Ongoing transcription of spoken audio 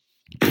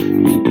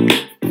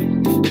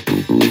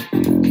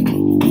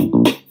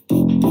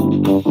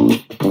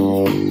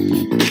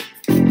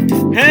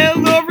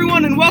Hello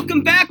everyone and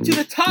welcome back to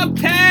the Top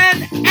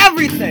 10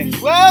 Everything!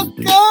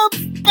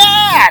 Welcome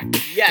back!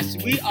 Yes,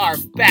 we are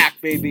back,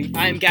 baby.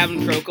 I am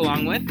Gavin Croak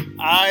along with...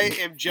 I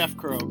am Jeff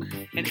Croak.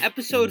 And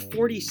episode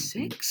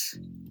 46?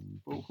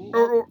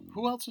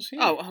 Who else is here?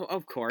 Oh,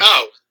 of course.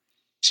 Oh,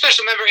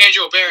 special member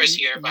Andrew O'Bear is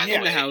here, by the way.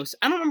 In the house.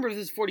 I don't remember if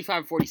this is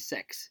 45 or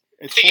 46.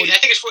 I think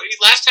it's 40.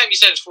 Last time you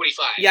said it's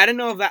 45. Yeah, I didn't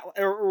know if that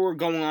or we're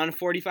going on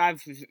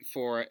 45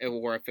 or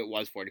if it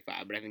was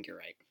 45, but I think you're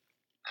right.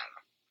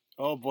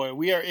 Oh boy,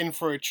 we are in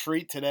for a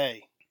treat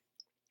today.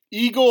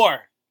 Igor.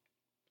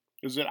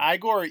 Is it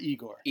Igor or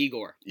Igor?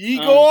 Igor.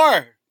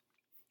 Igor!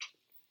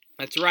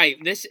 That's right.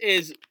 This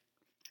is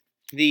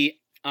the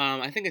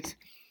I think it's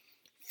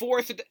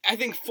fourth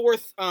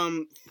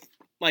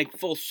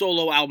full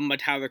solo album by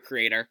Tyler, the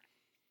Creator.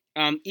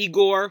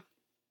 Igor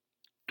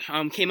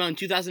came out in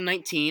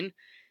 2019.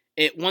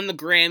 It won the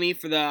Grammy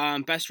for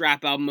the best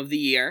rap album of the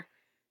year.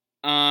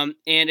 And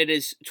it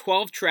is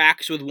 12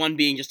 tracks with one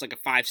being just like a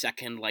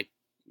 5-second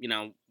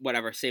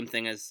whatever, same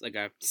thing as like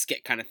a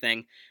skit kind of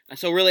thing.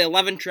 So really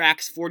 11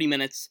 tracks, 40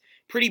 minutes,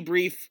 pretty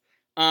brief.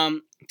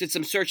 Did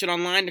some searching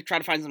online to try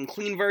to find some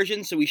clean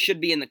versions, so we should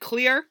be in the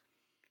clear.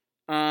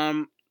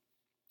 But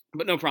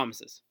no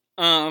promises.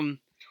 Okay.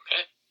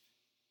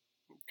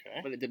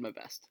 But I did my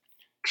best.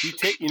 He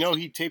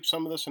taped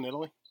some of this in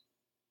Italy?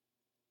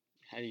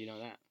 How do you know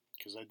that?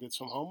 Because I did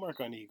some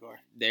homework on Igor.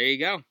 There you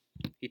go.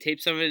 He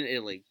taped some of it in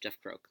Italy, Jeff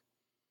Croak.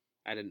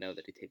 I didn't know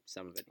that he taped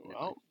some of it in Italy.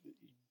 Well,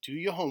 do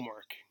your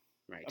homework.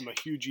 Right. I'm a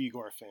huge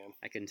Igor fan.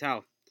 I can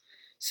tell.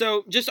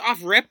 So, just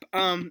off rip,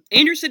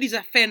 Andrew said he's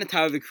a fan of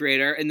Tyler, the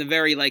Creator, in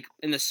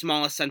the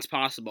smallest sense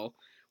possible.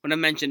 When I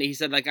mentioned it, he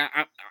said,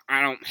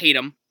 I don't hate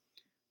him.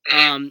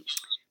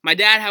 My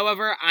dad,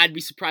 however, I'd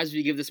be surprised if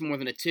you give this more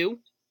than a 2.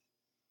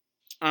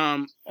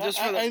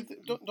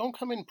 Don't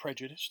come in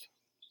prejudiced.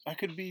 I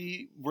could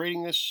be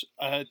rating this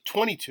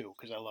 22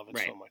 because I love it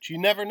so much. You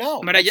never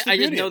know. But I just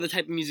know the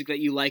type of music that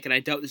you like, and I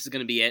doubt this is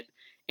going to be it.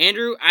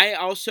 Andrew, I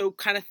also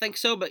kind of think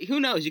so, but who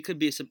knows? You could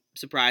be a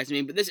surprise to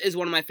me. But this is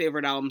one of my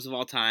favorite albums of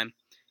all time,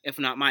 if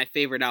not my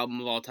favorite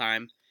album of all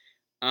time.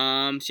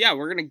 So yeah,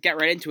 we're going to get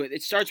right into it.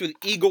 It starts with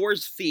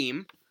Igor's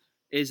Theme,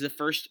 is the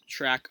first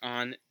track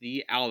on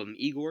the album.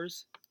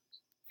 Igor's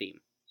Theme.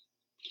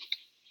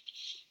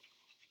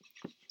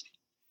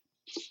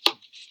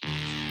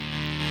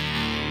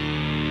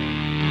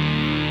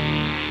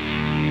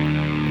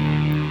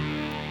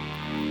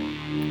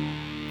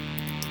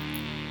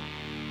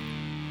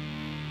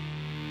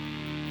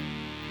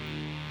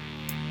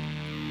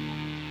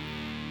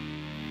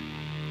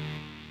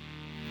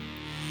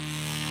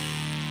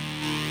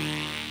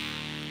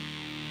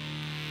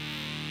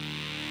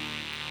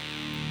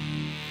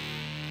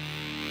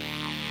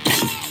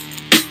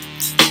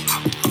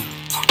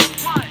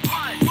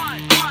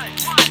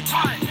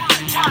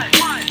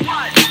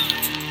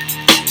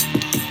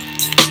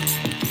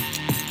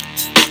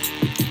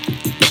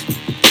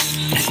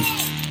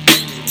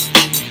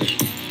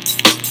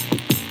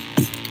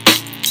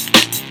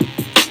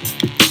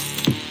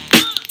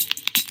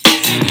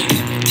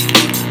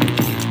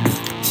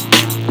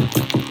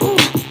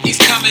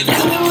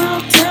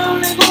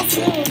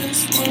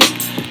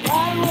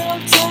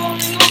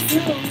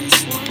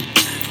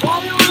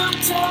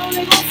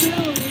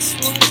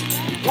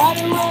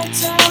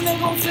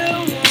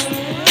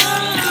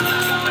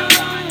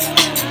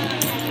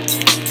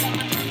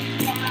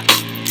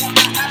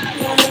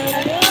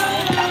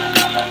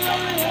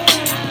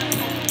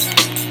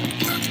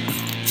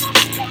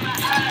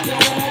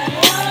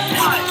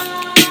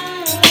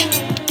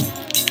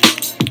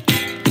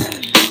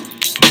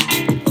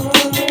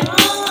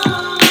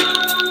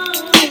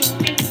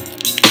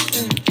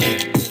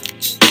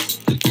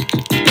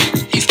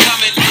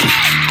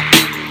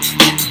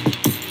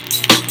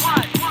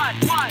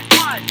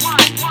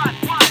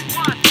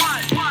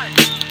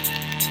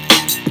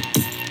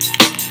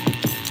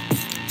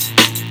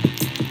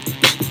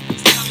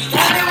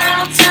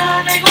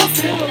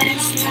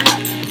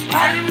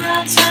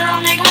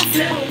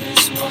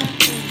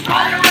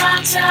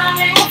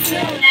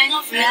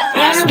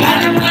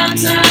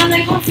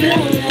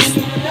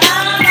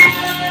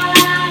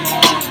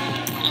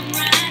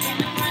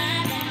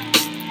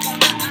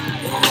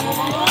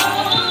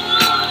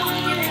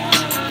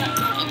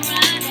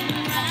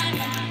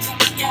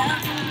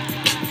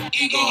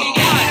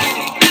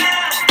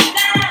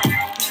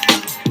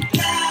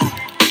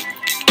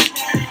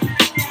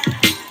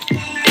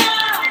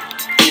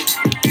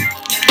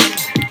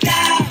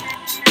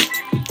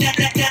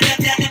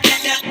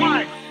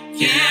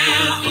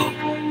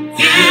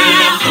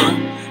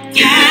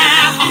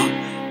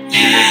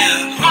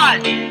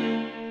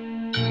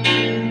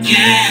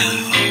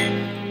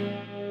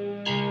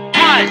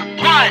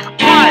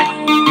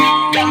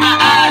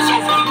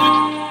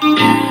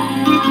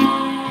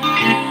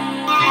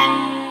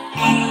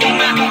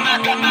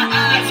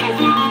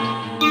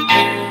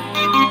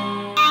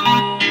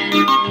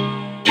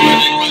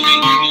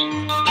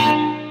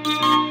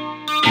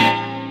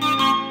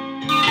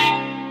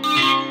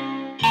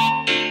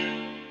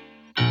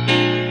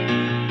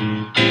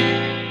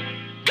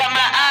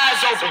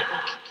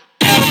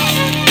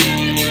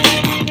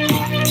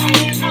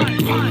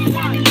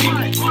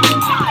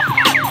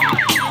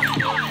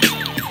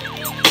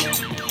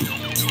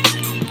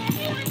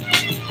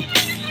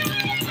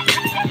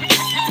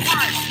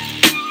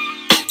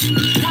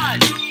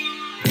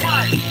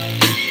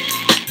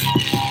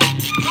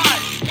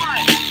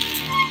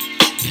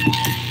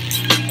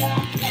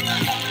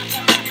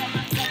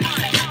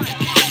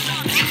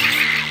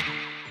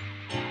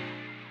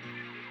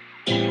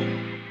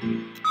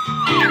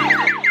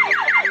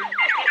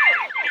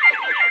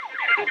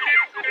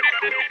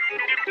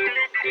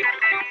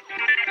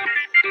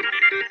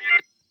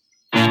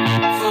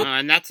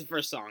 And that's the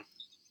first song.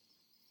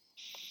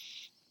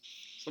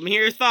 So let me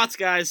hear your thoughts,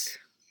 guys.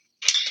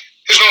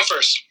 Who's going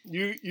first?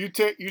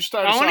 You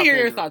start. I want to hear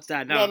your thoughts,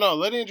 Dad. No.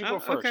 Let Andrew go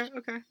first.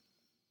 Okay.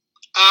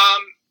 I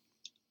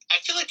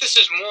feel like this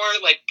is more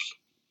like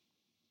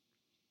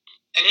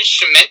an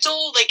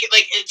instrumental, like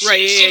it's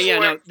right. It seems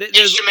more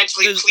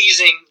instrumentally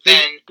pleasing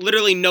than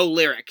literally no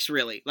lyrics,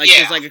 really. Like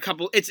there's like a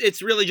couple.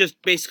 It's really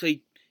just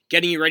basically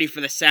getting you ready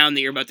for the sound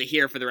that you're about to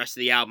hear for the rest of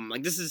the album.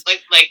 Like this is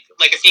like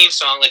a theme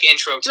song, like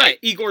intro type. Right,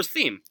 Igor's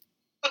theme.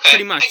 Okay,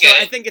 pretty much.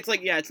 I think it's like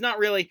it's not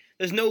really.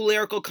 There's no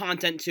lyrical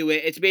content to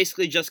it. It's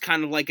basically just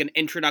kind of like an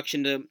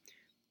introduction to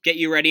get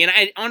you ready. And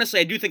I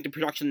honestly do think the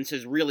production in this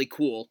is really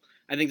cool.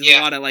 I think there's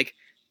a lot of like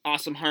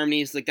awesome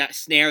harmonies, like that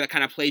snare that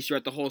kind of plays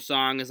throughout the whole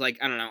song is like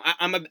I don't know.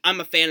 I'm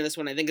a fan of this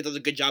one. I think it does a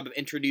good job of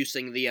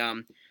introducing the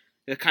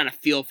kind of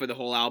feel for the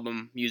whole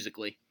album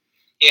musically.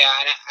 Yeah,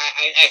 and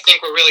I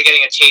think we're really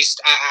getting a taste.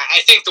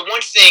 I think the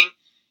one thing,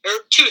 there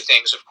are two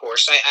things, of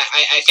course.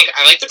 I think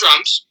I like the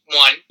drums,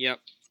 one. Yep.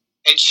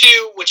 And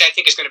two, which I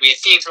think is going to be a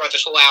theme throughout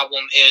this whole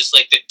album, is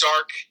like the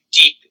dark,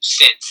 deep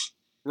synth.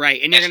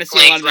 Right, and you're going to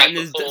see a lot of that. And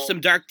there's some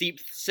dark,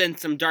 deep synth,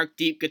 some dark,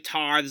 deep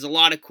guitar. There's a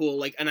lot of cool,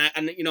 like,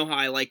 and you know how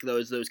I like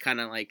those kind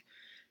of like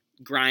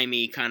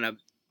grimy kind of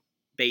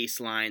bass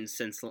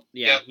lines.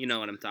 You know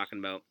what I'm talking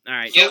about. All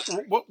right.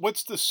 So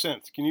what's the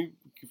synth? Can you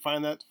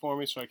find that for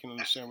me so I can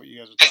understand what you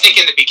guys are talking about? I think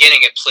in the beginning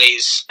it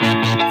plays.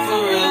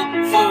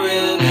 For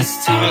real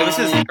this time. Oh, this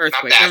is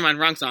Earthquake. Never mind,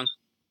 wrong song.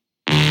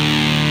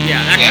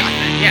 Yeah, that kind of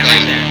thing. Yeah,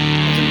 right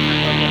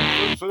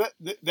there.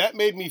 So that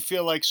made me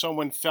feel like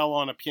someone fell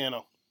on a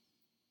piano.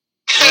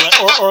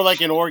 or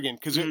like an organ,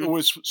 because it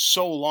was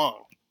so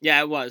long. Yeah,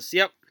 it was.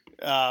 Yep.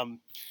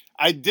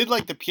 I did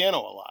like the piano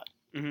a lot.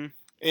 Mm-hmm.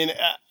 And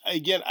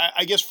again,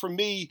 I guess for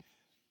me,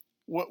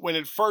 when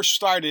it first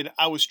started,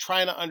 I was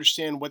trying to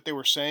understand what they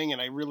were saying,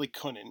 and I really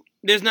couldn't.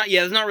 There's not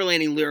really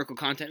any lyrical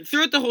content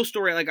throughout the whole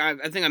story. Like I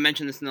think I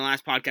mentioned this in the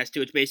last podcast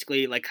too. It's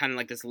basically like kind of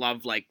like this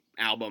love like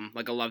album,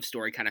 like a love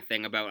story kind of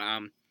thing about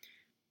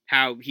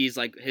how he's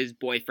like his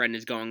boyfriend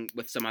is going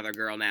with some other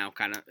girl now,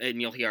 kind of,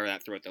 and you'll hear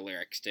that throughout the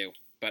lyrics too.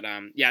 But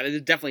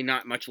there's definitely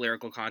not much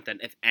lyrical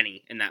content, if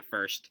any, in that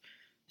first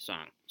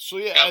song. So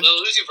yeah,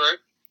 Lil Uzi Vert.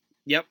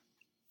 Yep.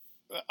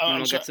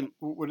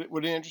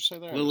 What did Andrew say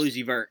there? Lil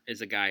Uzi Vert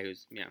is a guy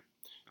who's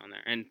on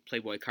there, and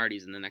Playboi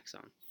Carti's in the next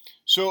song.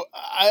 So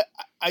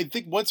I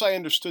think once I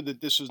understood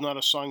that this is not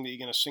a song that you're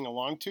going to sing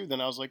along to,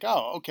 then I was like,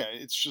 oh, okay,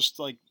 it's just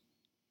like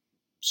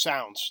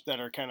sounds that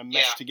are kind of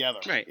meshed together,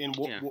 right? And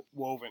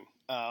woven.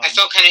 I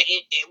felt kind of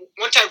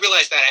once I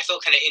realized that, I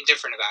felt kind of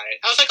indifferent about it.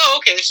 I was like, "Oh,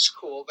 okay, this is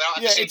cool," but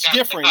at the same time,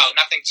 different. Like,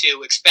 nothing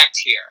to expect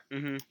here.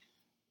 Mm-hmm.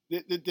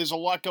 There's a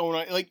lot going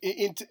on. Like,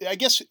 I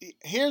guess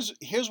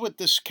here's what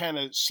this kind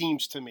of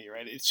seems to me,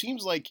 right? It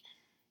seems like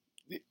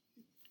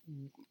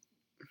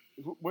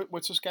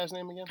what's this guy's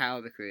name again?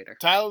 Tyler, the Creator.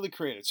 Tyler, the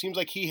Creator. It seems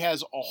like he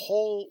has a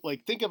whole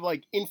think of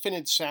like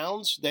infinite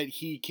sounds that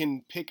he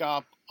can pick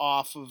up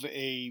off of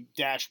a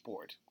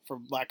dashboard, for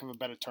lack of a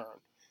better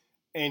term,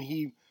 and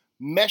he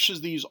meshes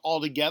these all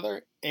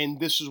together, and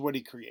this is what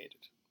he created,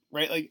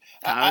 right? Like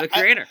the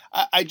Creator.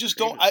 I just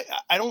don't.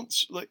 I don't.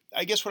 Like,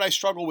 I guess what I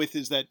struggle with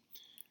is that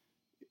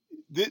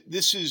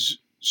this is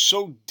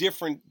so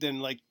different than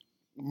like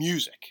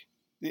music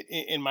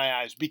in my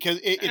eyes, because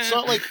it's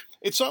not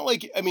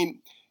like. I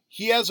mean,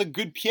 he has a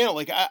good piano.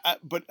 Like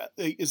but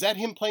is that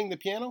him playing the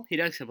piano? He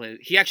does play.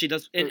 He actually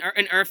does in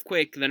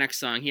Earthquake, the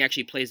next song. He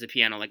actually plays the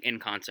piano like in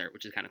concert,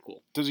 which is kind of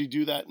cool. Does he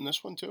do that in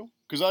this one too?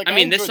 Because I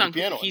mean, this song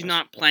he's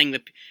not playing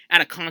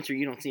at a concert.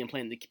 You don't see him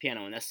playing the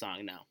piano in this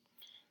song now.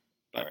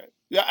 All right.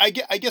 Yeah,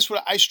 I guess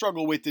what I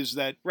struggle with is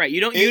that right.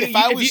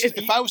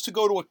 If I was to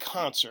go to a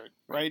concert,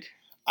 right.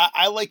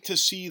 I like to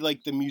see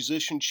like the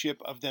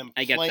musicianship of them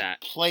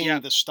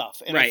playing the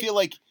stuff, and I feel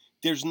like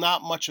there's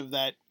not much of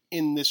that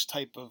in this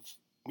type of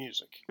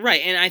music.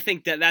 Right, and I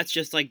think that's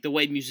just like the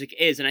way music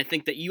is, and I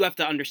think that you have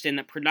to understand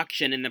that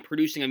production and the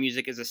producing of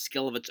music is a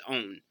skill of its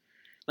own.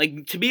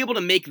 Like, to be able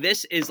to make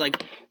this is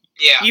like,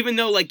 even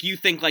though like you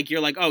think like you're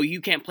like, oh,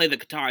 you can't play the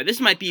guitar,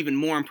 this might be even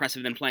more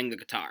impressive than playing the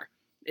guitar.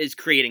 Is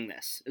creating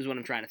this, is what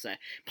I'm trying to say.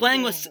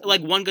 Playing with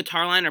like one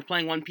guitar line or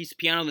playing one piece of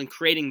piano, then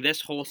creating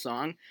this whole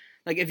song.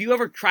 Like, if you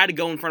ever try to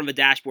go in front of a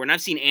dashboard, and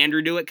I've seen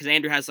Andrew do it, because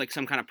Andrew has like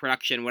some kind of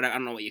production, I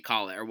don't know what you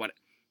call it or what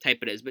type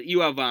it is, but you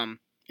have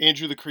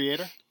Andrew the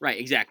Creator? Right,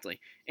 exactly.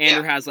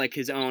 Andrew has like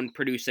his own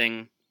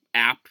producing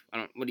app.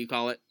 What do you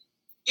call it?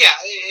 Yeah,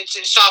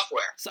 it's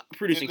software.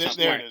 Producing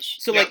software. There it is.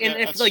 So like, and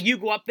if like you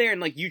go up there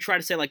and like you try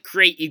to say like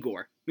create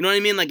Igor, you know what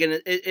I mean? Like,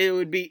 and it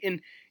would be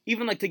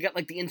even like to get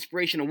like the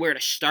inspiration of where to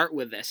start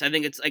with this. I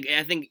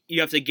think you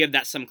have to give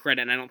that some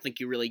credit, and I don't think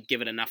you really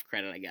give it enough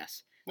credit. I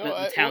guess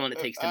the talent it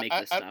takes to make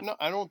this stuff. No,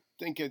 I don't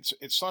think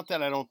it's not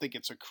that I don't think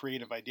it's a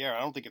creative idea. I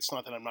don't think it's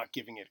not that I'm not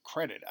giving it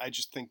credit. I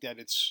just think that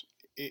it's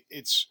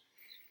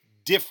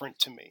different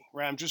to me,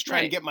 right? I'm just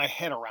trying to get my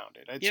head around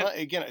it. It's not,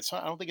 again, it's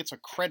not, I don't think it's a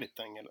credit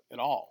thing at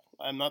all.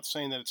 I'm not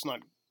saying that it's not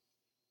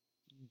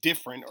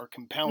different or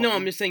compelling. No,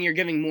 I'm just saying you're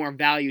giving more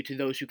value to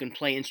those who can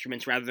play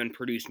instruments rather than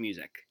produce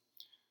music.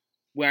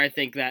 where I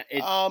think that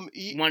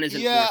one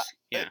isn't worse.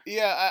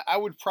 Yeah, I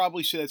would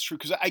probably say that's true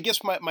because I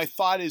guess my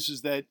thought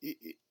is that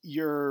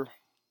you're.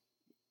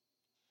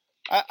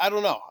 I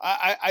don't know.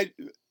 I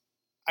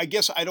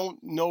guess I don't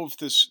know if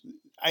this.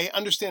 I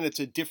understand it's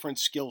a different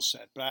skill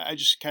set, but I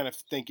just kind of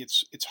think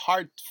it's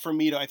hard for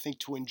me to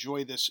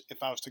enjoy this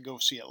if I was to go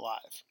see it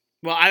live.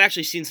 Well, I've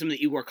actually seen some of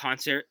the Igor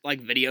concert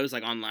videos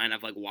online.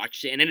 I've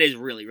watched it, and it is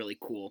really, really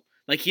cool.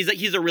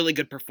 He's a really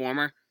good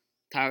performer,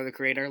 Tyler the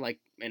Creator,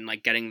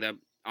 and getting the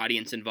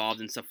audience involved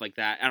and stuff like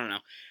that. I don't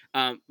know,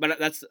 but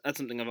that's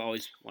something I've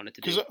always wanted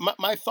to do. Because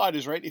my thought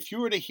is, right, if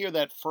you were to hear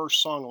that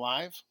first song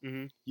live,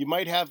 you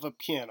might have a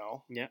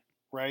piano. Yeah.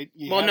 Right.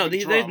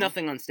 There's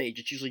nothing on stage.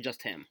 It's usually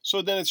just him.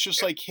 So then it's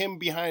just like him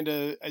behind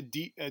a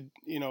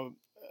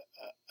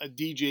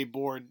DJ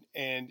board,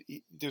 and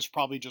there's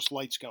probably just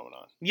lights going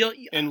on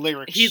and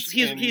lyrics.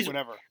 He's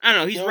whatever. I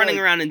don't know. He's running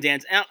around and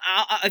dancing.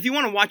 If you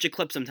want to watch a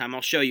clip sometime,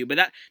 I'll show you.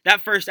 But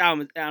that first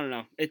album, I don't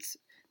know.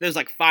 There's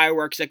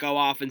fireworks that go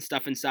off and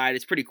stuff inside.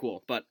 It's pretty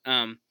cool. But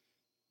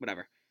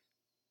whatever.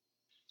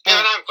 I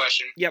have a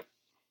question. Yep.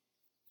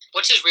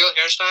 What's his real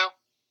hairstyle?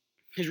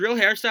 His real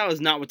hairstyle is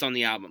not what's on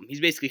the album.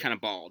 He's basically kind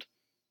of bald.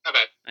 Okay.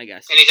 I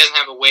guess. And he doesn't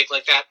have a wig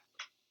like that?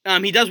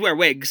 He does wear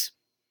wigs.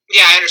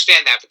 Yeah, I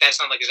understand that, but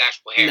that's not his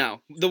actual hair.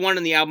 No, the one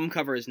on the album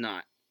cover is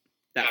not.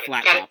 That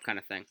flat top kind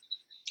of thing.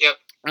 Yep.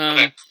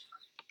 Okay.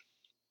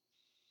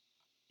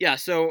 Yeah,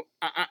 so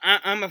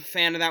I'm a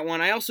fan of that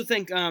one. I also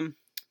think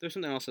there's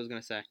something else I was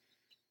gonna say.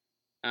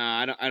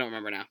 I don't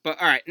remember now. But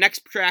all right,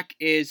 next track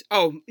is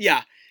and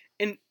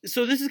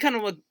so this is kind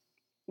of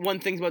one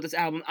thing about this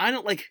album.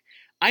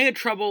 I had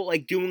trouble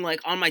doing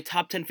on my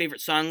top 10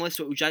 favorite song list,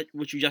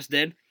 which we just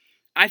did.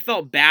 I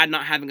felt bad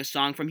not having a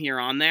song from here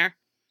on there.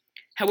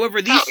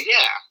 However, these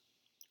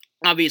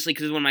obviously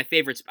because it's one of my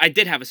favorites, I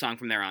did have a song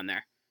from there on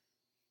there.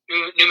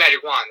 New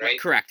Magic Wand, right?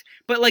 Correct.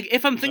 But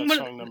if I'm thinking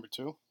about song number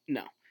 2,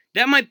 no,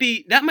 that might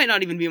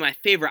not even be my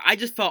favorite. I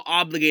just felt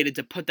obligated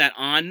to put that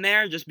on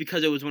there just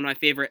because it was one of my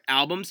favorite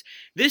albums.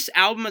 This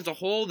album as a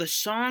whole, the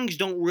songs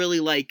don't really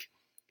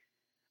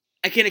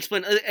I can't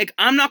explain.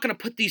 I'm not going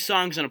to put these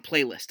songs on a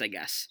playlist, I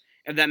guess,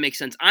 if that makes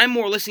sense. I'm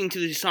more listening to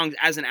these songs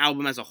as an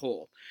album as a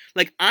whole.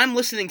 I'm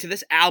listening to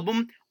this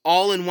album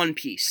all in one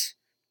piece.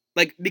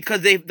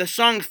 Because the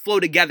songs flow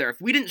together. If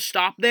we didn't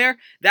stop there,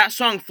 that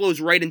song flows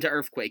right into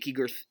Earthquake,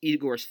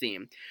 Igor's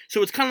theme.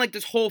 So it's kind of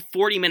this whole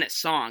 40-minute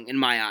song in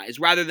my eyes,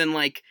 rather than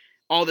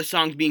all the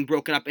songs being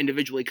broken up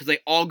individually, because they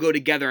all go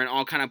together and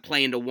all kind of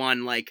play into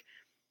one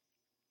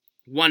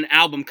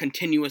album,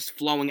 continuous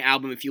flowing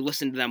album if you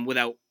listen to them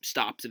without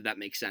stops, if that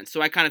makes sense.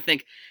 So I kind of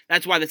think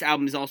that's why this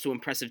album is also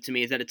impressive to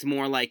me, is that it's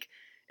more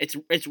it's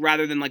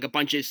rather than a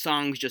bunch of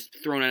songs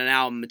just thrown on an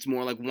album, it's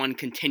more one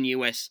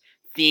continuous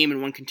theme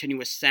and one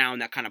continuous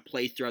sound that kind of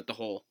plays throughout the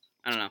whole.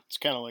 I don't know. It's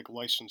kind of like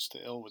License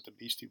to Ill with the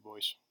Beastie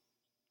Boys.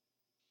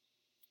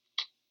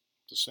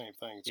 The same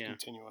thing. It's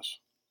continuous.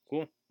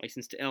 Cool.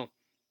 License to Ill.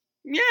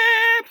 Yeah,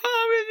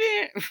 Paul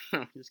Revere.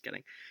 No, just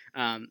kidding.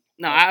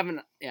 No, I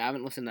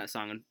haven't listened to that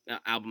song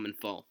album in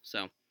full.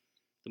 So,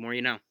 the more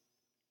you know.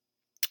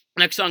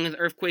 Next song is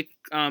Earthquake,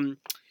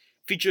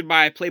 featured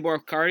by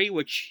Playboi Carti,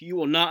 which you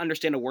will not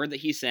understand a word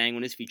that he's saying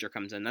when his feature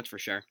comes in. That's for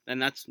sure, and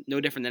that's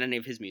no different than any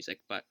of his music.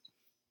 But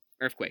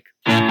Earthquake.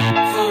 For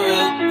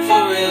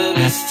real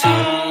this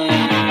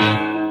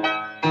time.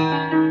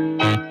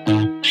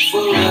 For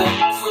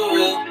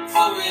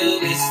real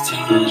this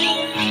time.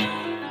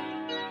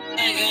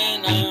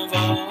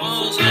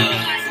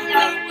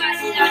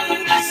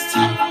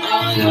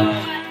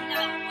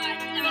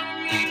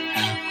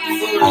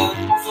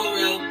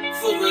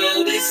 For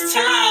real this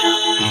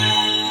time.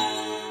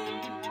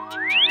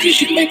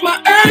 'Cause you make my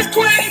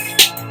earthquake.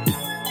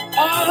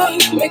 Oh,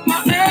 you make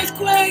my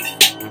earthquake.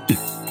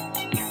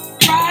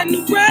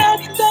 Riding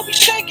around, you love me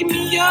shaking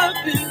me up,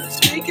 and it's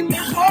making my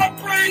heart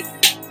break.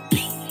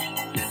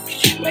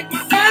 'Cause you make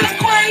my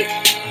earthquake.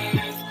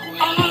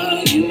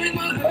 Oh, you make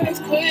my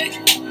earthquake.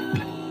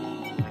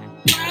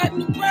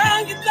 Riding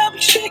around, you love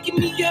me shaking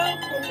me up,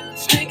 and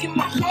it's making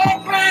my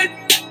heart break.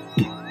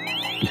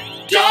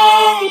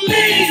 Don't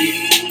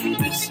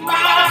leave, it's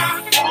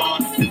my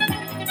fault.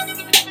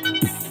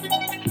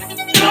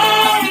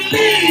 Don't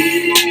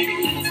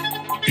leave,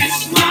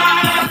 it's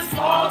my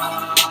fault.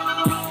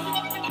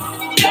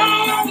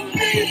 Don't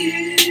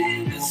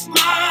leave, it's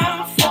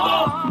my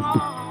fault.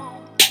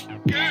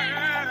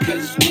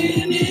 'Cause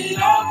when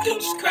it all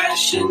comes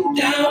crashing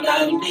down, I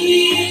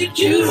need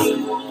you.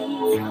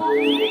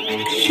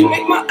 'Cause you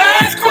make my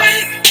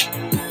earthquake.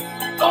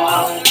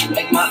 Oh, you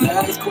make my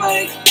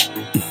earthquake.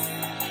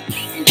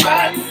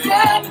 Riding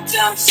around and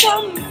down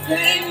something,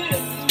 baby,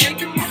 it's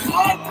making my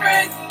heart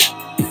break.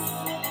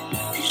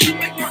 'Cause you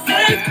make my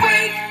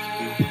earthquake.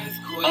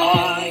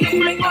 Oh,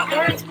 you make my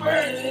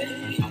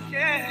earthquake.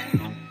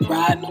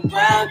 Riding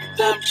around with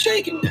them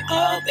shaking me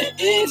up, and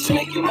it's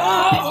making my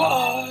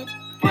heart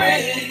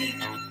break.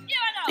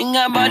 Think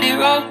I body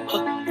roll,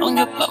 don't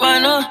get pop my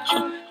nose,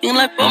 think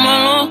like pop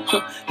my low,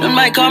 don't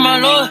might call my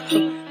lord,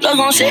 love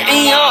gon' set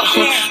me up,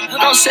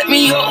 don't set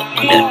me up,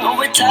 don't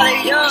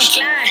retaliate,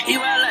 he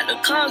ride like the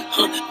car,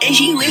 and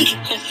she wicked,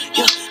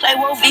 yeah, like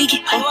Wolf Vicky,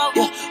 yeah.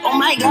 Oh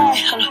my God,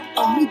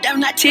 oh me damn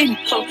not titty,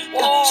 yeah.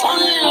 Slow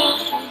it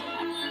down.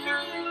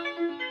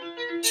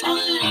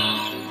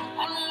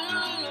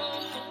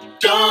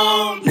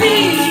 Don't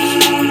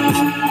leave,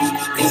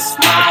 it's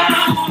my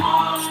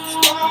fault.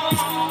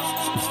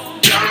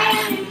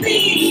 Don't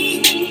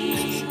leave,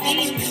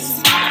 it's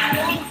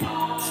my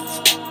fault.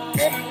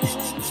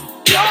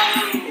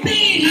 Don't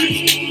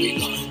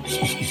leave,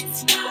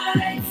 it's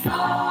my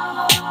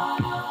fault.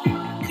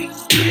 'Cause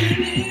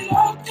when it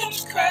all comes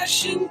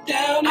crashing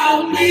down,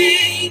 I'll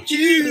need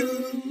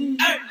you.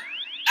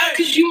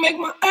 Cause you make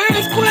my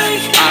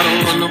earthquake. I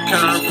don't want no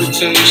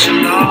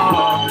confrontation, no.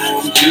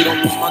 You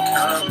don't want my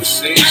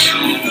conversation.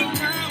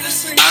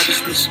 I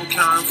just need some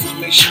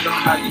confirmation on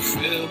how you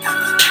feel.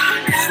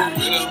 For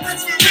real.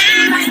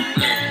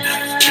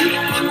 You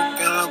don't want no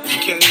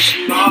complication,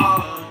 no.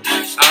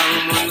 I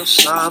don't want no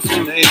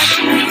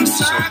confirmation.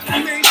 So I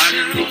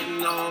didn't even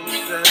know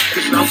that,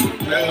 cause I'm for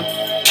real.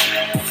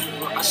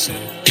 I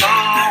said,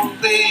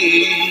 don't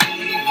leave,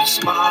 it's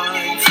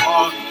my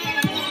fault.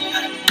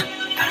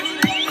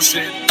 I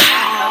said,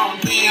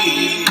 don't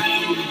leave,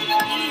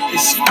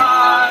 it's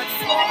my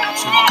fault.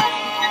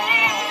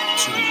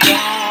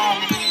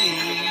 Don't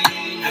leave,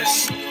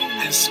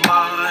 it's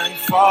my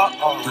fault,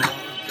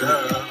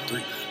 girl.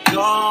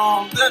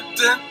 Don't,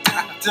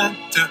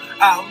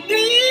 I'll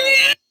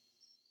need.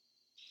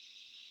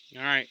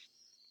 All right,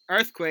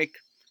 Earthquake.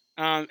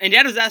 And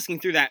Dad was asking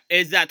through that,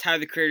 is that Tyler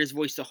the Creator's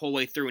voice the whole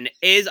way through? And it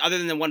is, other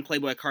than the one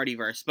Playboy Cardi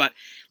verse. But,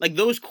 like,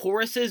 those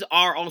choruses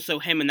are also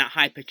him in that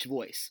high-pitched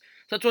voice.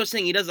 So that's what I was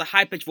saying. He does a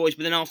high-pitched voice,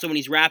 but then also when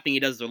he's rapping, he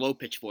does the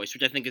low-pitched voice,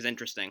 which I think is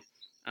interesting.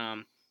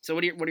 So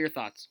what are your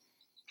thoughts,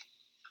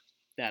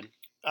 Dad?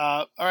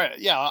 All right,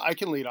 yeah, I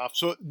can lead off.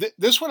 So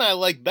this one I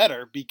like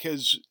better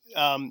because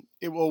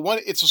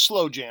it's a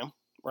slow jam,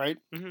 right?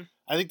 Mm-hmm.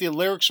 I think the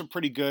lyrics are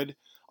pretty good,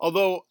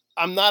 although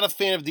I'm not a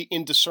fan of the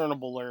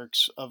indiscernible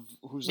lyrics of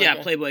who's that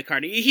guy? Playboy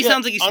Cardi. He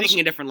sounds like he's speaking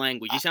a different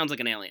language. He sounds like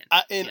an alien.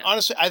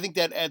 Honestly, I think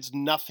that adds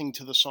nothing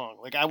to the song.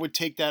 Like, I would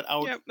take that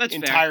out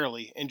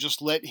entirely and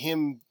just let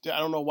him. I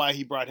don't know why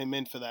he brought him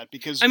in for that,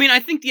 because I mean, I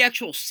think the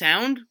actual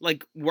sound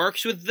like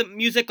works with the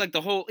music, like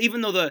the whole.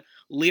 Even though the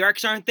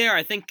lyrics aren't there,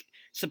 I think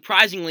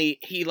surprisingly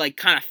he like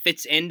kind of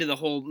fits into the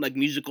whole like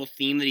musical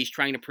theme that he's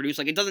trying to produce.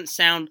 Like, it doesn't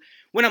sound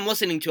when I'm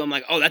listening to him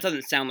like, oh, that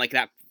doesn't sound like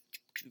that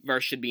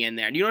verse should be in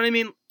there. Do you know what I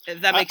mean?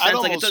 If that makes sense.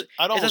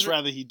 I'd almost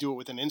rather he do it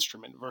with an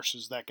instrument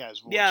versus that guy's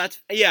voice.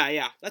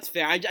 Yeah, that's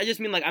fair. I just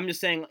mean like I'm just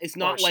saying it's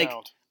not like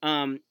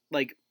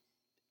like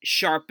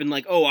sharp and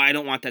like, oh, I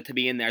don't want that to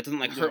be in there. It doesn't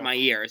like hurt my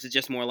ears. It's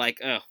just more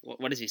like, oh,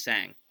 what is he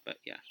saying? But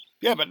yeah.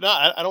 Yeah, but no,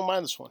 I don't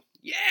mind this one.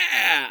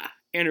 Yeah,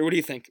 Andrew, what do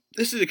you think?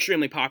 This is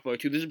extremely popular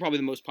too. This is probably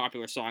the most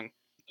popular song.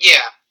 Yeah,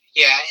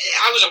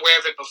 I was aware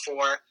of it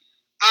before.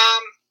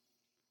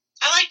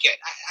 I like it.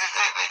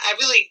 I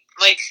really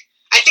like.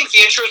 I think the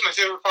intro is my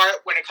favorite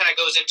part when it kind of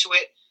goes into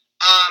it.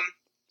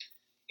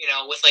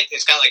 With like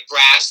it's got like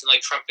brass and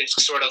like trumpets,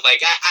 sort of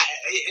like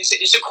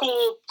it's a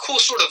cool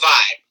sort of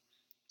vibe.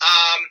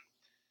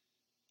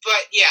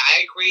 But yeah,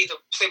 I agree. The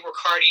Playboy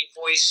Cardi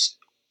voice,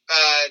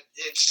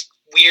 it's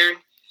weird,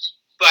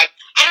 but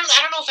I don't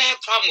know if I have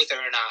a problem with it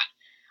or not.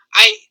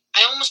 I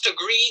almost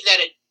agree that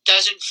it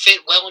doesn't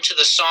fit well into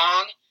the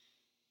song,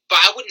 but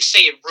I wouldn't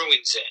say it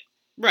ruins it.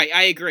 Right,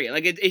 I agree.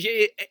 Like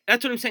it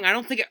that's what I'm saying. I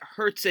don't think it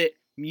hurts it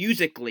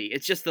musically.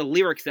 It's just the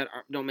lyrics that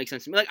don't make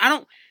sense to me. Like, I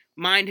don't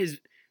mind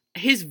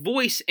his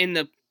voice in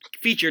the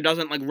feature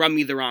doesn't like rub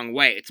me the wrong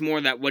way. It's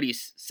more that what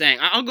he's saying.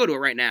 I'll go to it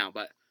right now,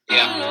 but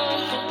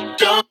yeah.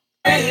 Don't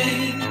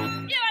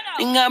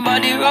think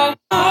about it wrong.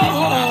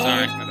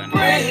 Sorry, my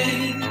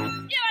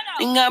bad.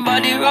 Think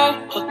about it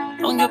wrong.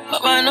 Don't get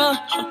put my nose.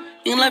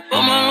 You like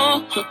put my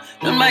lord.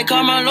 You might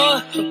call my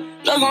lord.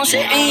 Love gon'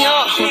 set me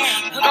up,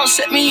 don't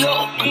set me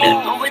up.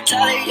 Don't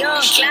retaliate,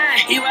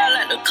 he ride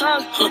like the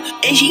car,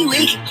 and she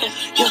wicked,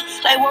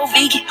 like Wolf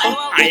Vicky.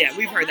 Yeah,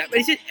 we've heard that, but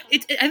I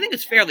think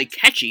it's fairly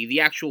catchy.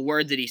 The actual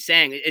words that he's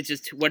saying, it's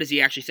just what is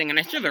he actually saying? And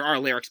I'm sure there are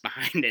lyrics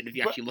behind it if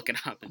you actually look it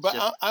up.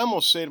 I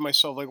almost say to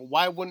myself, like,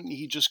 why wouldn't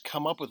he just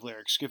come up with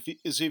lyrics? If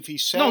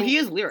he's saying no, he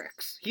is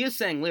lyrics. He is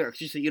saying lyrics.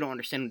 Just that you don't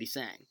understand what he's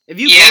saying. If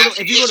you go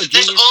to Genius,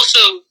 there's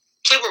also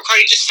Playboy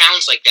Cardi just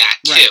sounds like that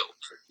too. Right.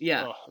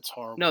 Yeah, that's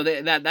horrible. No,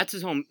 that's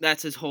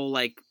his whole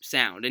like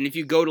sound. And if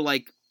you go to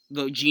like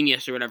the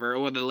Genius or whatever,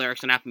 or the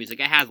lyrics on Apple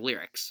Music, it has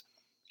lyrics.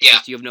 Yeah,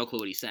 you have no clue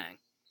what he's saying.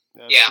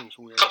 Yeah,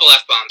 a couple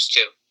F-bombs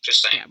too.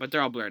 Just saying. Yeah, but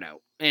they're all blurred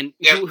out. And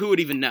who would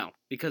even know?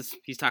 Because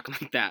he's talking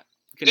like that.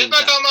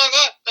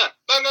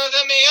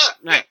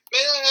 Right.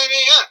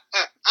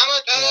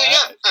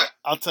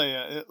 I'll tell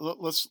you.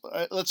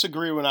 Let's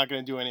agree we're not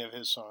going to do any of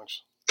his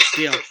songs.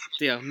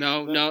 Deal.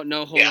 No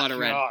whole lot of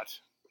red. God.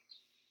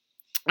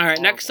 All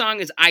right, next song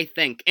is I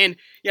Think. And,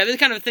 yeah, this is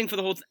kind of a thing for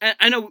the whole...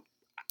 I know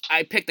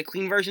I picked the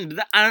clean versions,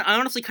 but I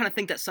honestly kind of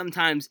think that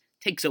sometimes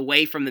takes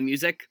away from the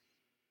music,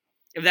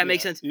 if that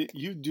makes sense.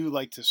 You do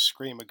like to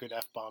scream a good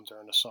F-bomb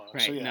during a song.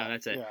 Right, so no,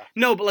 that's it. Yeah.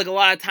 No, but, like, a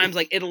lot of times,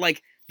 like, it'll,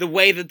 like, the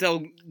way that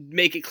they'll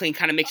make it clean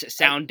kind of makes it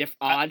sound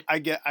odd. I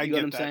get You know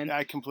what I'm that. saying?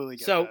 I completely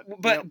get So,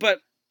 that. but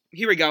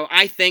here we go.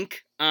 I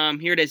think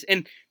here it is,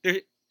 and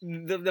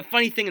the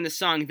funny thing in the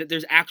song is that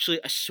there's actually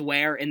a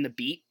swear in the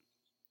beat.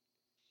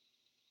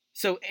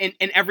 So and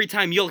every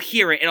time you'll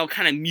hear it, it'll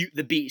kind of mute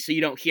the beat so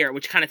you don't hear it,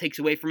 which kind of takes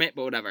away from it,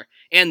 but whatever.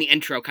 And the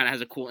intro kind of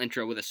has a cool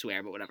intro with a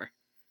swear, but whatever.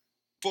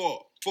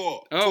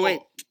 Oh wait,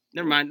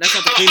 never mind. That's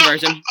not the clean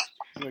version.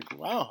 Like,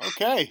 wow,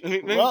 okay.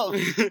 Let me, Well,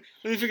 let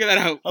me figure that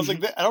out. I was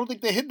like, I don't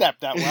think they hit that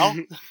well.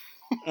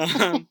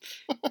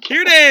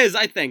 Here it is,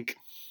 I think.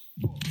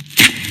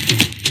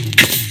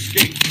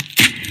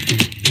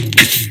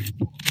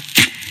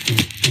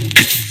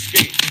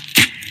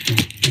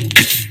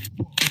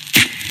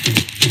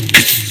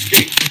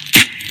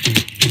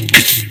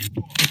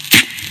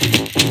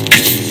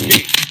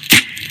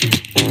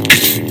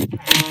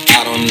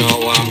 I don't know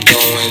where I'm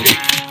going,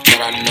 but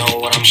I know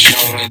what I'm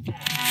showing.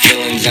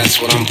 Feelings, that's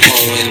what I'm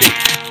pulling.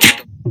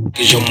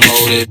 Is your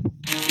motive?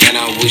 And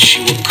I wish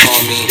you would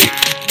call me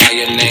by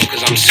your name,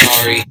 cause I'm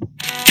sorry.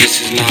 This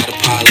is not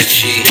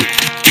apology.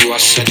 You are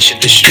such a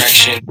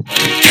distraction.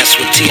 That's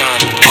what Tion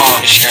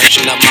are.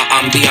 Distraction of my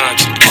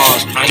ambiance.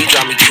 Pause. You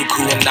drive me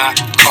cuckoo and not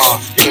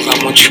call. Cause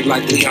I want you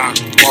like Leon.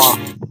 Wall.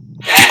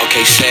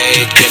 Okay,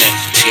 say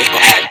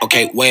it.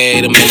 Okay,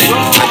 wait a minute.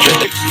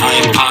 I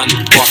am on.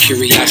 Walk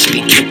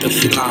curiosity, keep the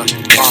feline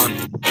on.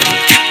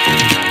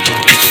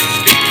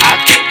 I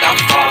think I'm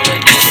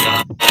falling in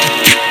love.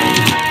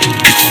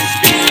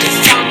 This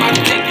time I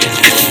think it's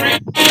for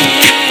real.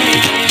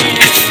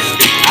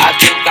 I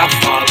think I'm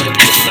falling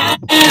in love.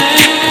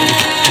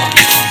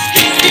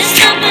 This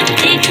time I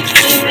think it's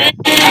for real.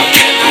 How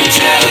can I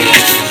tell you?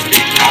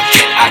 How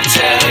can I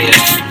tell you?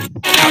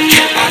 How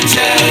can I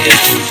tell you?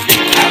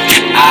 How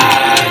can I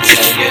tell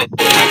you?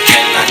 How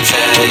can I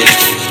tell you?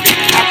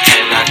 How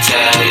can I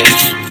tell you?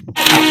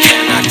 How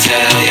can I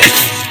tell you?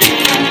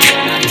 How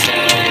can I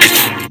tell you?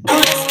 Oh,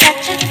 it's got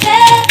your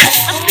head,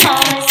 I'm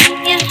always in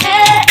your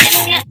head, and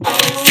you're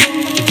always in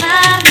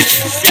my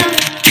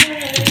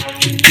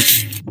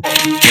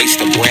Taste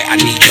the boy, I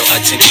need your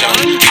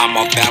attention. I'm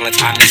off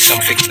balance, I need some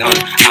fix done.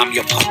 I'm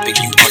your puppet,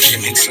 you are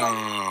Jim Henson.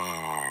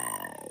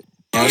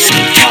 Fall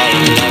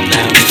in love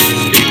now.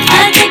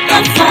 I think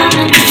I'm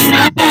falling in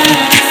love.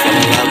 Fall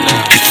in love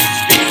now.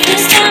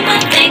 This time I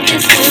think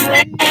it's for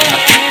real.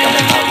 Fall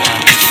in love now.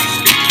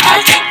 I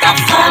think I'm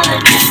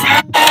falling in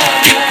love.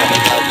 Fall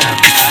in love now.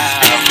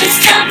 This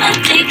time I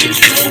think it's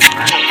for real.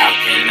 How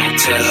can I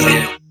tell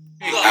you?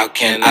 How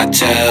can I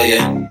tell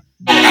you?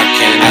 How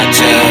can I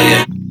tell you?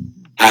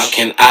 How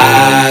can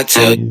I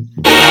tell you?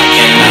 How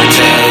can I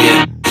tell you?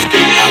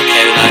 How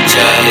can I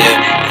tell you?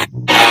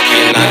 How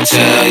can I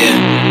tell you?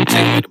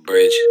 Take me to the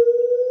bridge.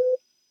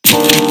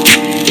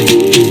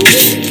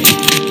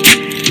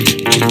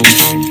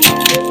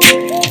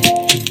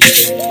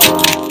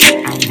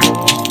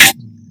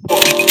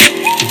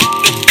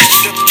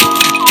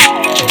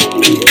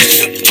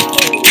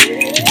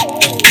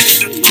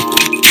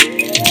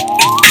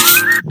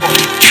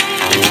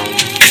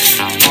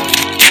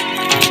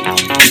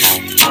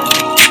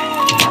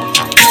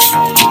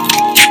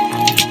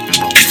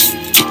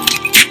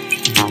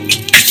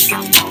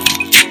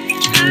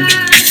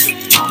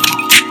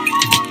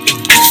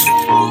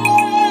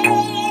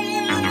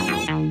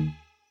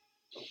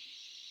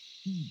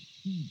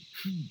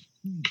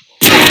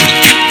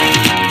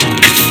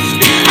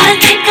 I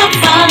think I'm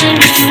falling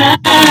in love.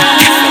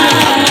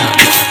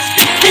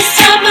 This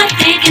time I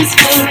think it's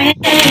for real.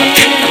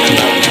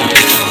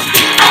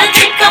 I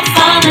think I'm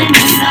falling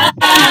in love.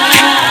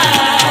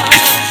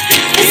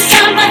 This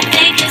time I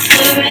think it's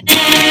for real.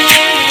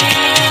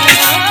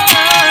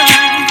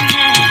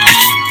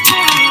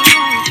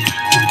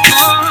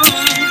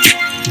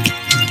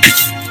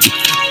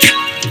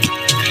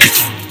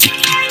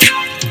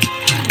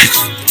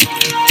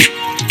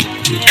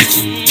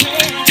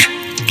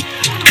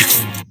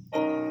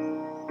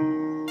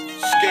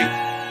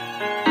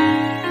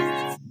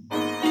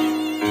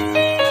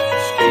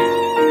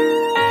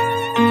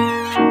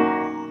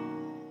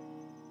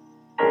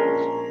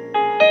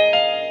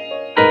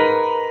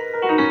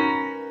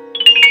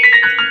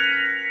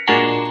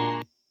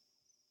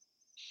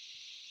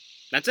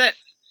 That's it.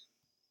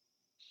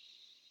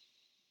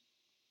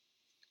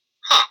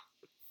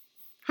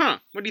 Huh.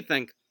 What do you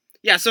think?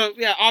 Yeah, so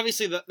yeah,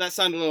 obviously that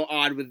sounded a little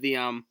odd with the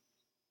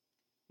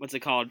what's it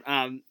called?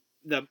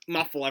 The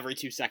muffle every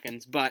 2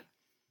 seconds, but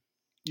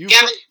You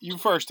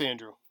first,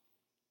 Andrew.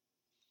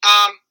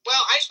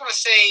 Well, I just want to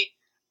say,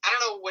 I don't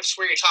know which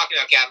swear you're talking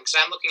about, Gavin, because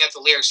I'm looking at the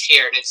lyrics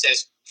here, and it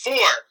says 4,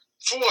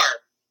 4,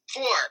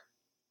 4.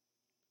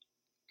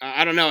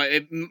 I don't know.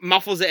 It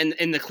muffles it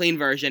in the clean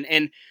version,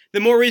 and the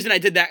more reason I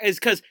did that is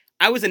because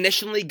I was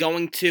initially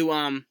going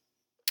to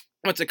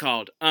what's it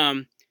called?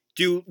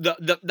 Do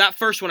that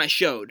first one I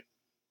showed.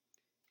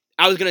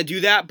 I was gonna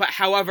do that, but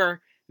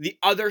however, the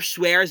other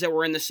swears that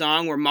were in the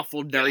song were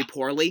muffled very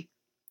poorly.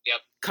 Yep.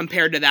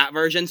 Compared to that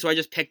version, so I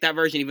just picked that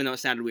version, even though it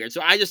sounded weird.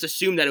 So I just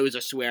assumed that it was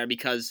a swear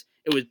because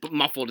it was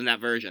muffled in that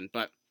version,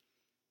 but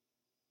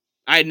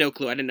I had no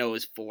clue. I didn't know it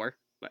was 4.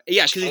 But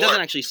yeah, because he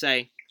doesn't actually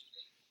say.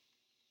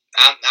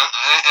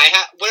 I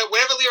have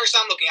whatever lyrics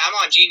I'm looking. I'm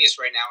on Genius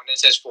right now, and it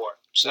says 4.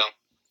 So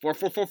 4.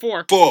 4.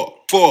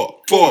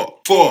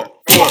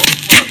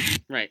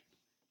 Right.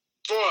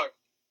 4.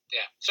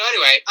 Yeah. So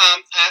anyway,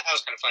 that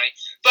was kind of funny.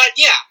 But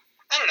yeah,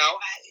 I don't know.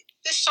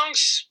 This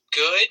song's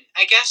good,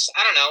 I guess.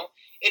 I don't know.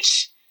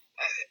 It's.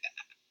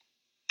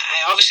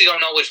 I obviously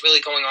don't know what's really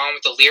going on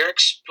with the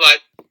lyrics,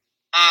 but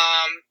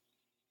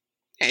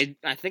Hey,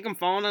 I think I'm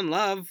falling in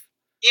love.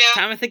 yeah.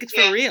 Time I think it's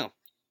for real.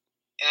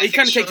 Yeah, He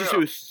kind of takes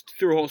you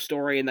through a whole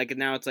story, and like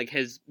now it's like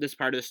this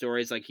part of the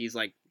story is like he's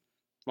like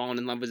falling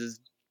in love with his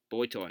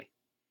boy toy.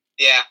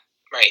 Yeah,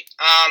 right.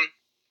 I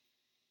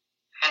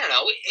don't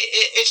know.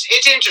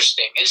 It's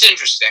interesting. It's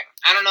interesting.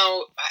 I don't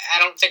know. I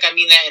don't think I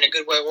mean that in a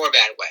good way or a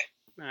bad way.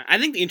 I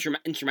think the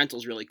instrumental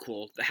is really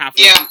cool. The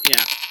halfway.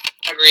 Yeah.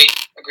 Agreed.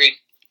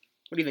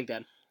 What do you think,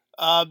 Dad?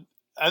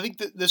 I think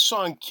that this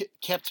song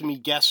kept me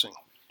guessing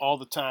all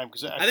the time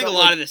because I think a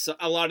lot of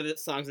the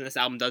songs in this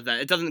album does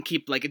that. It doesn't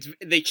keep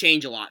they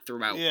change a lot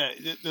throughout. Yeah,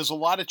 there's a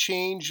lot of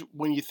change.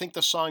 When you think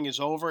the song is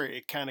over,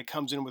 it kind of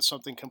comes in with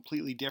something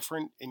completely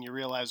different, and you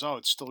realize, oh,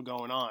 it's still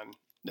going on.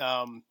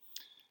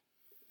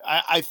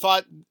 I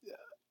thought,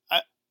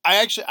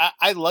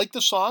 I like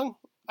the song.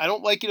 I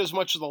don't like it as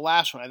much as the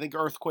last one. I think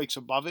Earthquake's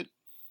above it.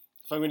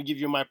 If I'm going to give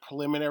you my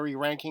preliminary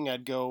ranking,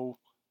 I'd go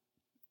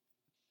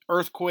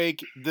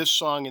Earthquake, this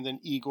song, and then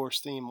Igor's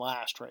theme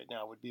last right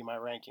now would be my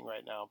ranking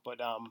right now. But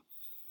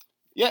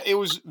yeah, it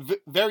was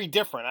very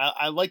different.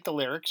 I like the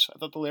lyrics. I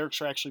thought the lyrics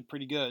are actually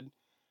pretty good.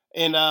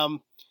 And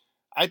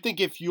I think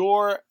if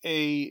you're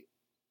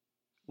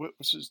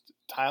what's his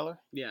Tyler?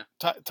 Yeah.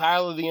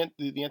 Tyler the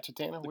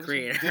entertainer? The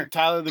creator.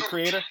 Tyler the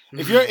creator.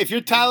 If you're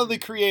Tyler the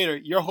creator,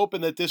 you're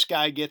hoping that this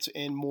guy gets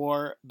in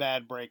more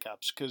bad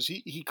breakups because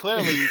he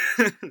clearly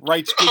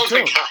writes good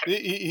tunes.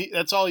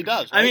 That's all he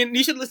does. Right? I mean,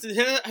 you should listen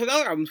to his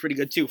other album's pretty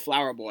good too,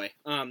 Flower Boy.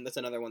 That's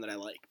another one that I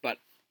like, but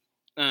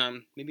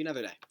maybe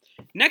another day.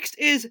 Next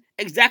is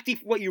Exactly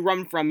What You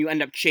Run From, You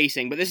End Up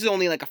Chasing, but this is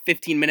only like a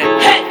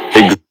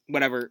 15-minute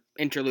whatever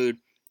interlude,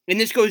 and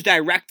this goes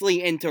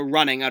directly into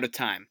Running Out of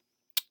Time.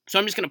 So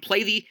I'm just going to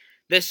play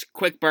this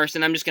quick burst,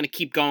 and I'm just going to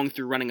keep going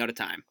through Running Out of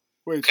Time.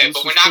 Wait, okay,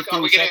 so but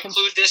are we going to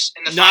include this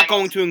in the Not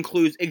final? going to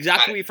include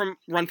Exactly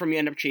Run From You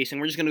End Up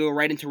Chasing. We're just going to go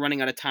right into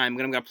Running Out of Time. I'm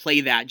going to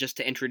play that just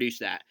to introduce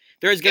that.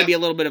 There is going to be a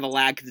little bit of a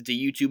lag because it's a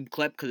YouTube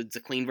clip because it's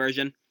a clean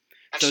version.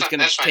 So it's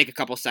going to take a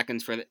couple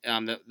seconds for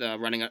the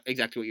Running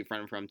Exactly What You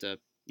Run From to,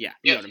 you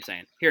know what I'm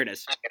saying. Here it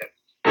is.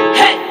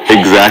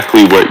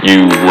 Exactly what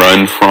you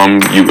run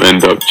from, you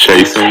end up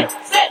chasing.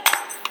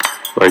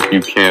 Like you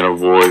can't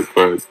avoid,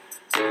 but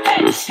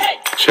just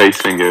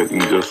chasing it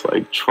and just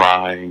like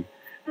trying,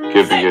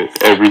 giving it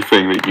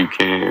everything that you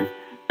can.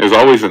 There's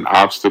always an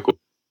obstacle.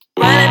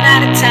 Running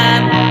out of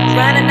time,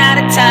 running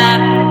out of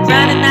time,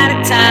 running out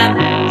of time,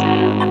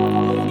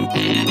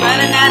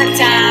 running out of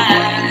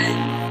time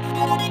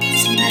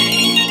to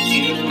make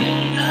you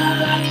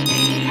love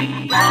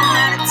me. Running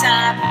out of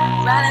time,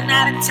 running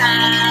out of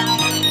time.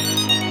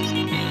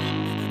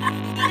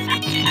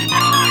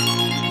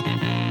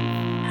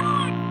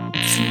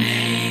 To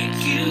make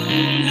you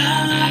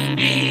love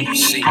me.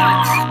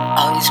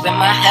 Always spin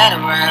my head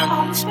around.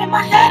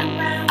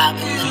 I've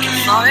been looking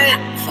for it.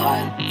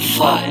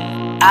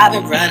 I've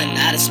been running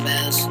out of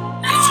spells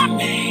to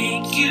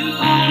make you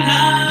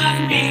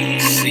love me.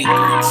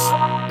 Secrets.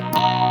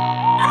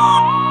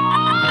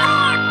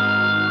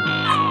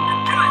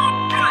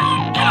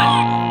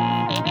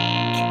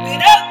 Keep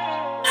it up.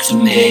 To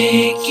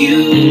make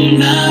you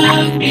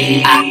love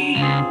me.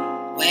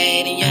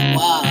 Wade in your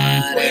water.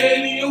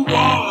 Your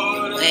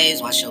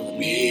waves wash over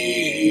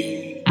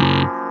me.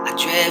 I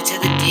drift to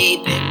the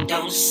deep end.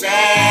 Don't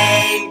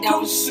say.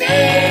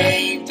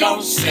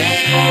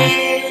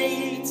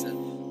 It's a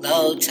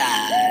low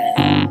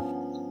tide.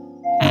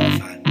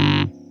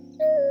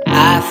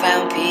 I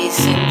found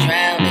peace in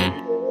drowning.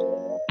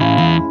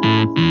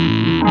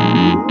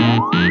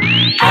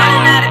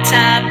 Running out of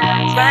time,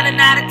 running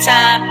out of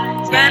time,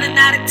 running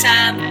out of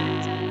time,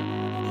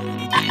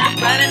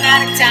 running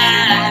out of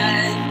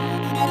time.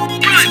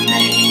 To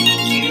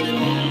make you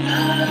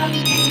love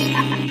me.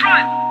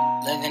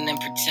 Living and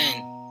pretend.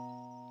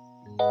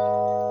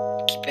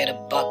 Keep it a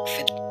buck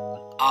fit. You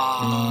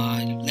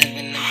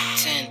living and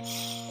pretend.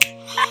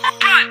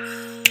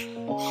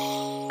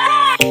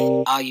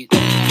 Are you?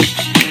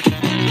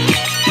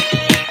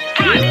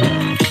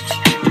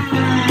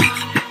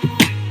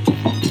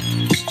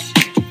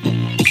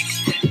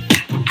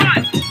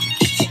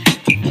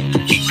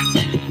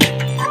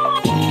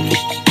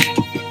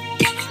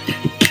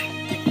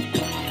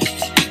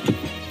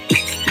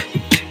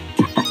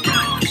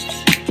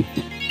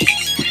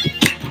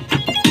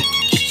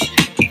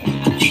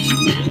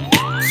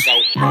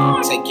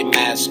 Take your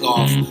mask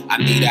off, I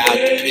need her out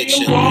the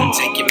picture.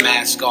 Take your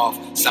mask off,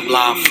 stop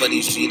lying for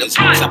these leaders.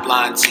 Stop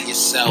lying to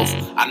yourself,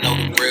 I know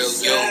the real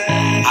you.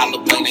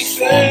 Halloween ain't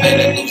for a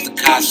minute, lose the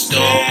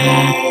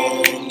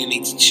costume. You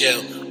need to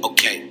chill, okay?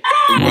 Okay,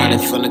 we running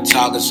from the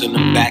targets in the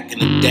back in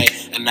the day,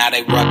 and now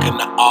they rockin'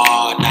 the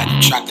R. Now they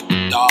tracking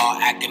the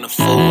dog, acting a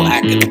fool,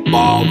 acting the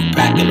ball, we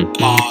packing the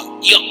park.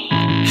 Yo,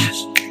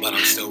 but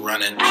I'm still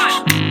running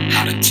out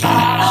of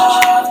time.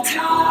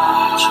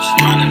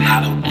 Running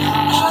out of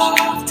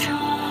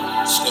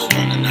time. Still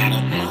running out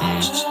of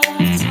time.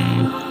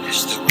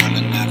 Still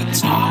running out of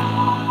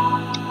time.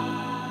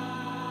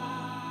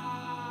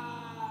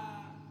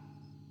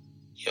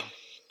 Yo.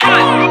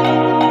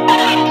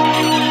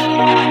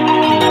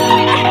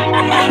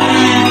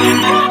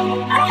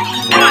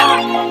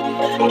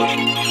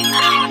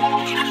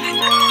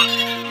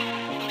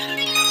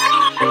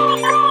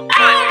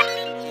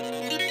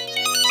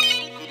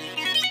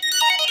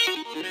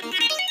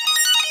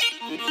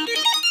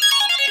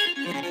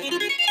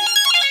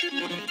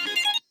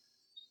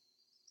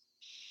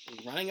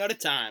 Running out of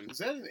time. Is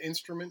that an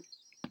instrument?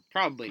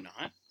 Probably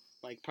not.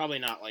 Probably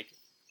not.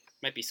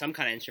 Might be some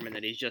kind of instrument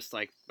that he's just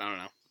I don't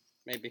know.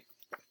 Maybe.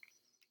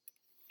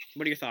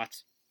 What are your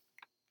thoughts?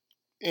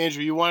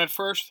 Andrew, you want it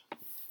first?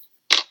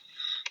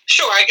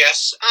 Sure, I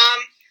guess.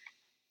 I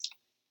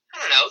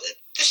don't know.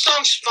 This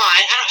song's fine.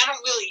 I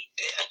don't really.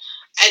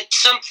 At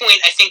some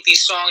point, I think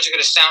these songs are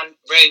going to sound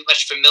very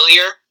much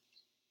familiar.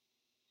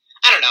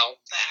 I don't know.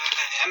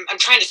 I'm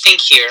trying to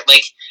think here.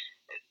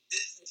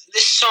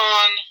 This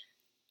song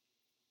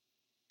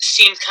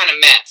seemed kind of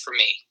meh for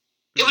me.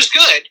 It was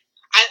good.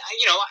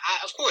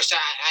 Of course,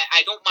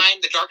 I don't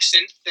mind the dark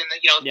synth and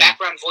the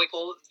background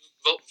vocals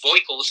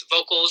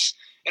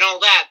and all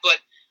that. But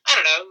I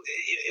don't know.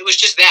 It was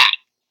just that.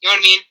 You know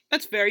what I mean?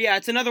 That's fair. Yeah,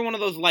 it's another one of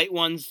those light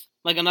ones.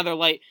 Another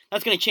light.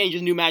 That's going to change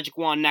his new Magic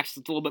Wand next.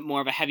 It's a little bit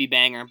more of a heavy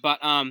banger. But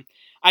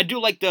I do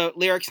like the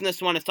lyrics in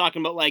this one. It's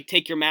talking about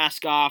take your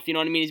mask off. You know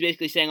what I mean? He's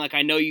basically saying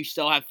I know you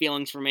still have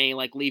feelings for me.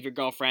 Leave your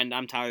girlfriend.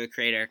 I'm Tyler the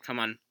Creator. Come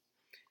on.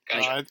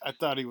 I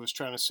thought he was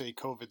trying to say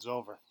COVID's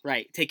over.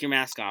 Right. Take your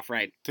mask off.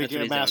 Right. Take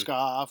your mask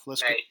off.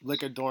 Let's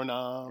lick a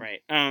doorknob.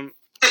 Right.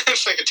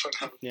 It's like a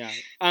doorknob. Yeah.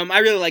 I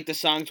really like the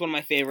song. It's one of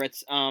my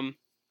favorites.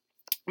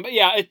 But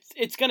yeah,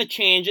 it's gonna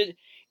change.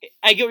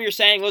 I get what you're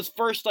saying. Those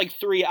first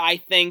three, I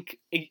think,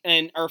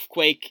 and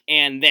Earthquake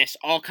and this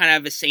all kind of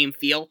have the same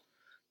feel,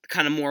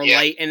 kind of more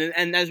light.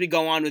 And as we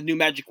go on with New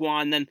Magic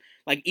Wand, then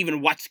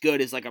even What's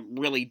Good is a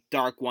really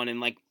dark one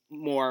and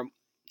more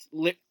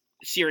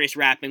serious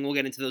rapping. We'll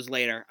get into those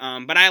later.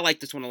 But I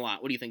like this one a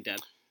lot. What do you think, Deb?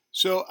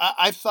 So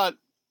I thought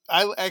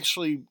I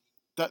actually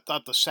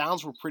thought the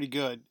sounds were pretty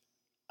good.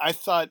 I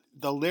thought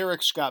the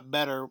lyrics got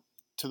better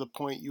to the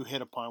point you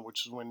hit upon,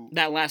 which is when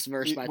that last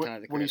verse by Tyler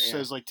the Creator, when he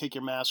says take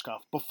your mask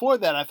off. Before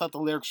that, I thought the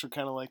lyrics were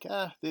kind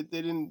of they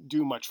didn't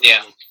do much for me.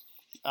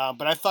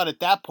 But I thought at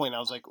that point I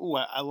was like, ooh,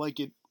 I like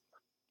it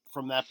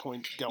from that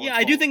point going. Yeah,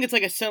 I do think it's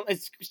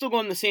it's still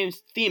going the same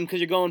theme because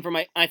you're going from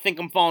I think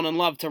I'm falling in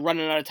love to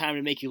running out of time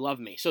to make you love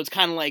me. So it's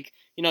kind of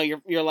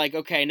you're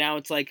okay, now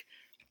it's I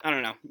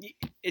don't know,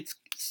 it's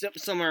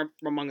somewhere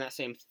among that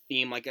same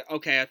theme.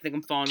 Okay, I think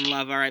I'm falling in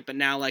love, all right, but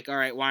now all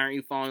right, why aren't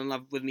you falling in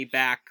love with me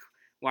back?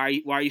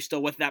 Why are you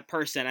still with that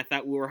person? I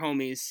thought we were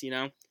homies,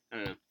 I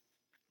don't know.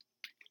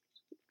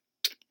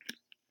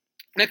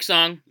 Next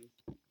song,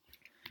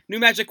 New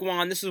Magic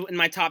Wand. This is in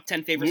my top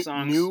 10 favorite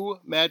songs. New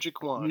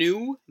Magic Wand.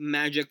 New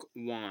Magic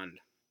Wand.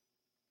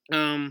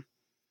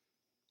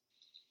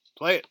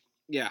 Play it.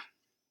 Yeah.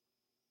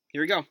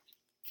 Here we go.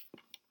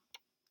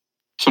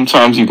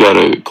 Sometimes you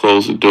gotta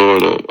close the door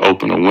to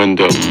open a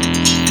window.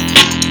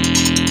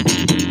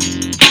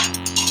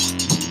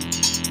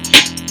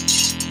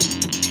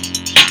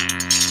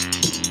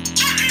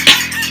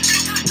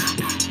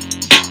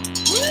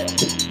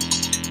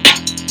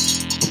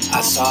 I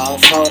saw a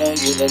photo,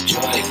 you look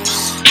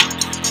joyous.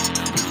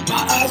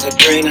 My eyes are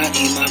green, I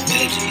eat my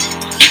veggies.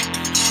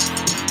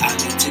 I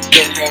need to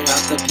get her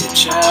out the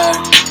picture.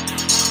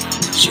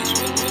 She's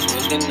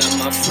looking at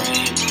my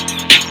frame.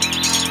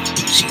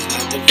 She's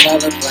not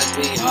developed like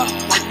we are.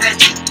 Like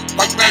magic,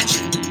 like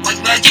magic,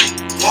 like magic.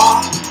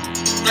 Wow,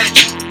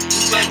 magic,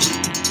 magic,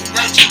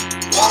 magic.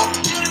 Wow,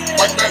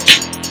 like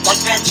magic,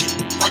 like magic,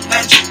 like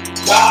magic.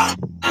 Wow,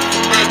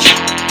 magic,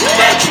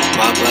 magic.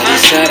 My brother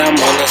said I'm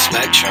on the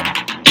spectrum.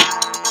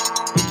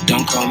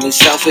 Don't call me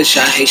selfish,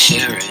 I hate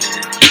sharing.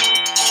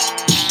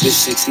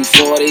 This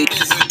 60-40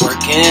 is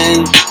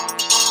working.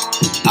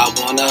 I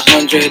want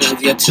 100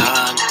 of your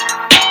time,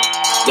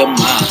 your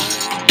mind.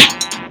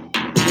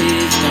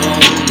 Please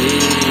don't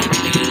leave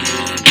me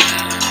now.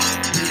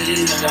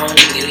 Please don't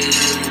leave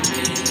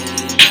me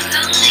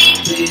now.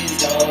 Please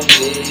don't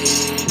leave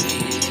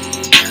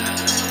me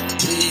now.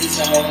 Please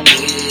don't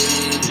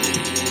leave me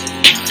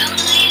now.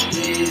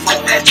 Please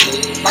like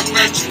magic, like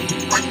magic,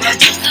 like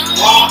magic.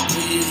 Wow,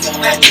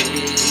 magic,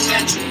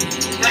 magic,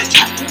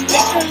 magic.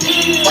 Wow,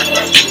 like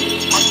magic,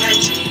 like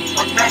magic,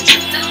 like magic.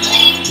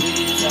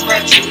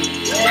 Magic,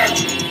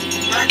 magic,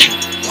 magic.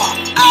 Wow.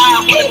 I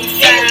want you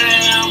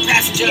down,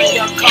 passenger in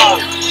your car.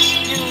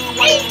 You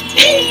want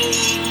me,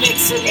 make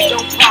sure you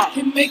don't pop.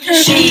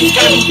 She's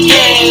gonna be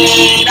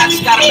dead, I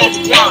just got a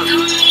magic wand.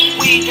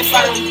 We can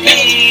finally be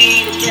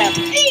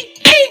together.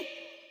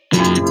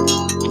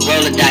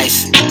 Roll the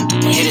dice.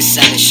 Hit a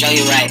 7, show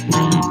you right.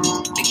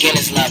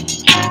 Beginner's luck.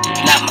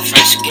 Not my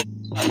first, you get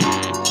up.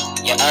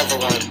 Your other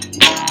one.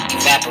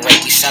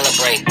 Evaporate, we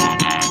celebrate.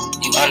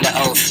 You under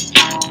oath.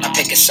 I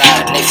pick a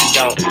side, and if you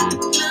don't,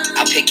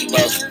 I'll pick you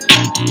both.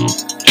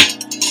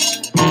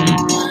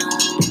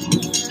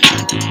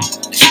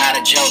 It's not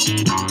a joke.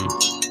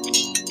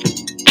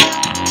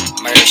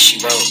 Murder, she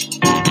wrote.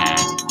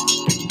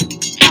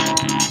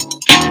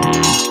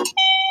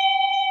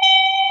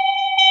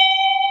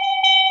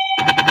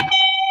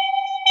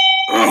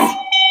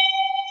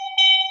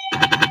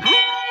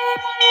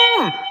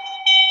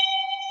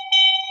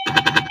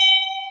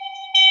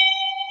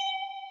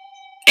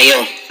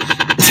 Ayo,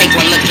 take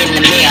one look in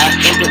the mirror,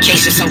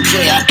 implications so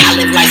clear. I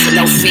live life with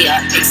no fear,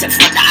 except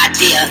for the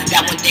idea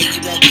that one day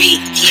you won't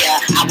be here.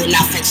 I will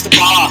not fence the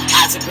bar,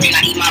 eyes are green,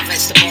 I eat my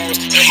vegetables.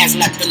 It has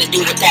nothing to do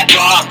with that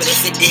bar, but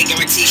if it did,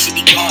 guarantee she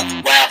be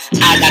gone. Well,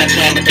 I got a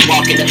plan, but the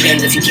walk in the pen.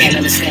 If you can't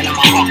understand, I'm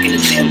a hawk in the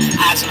gym.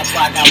 Eyes on the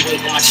pride, got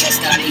weight on my chest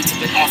that I need to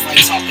get off. I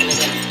ain't talking to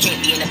them. Can't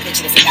be in the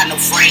picture if it got no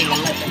frame.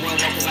 I let the world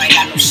know cause I ain't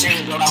got no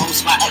shame. Blow the whole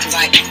spot up cause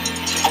I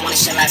wanna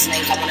share last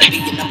names, I wanna be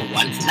your number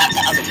one, not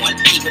the other one.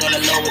 Keep it on the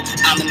low,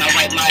 I'm in my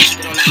right mind,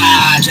 keep it on the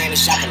high. Drain the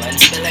shotgun,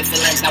 spilling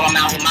feelings, now I'm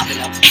out here mopping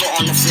up.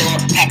 Foot on the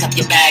floor, pack up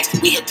your bags,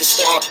 we hit the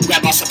store,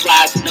 grab our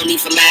supplies, no need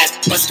for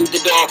masks, bust through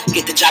the door,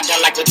 get the job done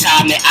like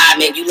retirement. I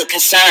mean, you look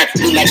concerned,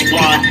 new magic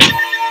wand.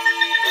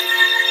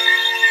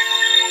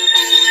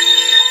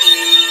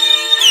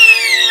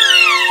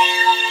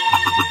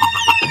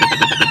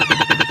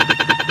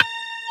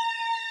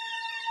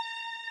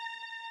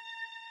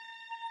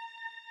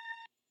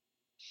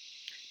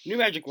 New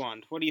Magic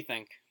Wand. What do you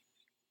think?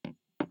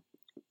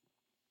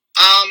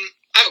 I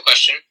have a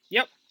question.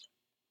 Yep.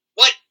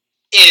 What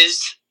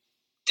is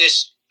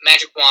this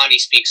magic wand he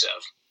speaks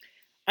of?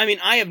 I mean,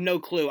 I have no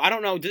clue. I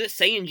don't know. Does it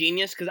say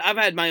Ingenious? Because I've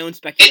had my own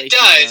speculation It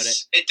about it.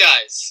 does. It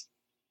does.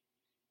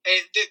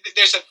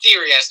 There's a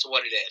theory as to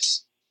what it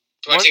is.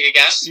 Do you want to take a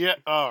guess? Yeah.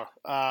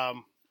 I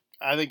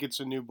think it's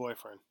a new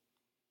boyfriend.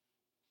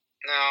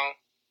 No.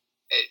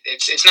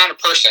 It's not a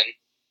person.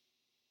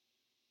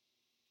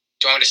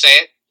 Do you want me to say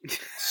it?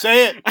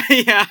 Say it.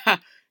 Yeah,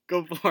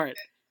 go for it.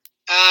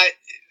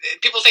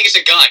 People think it's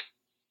a gun.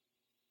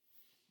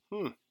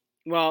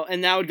 Well,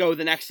 and that would go with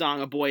the next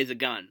song, A Boy is a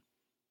Gun.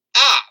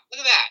 Ah,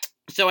 look at that.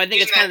 So I think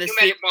Using it's kind of new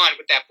the magic wand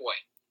with that boy.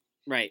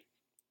 Right.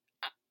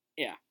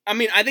 Yeah. I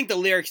mean, I think the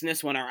lyrics in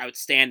this one are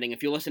outstanding.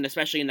 If you listen,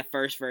 especially in the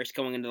first verse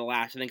going into the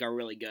last, I think are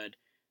really good.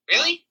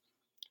 Really?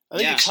 I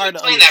think Yeah. it's hard to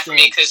Explain that for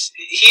me, understand. because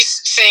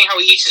he's saying how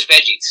he eats his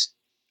veggies.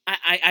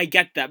 I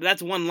get that, but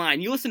that's one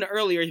line. You listen to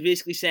earlier, he's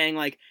basically saying,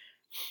 like,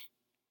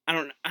 I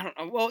don't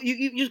know. Well,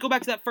 you just go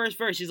back to that first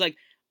verse. He's like,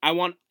 I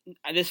want,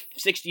 this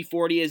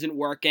 60-40 isn't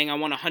working. I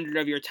want 100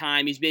 of your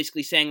time. He's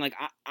basically saying, like,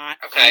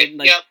 Okay,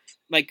 yep.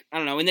 Like, I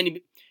don't know. And then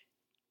he,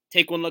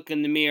 take one look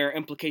in the mirror,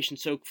 implication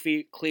so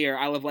clear.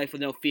 I live life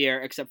with no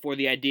fear, except for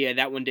the idea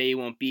that one day you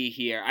won't be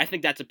here. I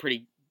think that's a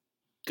pretty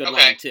good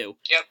line, too.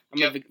 Yep,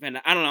 I'm a big fan.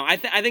 I don't know. I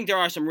think there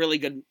are some really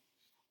good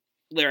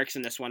lyrics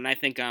in this one. I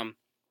think,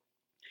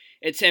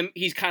 it's him.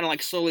 He's kind of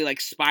like slowly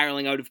like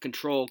spiraling out of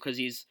control because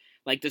he's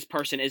like this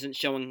person isn't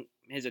showing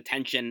his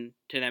attention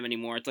to them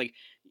anymore. It's like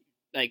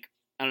I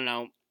don't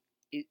know.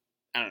 I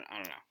don't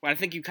know. Well, I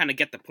think you kind of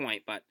get the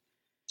point, but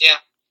Yeah.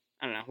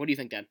 I don't know. What do you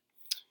think, Dad?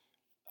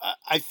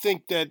 I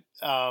think that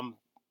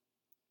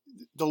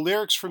the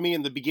lyrics for me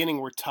in the beginning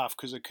were tough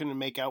because I couldn't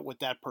make out what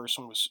that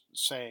person was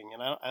saying,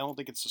 and I don't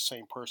think it's the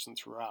same person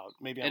throughout.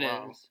 Maybe I'm It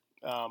wrong. is.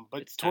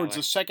 But It's towards Tyler.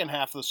 the second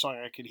half of the song,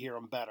 I could hear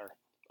him better.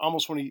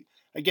 Almost when he,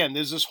 again,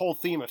 there's this whole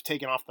theme of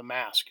taking off the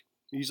mask.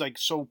 He's like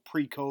so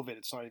pre-COVID,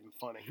 it's not even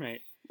funny.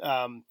 Right.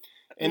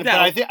 And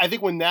That- but I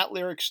think when that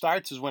lyric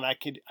starts is when I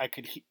could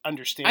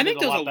understand. I think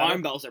it a those lot alarm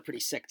better. bells are pretty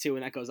sick too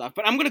when that goes off.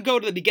 But I'm gonna go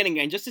to the beginning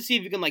again just to see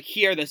if you can like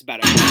hear this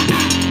better. This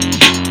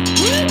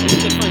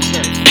is the first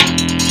verse.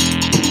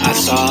 I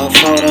saw a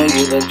photo,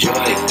 you look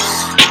joyous.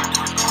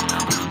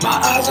 My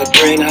eyes are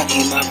green, I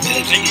eat my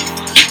veggies.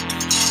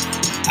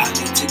 I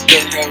need to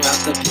get her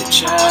out the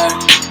picture.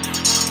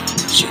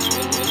 She's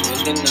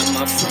working on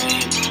my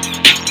frame.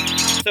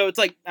 So it's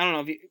like I don't know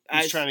if you.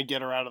 He's trying to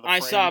get her out of the I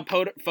frame. saw a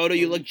photo.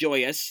 You look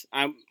joyous.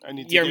 I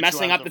need to You're get you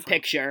messing out up of the frame.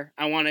 picture.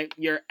 I want to.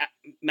 You're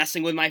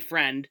messing with my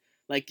friend.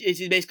 Like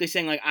he's basically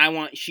saying like I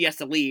want. She has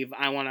to leave.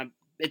 I want to.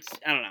 It's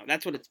I don't know.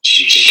 That's what it's.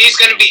 She's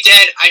gonna be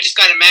dead. I just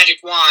got a magic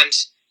wand.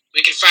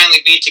 We can finally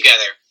be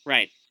together.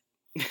 Right.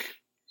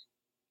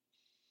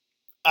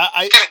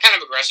 I Kind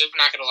of aggressive,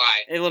 not gonna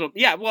lie. A little.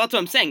 Yeah. Well, that's what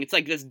I'm saying. It's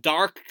like this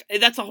dark.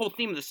 That's the whole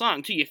theme of the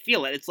song too. You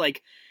feel it. It's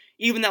like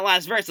even that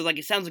last verse is like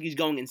it sounds like he's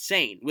going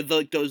insane with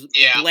like those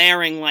Yeah.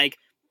 blaring like.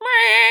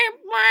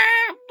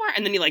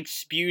 And then he like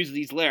spews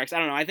these lyrics. I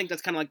don't know. I think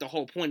that's kind of like the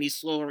whole point. He's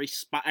slowly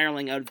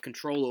spiraling out of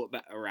control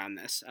around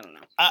this. I don't know.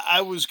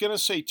 I was gonna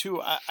say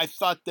too. I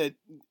thought that,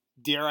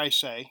 dare I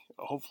say,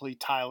 hopefully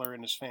Tyler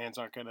and his fans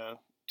aren't gonna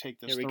take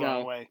this Here we the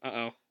wrong go. way.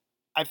 Uh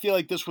I feel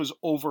like this was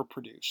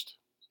overproduced.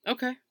 oh.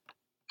 Okay.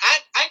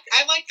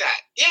 I like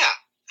that. Yeah.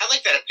 I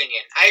like that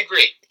opinion. I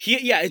agree.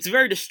 It's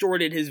very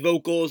distorted, his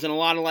vocals, and a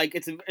lot of like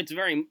it's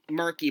very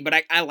murky, but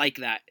I like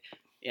that.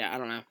 Yeah, I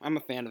don't know. I'm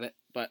a fan of it,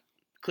 but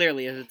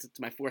clearly it's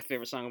my fourth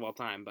favorite song of all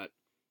time. But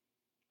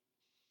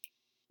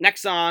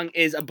next song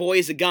is "A Boy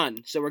Is a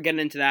Gun," so we're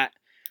getting into that.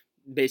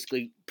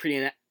 Basically,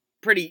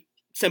 pretty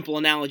simple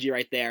analogy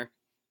right there.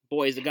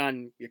 Boy is a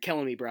gun. You're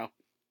killing me, bro.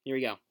 Here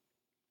we go.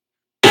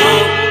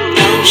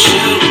 Don't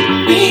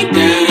shoot me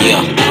down.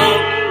 Yeah.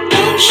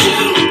 Don't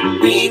shoot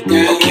me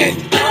down. Okay.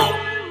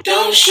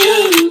 Don't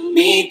shoot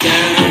me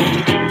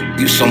down.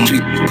 You so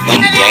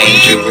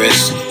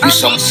dangerous. You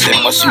so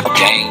dangerous.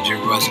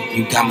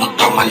 You got me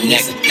on my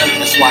neck.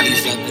 That's why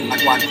these other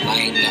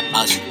lame to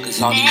us.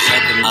 Cause all these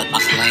other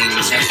us lame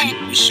as us.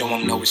 We show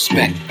them no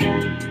respect.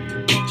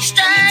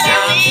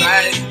 Time's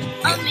right.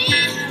 The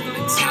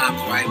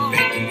time's right,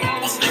 baby. The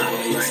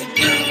time's right.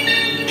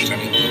 Try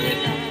to do it.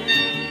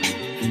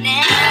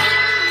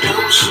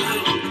 Don't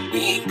shoot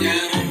me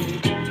down.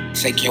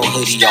 Take your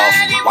hoodie off.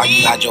 Why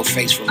you hide your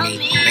face from me?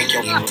 Make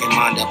your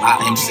mind up.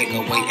 I am sick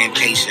of waiting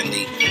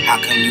patiently.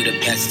 How come you the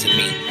best to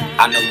me?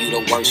 I know you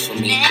the worst for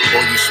me.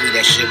 Boy, you sweet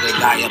as sugar,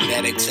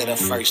 diabetic to the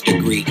first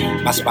degree.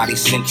 My spotty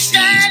senses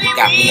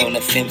got me on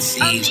the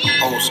fences.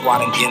 Whole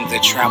squad and getting the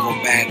travel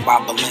bag by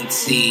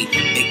Balenci.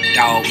 Big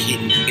dog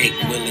hitting big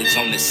willies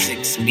on the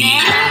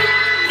 6-speed.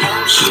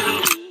 Don't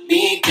shoot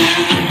me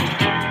down.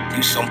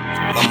 You so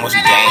much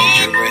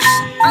dangerous.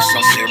 You so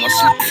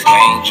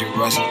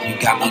dangerous. You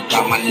got me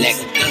by my neck.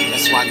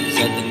 That's why these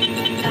other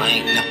niggas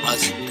lame to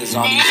us. Cause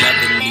all these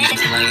other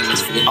niggas lame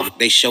as fuck.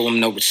 They show them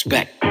no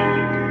respect. When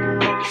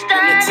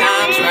the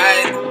time's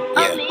right,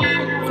 yeah.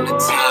 When the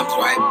time's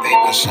right,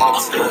 baby, shut up.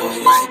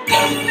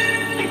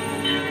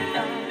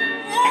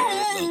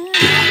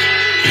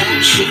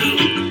 Don't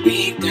shoot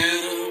me down.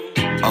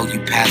 Oh, you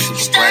passive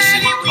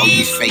aggressive. Oh,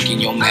 you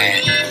faking you're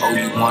mad. Oh,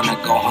 you wanna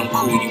go home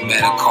cool. You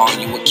better call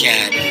you a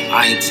cab.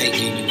 I ain't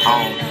taking you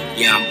home.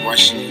 Yeah, I'm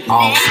brushing you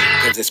off.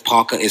 Cause this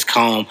Parker is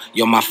calm.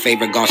 You're my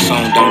favorite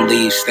garçon. Don't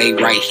leave, stay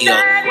right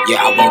here.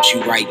 Yeah, I want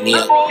you right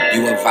near.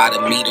 You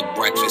invited me to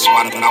breakfast.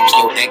 Why when I was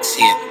your ex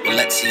here? Well,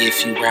 let's see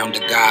if you round to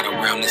God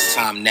around this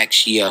time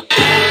next year.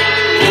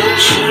 Don't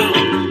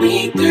shoot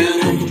me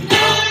down.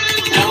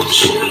 Don't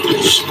shoot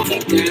me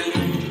down.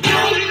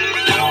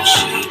 Don't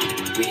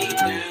shoot me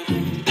down.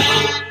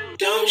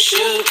 Don't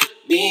shoot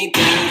me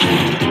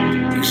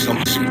down. You so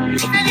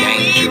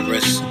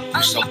dangerous.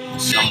 You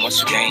so much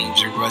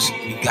dangerous.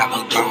 You got me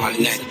by my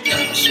neck.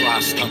 That's why I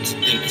start to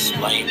think it's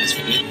blame is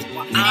for me.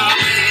 I'm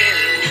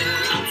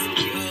here for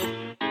you.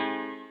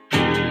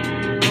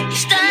 The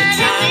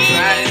time's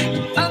right.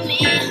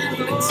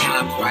 The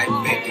time's right,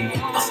 baby. The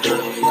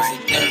time's right.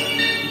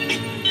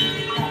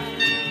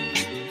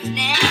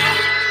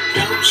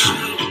 Don't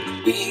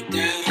shoot me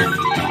down.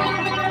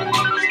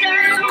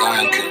 You're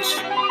gone, cause I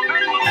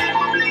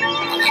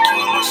like you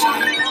on my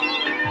side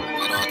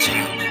at all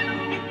times.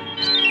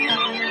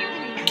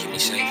 Keep me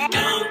safe.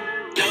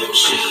 Don't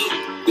shoot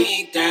me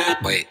down.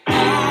 Wait.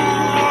 Depending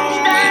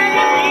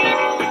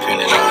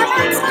on it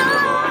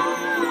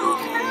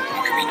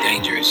could be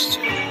dangerous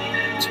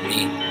to me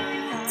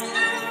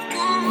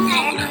or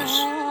anyone else.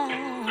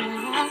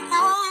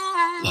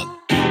 Look,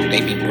 they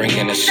be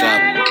bringing us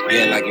up,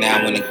 yeah, like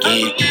now and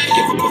again.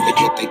 Give a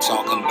what they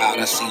talking about.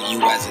 I see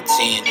you as a 10.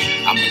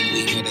 I'ma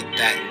leave it at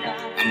that.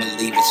 I'ma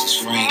leave us as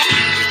friends.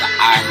 Cause the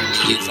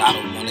irony is I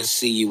don't wanna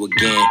see you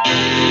again.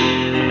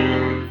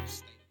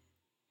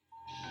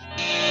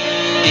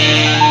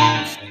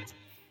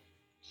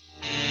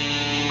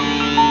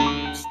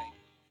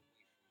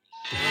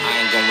 I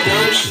ain't gonna let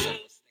nothing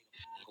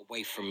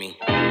away from me.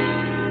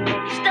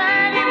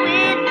 Started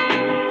with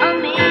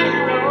me.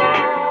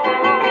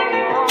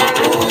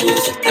 Boy,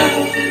 is a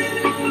girl.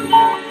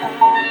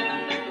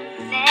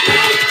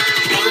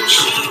 Don't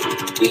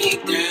shoot me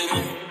down.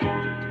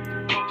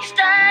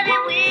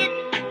 Started with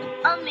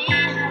me.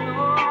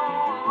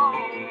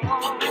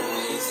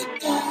 Boy, is a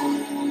girl.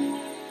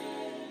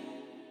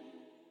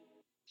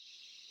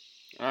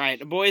 All right,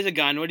 "A Boy Is a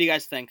Gun." What do you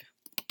guys think?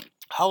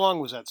 How long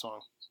was that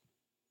song?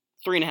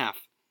 3.5.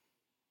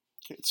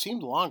 It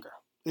seemed longer.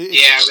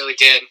 Yeah, it really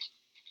did.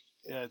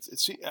 Yeah,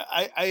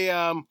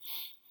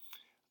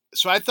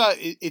 so I thought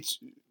it's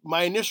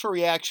my initial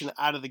reaction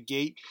out of the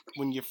gate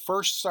when you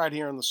first start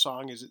hearing the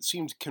song is it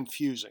seemed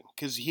confusing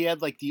because he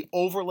had like the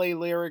overlay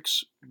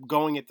lyrics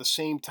going at the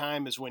same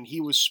time as when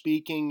he was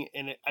speaking,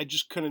 and I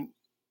just couldn't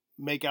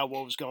make out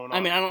what was going on.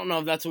 I mean, I don't know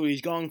if that's what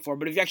he's going for,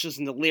 but if you actually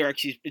listen to the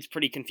lyrics, it's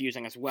pretty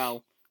confusing as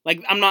well.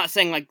 Like, I'm not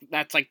saying like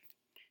that's like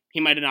he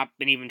might have not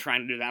been even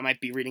trying to do that. I might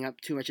be reading up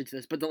too much into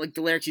this, but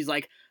the lyrics, he's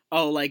like,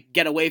 oh, like,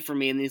 get away from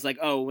me, and he's like,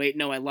 oh, wait,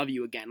 no, I love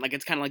you again. Like,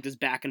 it's kind of like this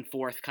back and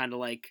forth kind of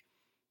like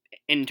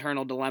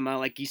internal dilemma.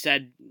 Like you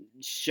said,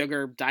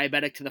 sugar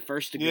diabetic to the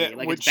first degree. Yeah,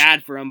 like it's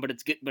bad for him, but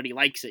it's good, but he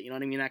likes it. You know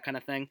what I mean? That kind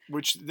of thing.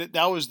 Which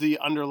that was the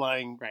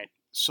underlying right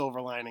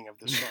silver lining of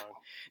this song.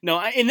 No,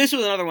 and this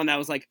was another one that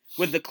was like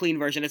with the clean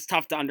version. It's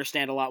tough to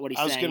understand a lot what he's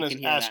I was saying. going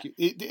to ask you,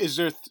 is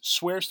there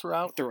swears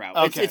throughout? Throughout.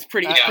 Okay. It's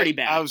pretty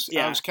bad. I was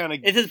kind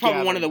of. This is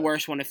probably one of the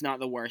worst one, if not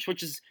the worst.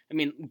 Which is, I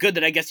mean, good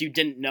that I guess you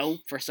didn't know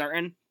for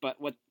certain. But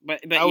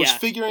I was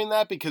figuring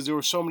that because there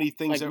were so many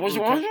things that were.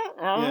 And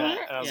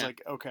I was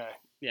like, okay,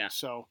 yeah.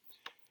 So,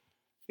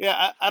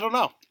 yeah, I don't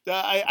know.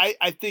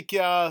 I think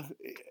I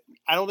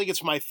don't think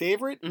it's my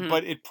favorite,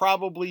 but it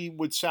probably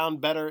would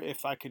sound better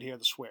if I could hear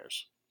the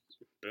swears.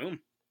 Boom.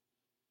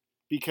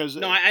 Because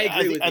no, I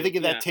agree with you. I think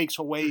that takes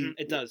away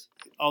it does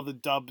all the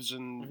dubs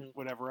and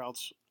whatever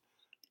else.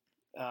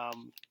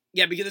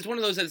 Yeah, because it's one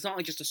of those that it's not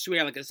like just a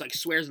swear, like it's like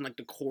swears in like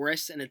the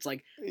chorus, and it's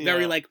like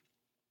very like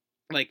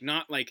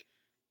not like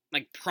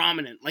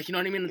prominent, like you know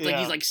what I mean? It's like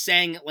he's like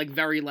saying it like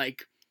very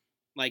like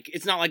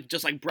it's not like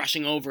just like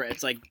brushing over it.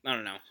 It's like I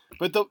don't know.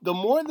 But the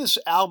more this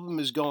album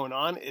is going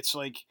on, it's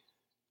like,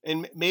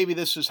 and maybe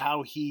this is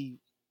how he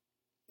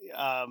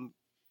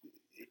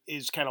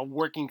is kind of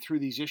working through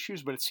these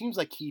issues, but it seems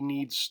like he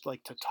needs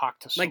like to talk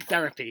to somebody. Like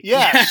therapy.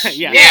 Yes.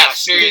 Yeah,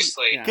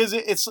 seriously. Because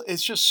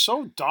it's just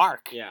so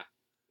dark. Yeah.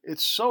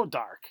 It's so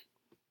dark.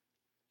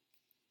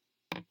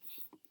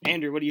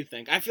 Andrew, what do you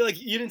think? I feel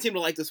like you didn't seem to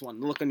like this one.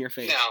 The look on your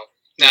face.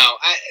 No.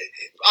 I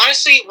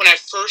honestly, when I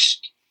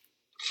first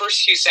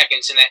few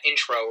seconds in that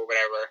intro or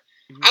whatever,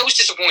 I was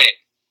disappointed.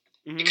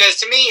 Because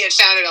to me, it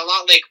sounded a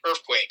lot like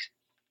Earthquake.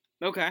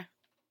 Okay.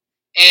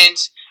 And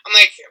I'm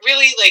like,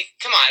 really? Like,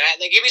 come on.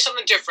 Like, give me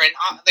something different.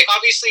 Like,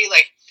 obviously,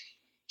 like,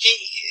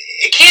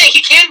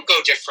 he can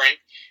go different,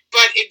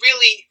 but it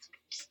really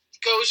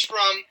goes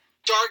from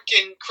dark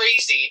and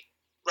crazy,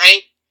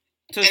 right?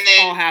 So it's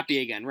all happy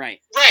again, right?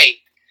 Right.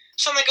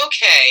 So I'm like,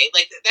 okay,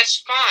 like, that's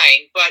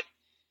fine, but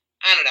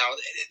I don't know.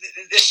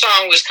 This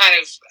song was kind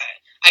of,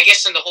 I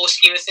guess in the whole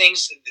scheme of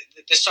things,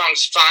 this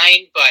song's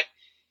fine, but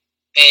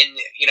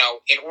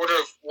in order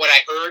of what I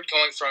heard,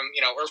 going from,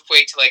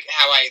 Earthquake to, like,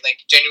 how I, like,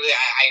 genuinely,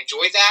 I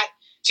enjoyed that,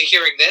 to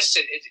hearing this,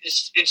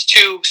 it's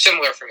too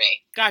similar for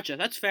me. Gotcha.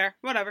 That's fair.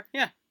 Whatever.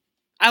 Yeah.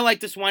 I like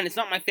this one. It's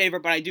not my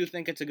favorite, but I do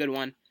think it's a good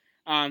one.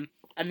 I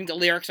think the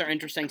lyrics are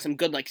interesting. Some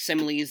good, like,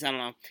 similes. I don't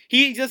know.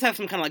 He does have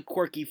some kind of, like,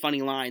 quirky,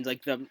 funny lines,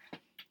 like the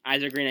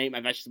eyes are green, I eat my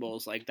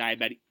vegetables, like,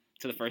 diabetic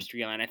to the first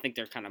 3 line. I think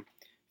they're kind of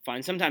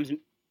fun. Sometimes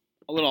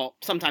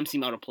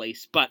seem out of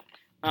place, but...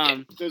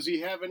 does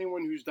he have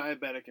anyone who's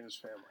diabetic in his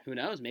family? Who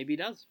knows? Maybe he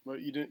does.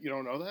 But you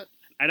don't know that?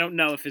 I don't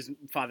know if his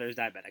father is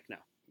diabetic. No.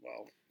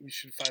 Well, you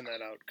should find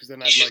that out because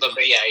then you should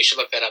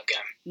look that up,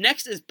 Gavin.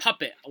 Next is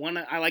Puppet.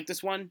 I like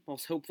this one. Well,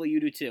 hopefully you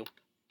do too.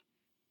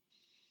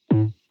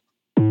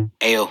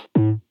 Ayo.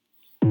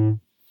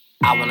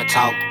 I wanna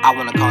talk, I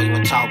wanna call you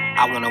and talk.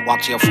 I wanna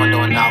walk to your front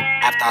door and knock.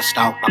 After I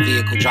stop, my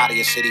vehicle drive to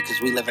your city,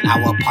 cause we live in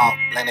our park.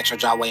 Land at your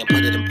driveway and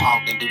put it in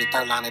park. Then do the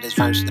third line of this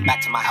verse. Then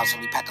back to my house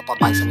and we pack up our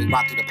bikes and we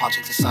ride through the park,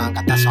 chase the sun.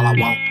 God, that's all I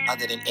want.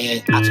 Other than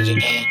air,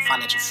 oxygen and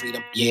financial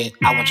freedom. Yeah,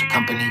 I want your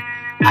company.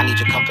 I need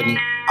your company.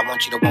 I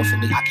want you to want for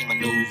me. I can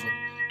maneuver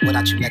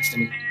without you next to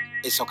me.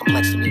 It's so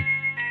complex to me.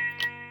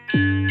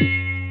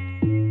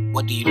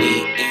 What do you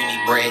need? Do you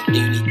need bread? Do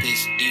you need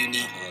this?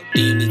 Do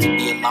you need to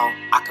be alone?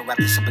 I can wrap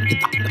this up and get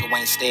the nigga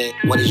away instead.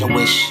 What is your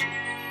wish?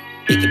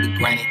 It can be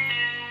granted.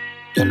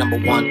 You're number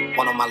one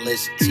on my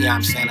list.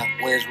 I'm Santa.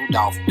 Where's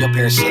Rudolph? Your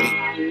parasitic.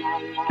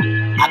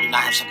 I do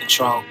not have some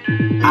control.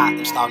 I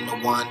am starting to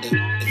wonder.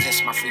 Is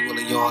this my free will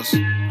or yours?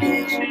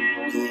 Yours.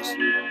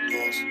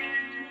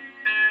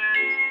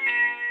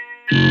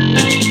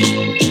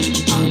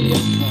 I'm your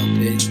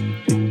puppet.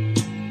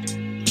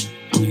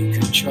 You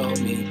control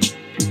me.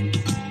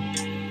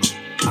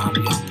 I'm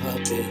your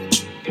puppet.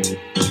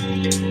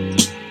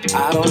 I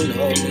don't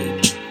know me.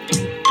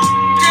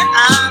 Did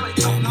I wait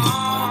too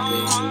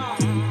long?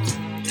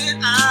 Did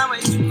I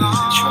wait too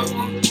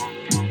long?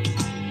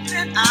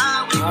 Did I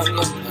wait too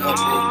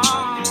long?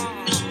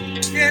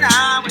 Did I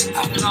wait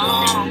too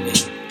long?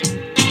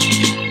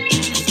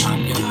 I'm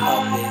your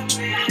puppet.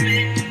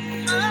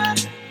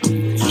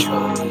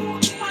 Control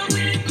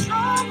me.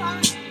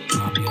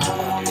 I'm your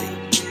puppet.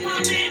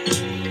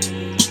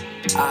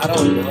 I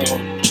don't know.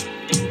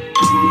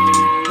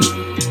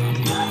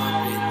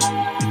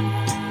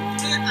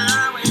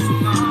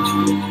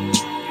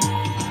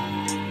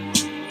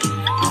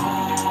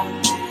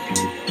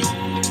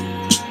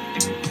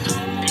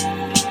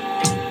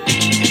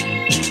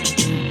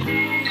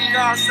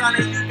 Son,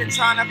 you've been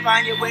trying to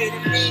find your way to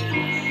me.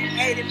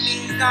 A to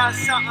B's not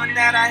something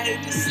that I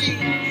hate to see.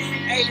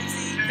 A to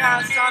Z,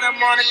 God, son, I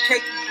wanna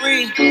take a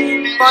breathe.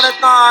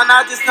 Buttathon,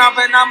 I just stop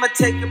and I'ma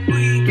take a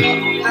breathe.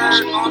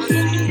 Learn all the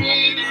sea.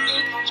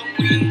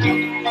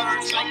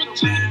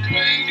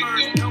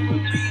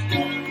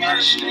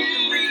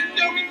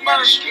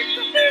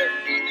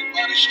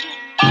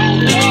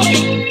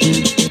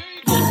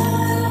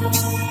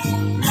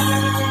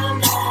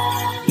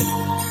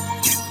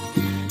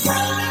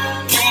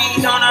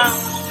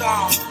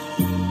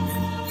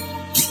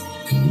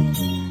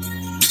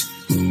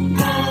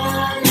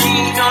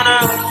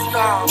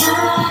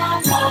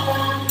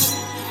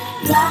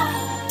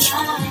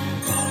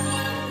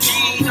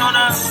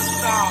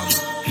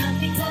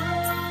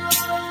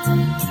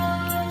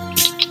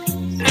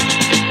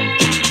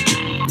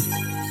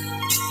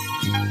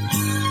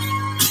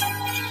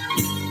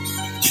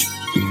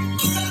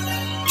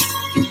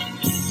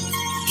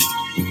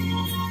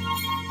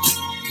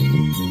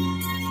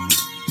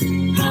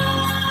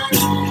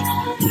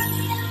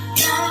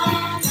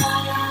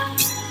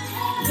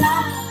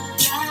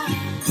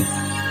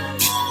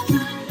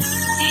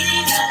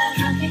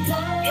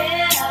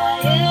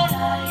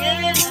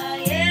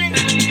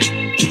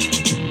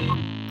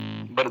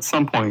 But at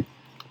some point,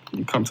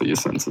 you come to your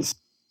senses.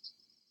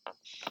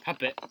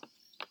 Puppet,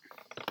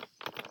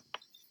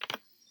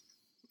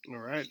 All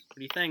right. what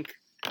do you think?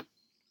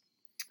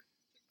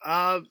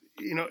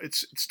 It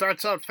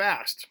starts out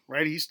fast,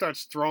 right? He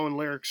starts throwing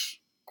lyrics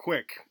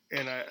quick,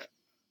 and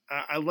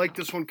I like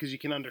this one because you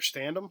can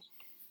understand them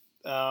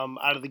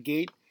out of the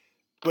gate.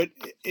 But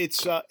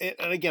it's and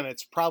again,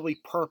 it's probably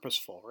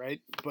purposeful,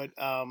 right? But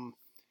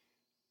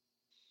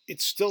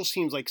it still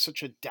seems like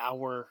such a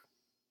dour,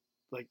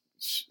 like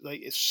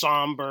a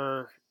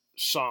somber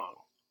song.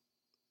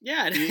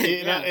 Yeah,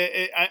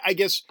 I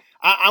guess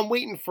I'm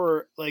waiting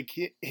for like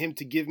him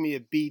to give me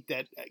a beat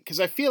that, because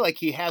I feel like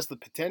he has the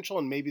potential,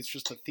 and maybe it's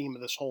just the theme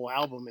of this whole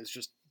album is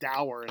just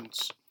dour and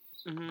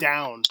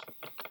down.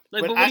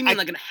 Like, but what do you mean,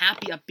 like a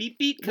happy upbeat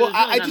beat? Well,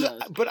 I there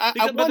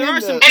are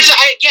are some.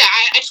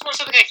 I just want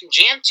something I can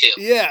jam to.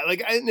 Yeah,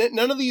 like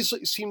none of these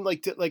seem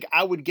like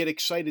I would get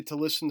excited to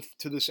listen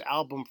to this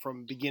album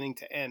from beginning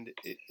to end,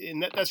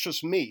 and that's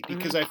just me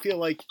because I feel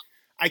like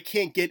I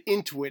can't get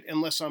into it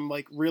unless I'm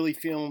like really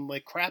feeling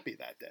like crappy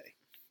that day.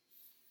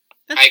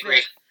 I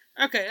agree.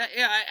 Okay,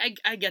 yeah,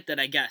 I get that.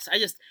 I guess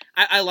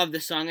I love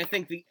this song. I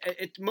think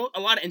it's a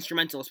lot of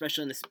instrumental,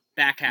 especially in this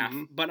back half.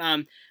 But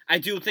I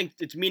do think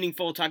it's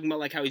meaningful, talking about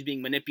like how he's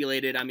being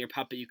manipulated. I'm your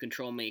puppet, you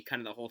control me, kind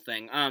of the whole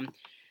thing.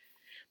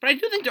 But I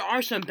do think there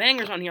are some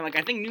bangers on here. Like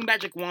I think New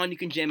Magic Wand you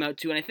can jam out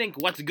to, and I think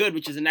What's Good,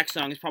 which is the next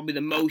song, is probably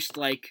the most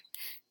like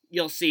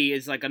you'll see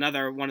is like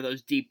another one of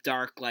those deep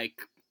dark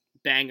like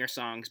banger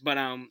songs. But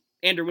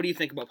Andrew, what do you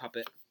think about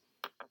Puppet?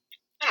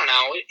 I don't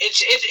know.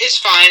 It's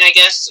fine, I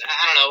guess.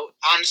 I don't know.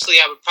 Honestly,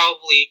 I would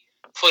probably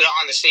put it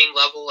on the same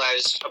level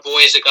as A Boy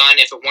Is a Gun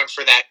if it weren't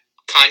for that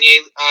Kanye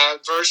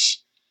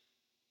verse.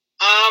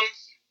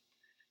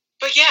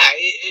 But yeah,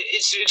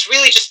 it's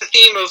really just the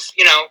theme of,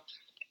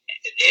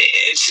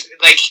 it's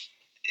like,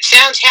 it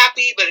sounds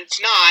happy, but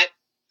it's not,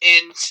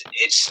 and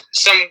it's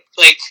some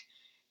like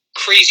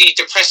crazy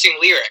depressing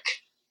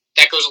lyric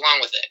that goes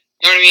along with it.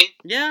 You know what I mean?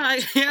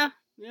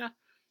 Yeah.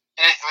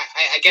 And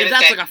I get if it.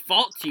 That's like a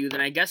fault to you, then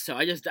I guess so.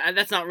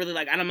 That's not really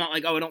like, I'm not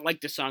like, oh, I don't like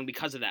this song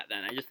because of that.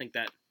 Then I just think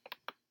that,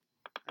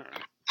 I don't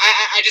know.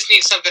 I just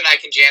need something I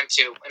can jam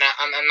to, and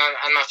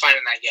I'm not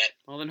finding that yet.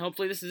 Well, then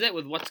hopefully this is it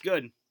with What's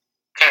Good.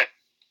 Okay.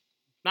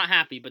 Not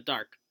happy, but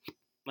dark,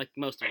 like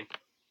most of them.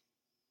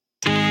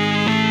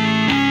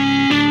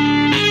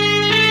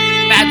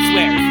 Bad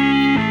swears.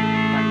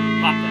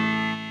 Pop them.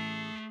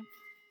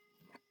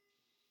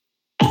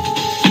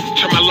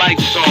 Turn my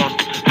lights on.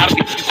 I don't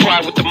get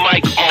quiet with the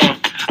mic on.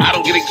 I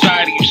don't get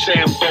anxiety, you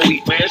saying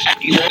Bowie, man.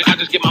 I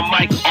just get my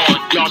mic on.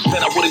 Y'all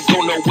said I wouldn't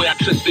go nowhere, I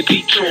took the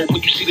detour.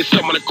 When you see the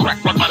sun on the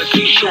crack right by the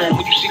seashore,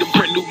 when you see the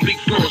brand new big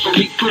floors on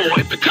the floor,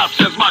 if the cop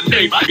says my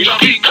name, I get up.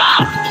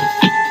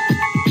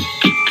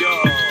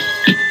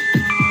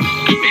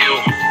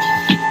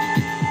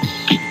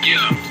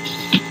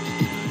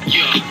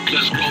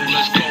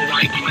 Let's go,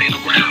 I ain't playing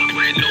around.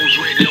 Red nose,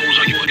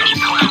 are you under some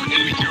clown?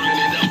 And we turning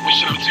it up,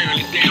 wishing I'm tearing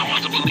it down.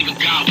 Hard to believe in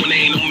God when there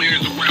ain't no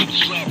mirrors around.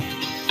 What's up?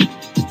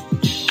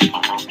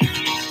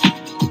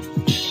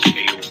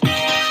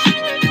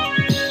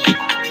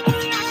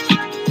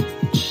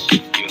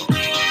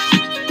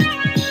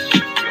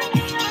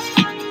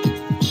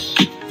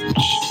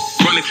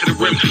 Running to the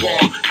rim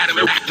fall, had him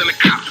wrapped in the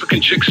cops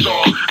looking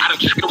jigsaw. I done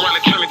just get around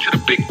and turn into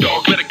the big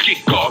dog. Better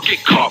get caught,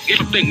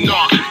 everything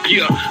nah.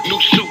 Yeah, new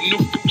suit, new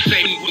boots,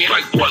 same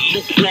like what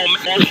lukewarm.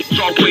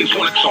 Always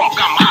wanna talk,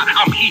 I'm hot,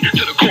 I'm heat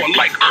to the core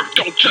like earth.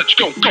 Don't touch,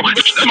 don't go, I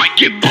might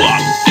get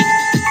blocked.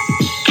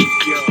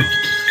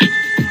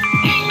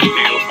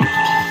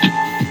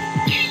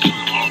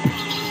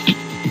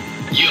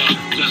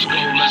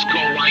 Let's go,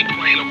 I ain't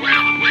playing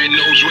around. Red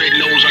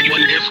nose, are you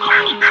in this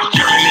clown? I'm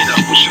turning it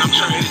up, wishing I'm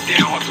turning it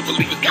down. Hard to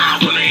believe in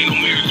God when there ain't no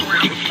mirrors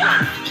around. What's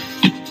up?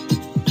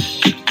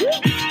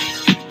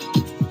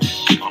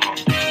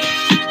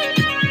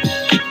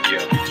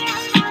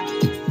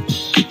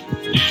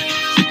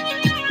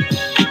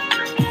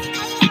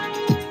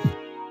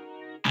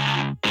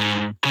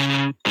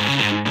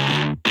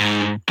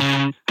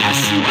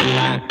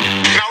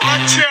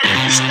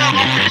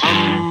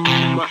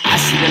 I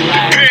see the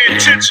light. Pay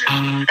attention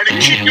and then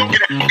keep your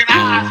fucking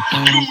eyes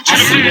glued to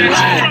the man in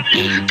front of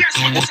you. That's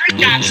what this ain't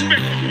got to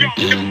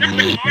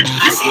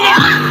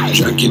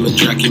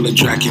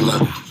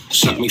Dracula.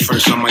 Suck me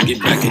first, I might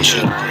get back at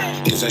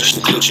you. Is that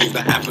shit glitching the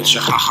aperture?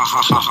 Ha ha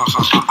ha ha ha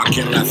ha ha. I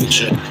can't laugh at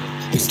you.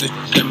 It's the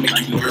that make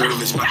you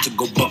nervous. About to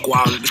go buck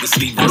wild and get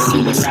Steve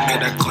Irwin. Sick of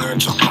that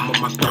clearance, I'm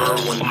on my third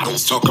one. I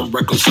was talking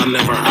reckless, I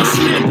never heard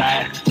of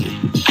it.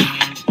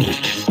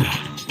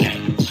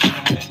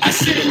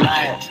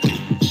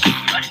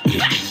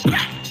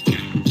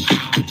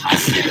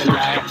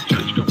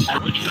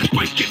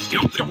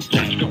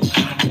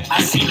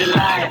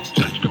 light.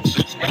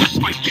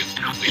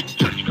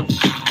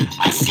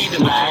 I see the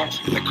light.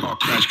 That car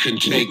crash couldn't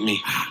take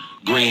me.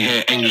 Green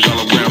hair angels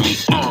all around me.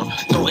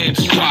 No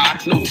answers why,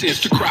 no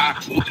tears to cry.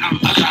 I'm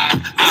alive.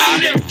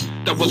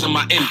 That wasn't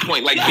my end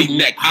point like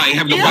V-neck. I ain't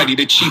have nobody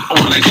to cheat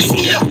on like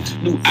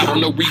G-Death. New album,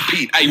 no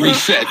repeat, I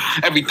reset.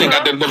 Everything I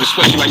deliver,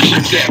 especially like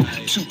G-Death.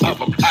 Two of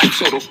them, I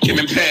total, Kim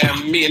and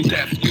Pam. Me and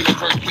Death,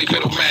 universe play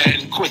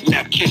middleman. Quick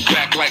nap, kick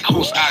back like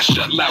horse eyes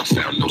shut, loud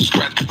sound, no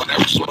scratch. But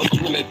every sort of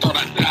really thought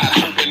I died.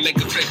 Hoping they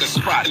could take the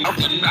spot. And I'm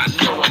not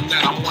knowing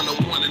that I'm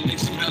one-on-one and they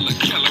smell a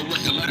killer,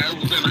 regular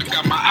arrows. And I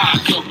got my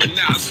eyes open,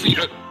 now I see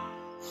the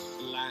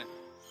light.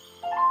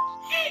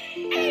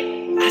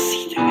 I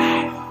see the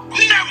light.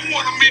 Never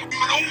wanna meet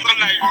one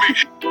like me.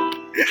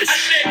 I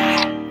see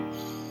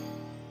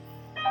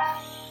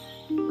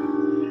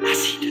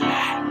the light.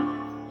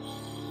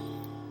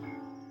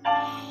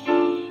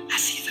 I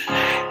see the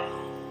light.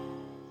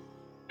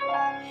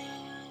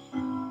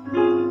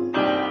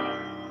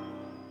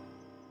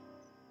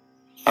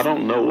 I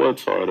don't know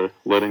what's harder,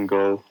 letting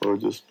go or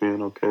just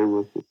being okay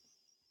with it.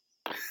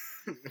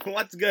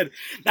 What's good?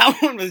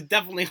 That one was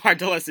definitely hard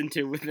to listen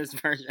to with this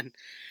version.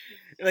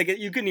 Like,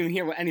 you couldn't even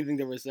hear anything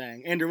they were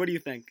saying. Andrew, what do you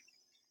think?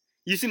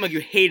 You seem like you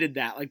hated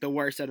that, like the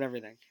worst out of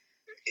everything.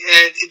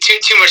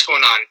 Too much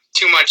going on.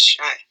 Too much.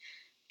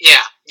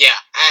 Yeah.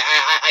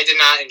 I did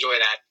not enjoy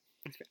that.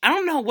 I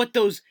don't know what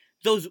those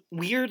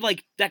weird,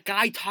 like, that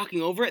guy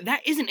talking over it,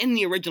 that isn't in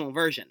the original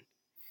version.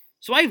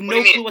 So I have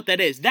no clue what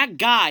that is. That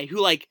guy who,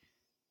 like...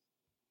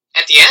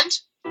 At the end?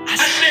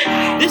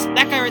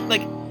 That guy,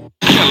 like...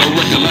 I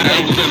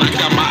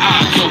got my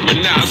eyes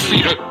open, now I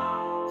see the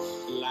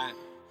light.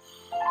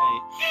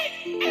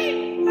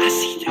 I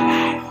see the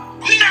light.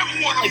 Never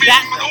wanna Like meet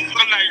that,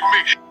 one like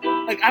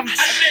me. like, I'm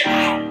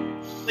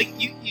like,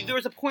 you there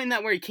was a point in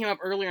that where he came up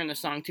earlier in the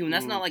song, too, and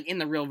that's not, like, in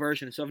the real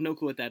version, so I have no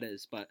clue what that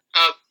is, but...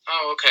 Oh,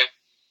 okay.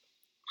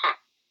 Huh.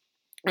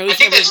 Or at I least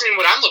think that's in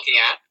what I'm looking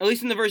at. At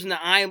least in the version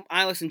that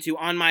I listened to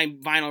on my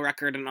vinyl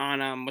record and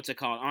on, what's it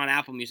called, on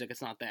Apple Music,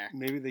 it's not there.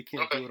 Maybe they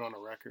can't do it on a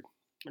record.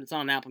 But it's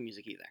on Apple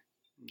Music either.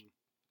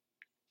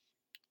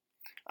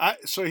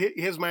 So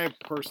here's my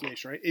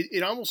impersonation, right?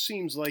 It almost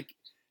seems like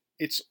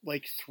it's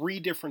like three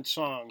different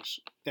songs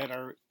that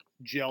are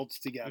gelled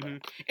together.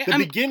 The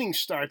beginning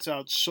starts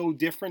out so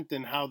different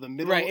than how the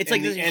middle. Right, it's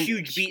like this end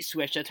huge is. beat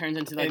switch that turns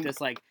into like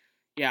this, like,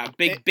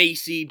 big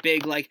bassy,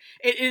 big, like.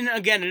 And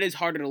again, it is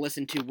harder to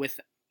listen to with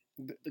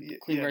the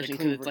clean version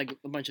because it's like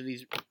a bunch of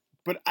these.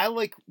 But I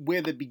like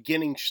where the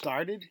beginning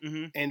started,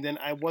 and then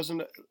I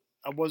wasn't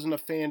a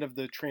fan of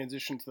the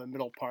transition to the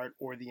middle part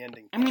or the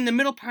ending part. I mean, the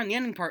middle part and the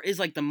ending part is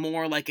like the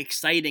more like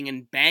exciting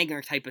and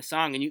banger type of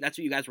song, and that's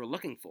what you guys were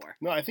looking for.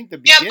 No, I think the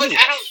beginning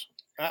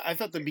I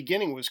thought the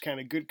beginning was kind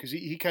of good because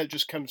he kind of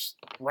just comes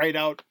right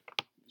out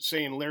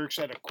saying lyrics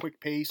at a quick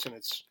pace, and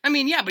it's... I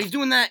mean, yeah, but he's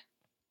doing that...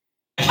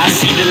 I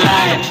see the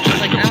light.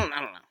 Like, I don't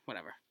know.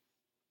 Whatever.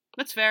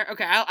 That's fair.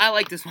 Okay, I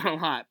like this one a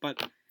lot,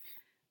 but...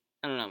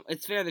 I don't know.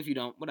 It's fair if you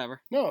don't.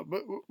 Whatever. No,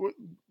 but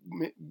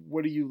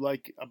what do you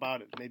like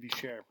about it? Maybe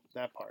share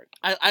that part.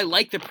 I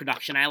like the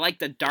production. I like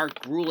the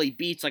dark, gruely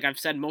beats, like I've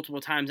said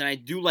multiple times, and I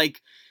do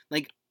like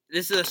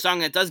this is a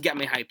song that does get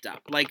me hyped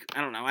up. Like, I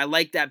don't know. I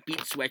like that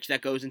beat switch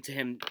that goes into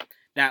him,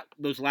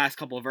 those last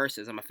couple of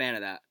verses. I'm a fan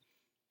of that.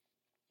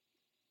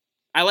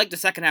 I like the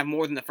second half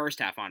more than the first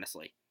half,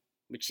 honestly,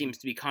 which seems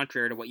to be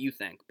contrary to what you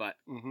think, but...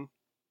 Mm-hmm.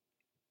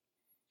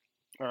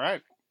 All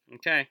right.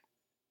 Okay.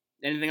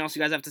 Anything else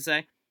you guys have to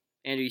say?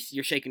 Andrew,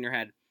 you're shaking your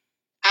head.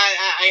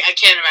 I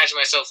can't imagine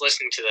myself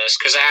listening to this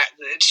because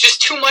it's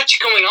just too much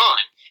going on.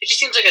 It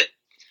just seems like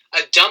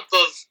a dump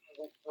of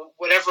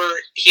whatever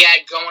he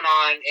had going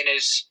on in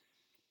his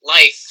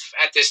life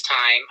at this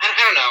time.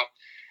 I don't know.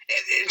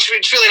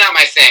 It's really not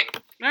my thing.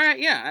 All right,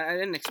 yeah, I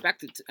didn't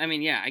expect it. I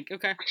mean, yeah,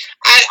 okay.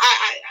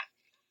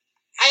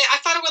 I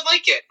thought I would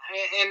like it,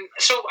 and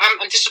so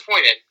I'm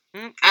disappointed.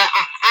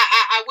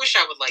 I wish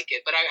I would like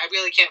it, but I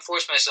really can't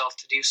force myself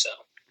to do so.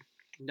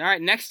 All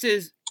right, next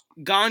is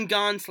Gone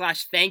Gone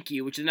 / Thank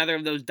You, which is another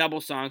of those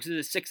double songs.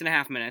 This is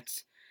 6.5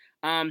 minutes.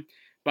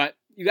 But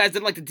you guys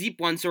didn't like the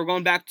deep one, so we're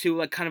going back to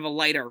like kind of a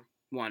lighter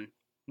one,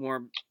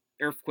 more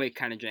earthquake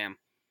kind of jam.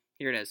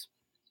 Here it is.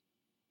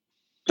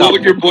 What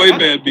would your boy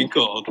band be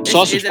called?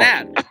 Is an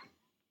ad.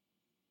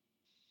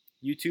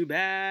 YouTube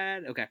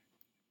ad. Okay.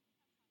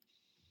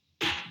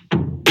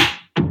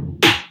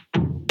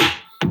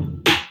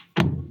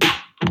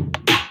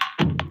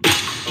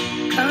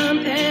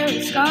 Come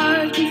parents,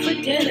 scarves me for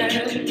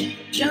dinner.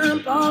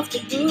 Jump off the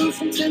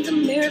roof into the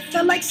mirror.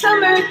 Felt like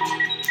summer.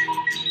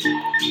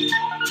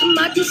 To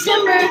my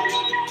December.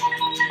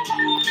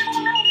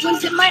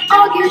 Was it my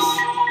August?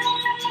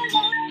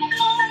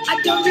 I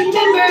don't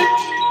remember.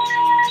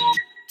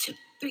 2,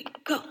 3,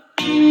 go.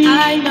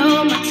 I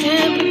know my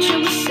temperature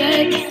was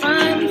set. You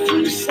finally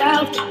flew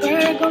south. The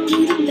bird gon'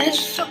 leave the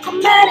nest. So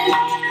come at it.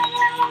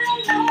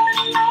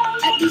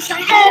 At least I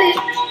had it.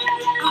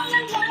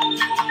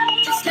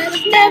 Instead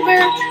of never.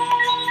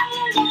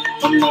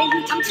 Or maybe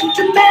I'm too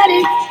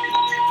dramatic.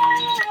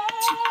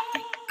 2,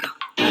 3, go.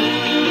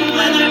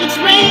 Whether it's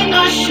rain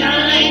or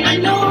shine, I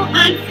know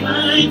I'm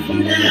fine for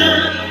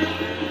now.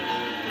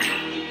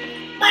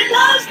 My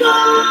love's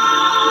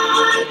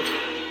gone.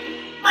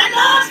 My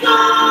love's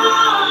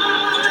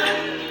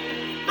gone.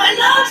 My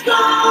love's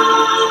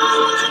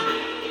gone.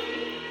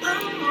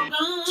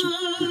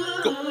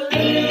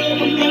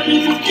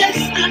 This is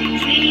just a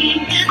dream,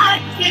 and I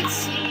can't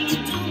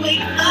seem to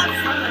wake up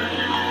from.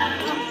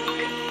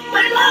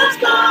 My love's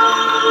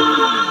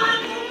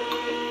gone.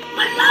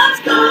 My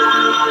love's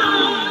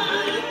gone.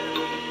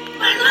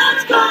 My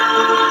love's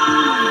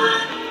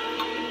gone.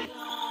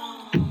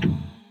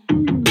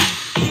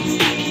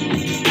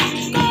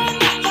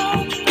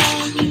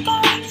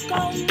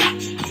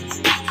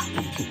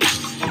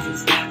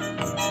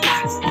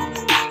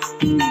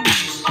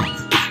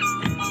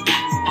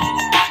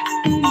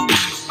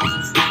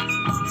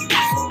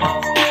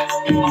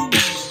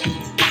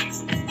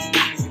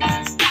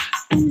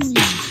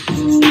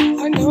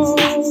 I know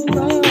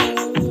love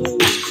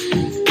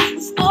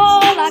is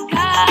all I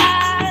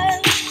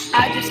got.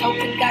 I just hope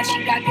to God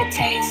she got good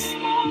taste.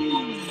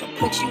 Could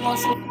put you on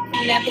some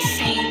you never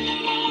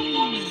seen.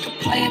 Could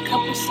play a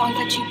couple songs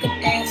that you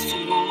could dance to.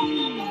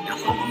 I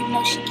hope you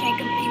know she can't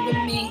compete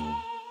with me.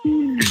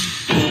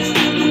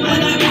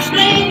 Whether it's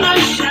rain or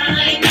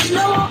shine, I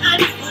know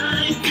I'm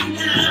fine for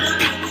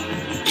now.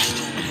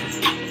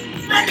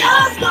 My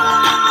love's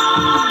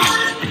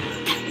gone.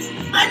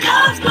 My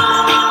love's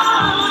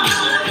gone.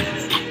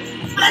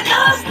 My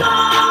love's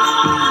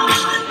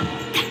gone.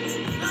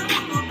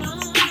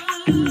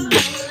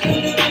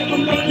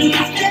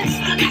 It's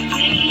just a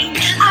dream,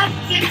 and I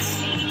can't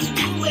seem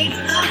to wake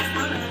up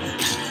from.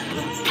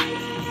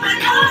 My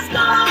love's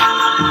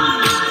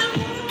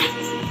gone.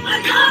 My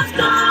love's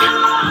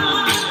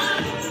gone.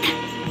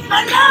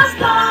 My love's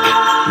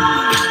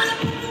gone.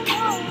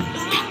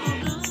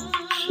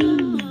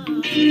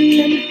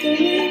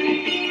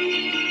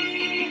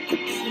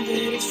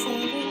 It's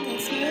falling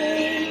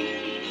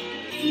asleep.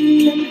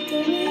 Keep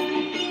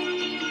going.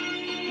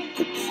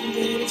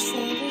 It's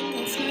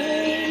falling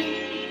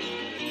asleep.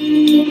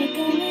 Keep it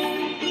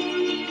going.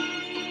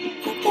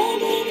 The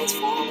bandit is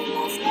falling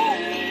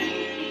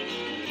asleep.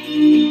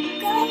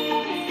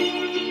 Going.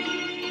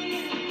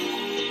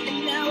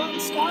 And now I'm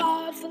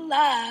scarred for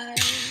life.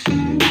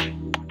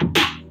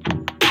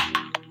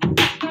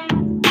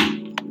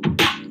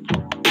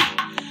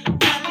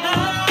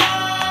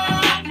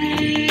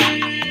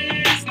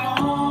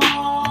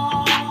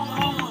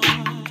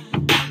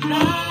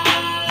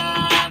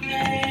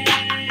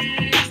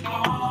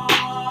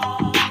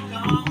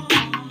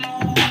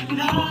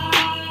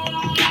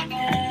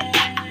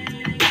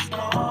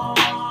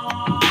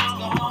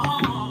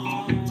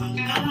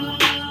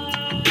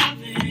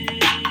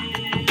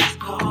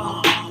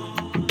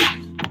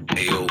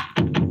 Ayo,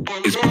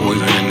 it's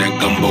poison in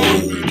that gumbo.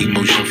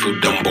 Emotion feel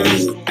Dumbo.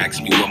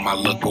 Ask me what my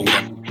luck go.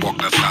 That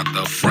walked outside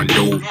the front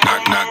door.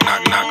 Knock, knock,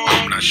 knock, knock.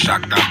 I'm not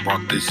shocked. I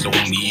brought this on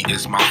me.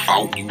 It's my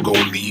fault. You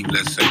gon' leave.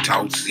 Listen,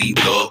 talk. See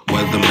the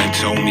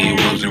weatherman told me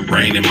it wasn't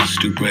raining. My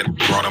stupid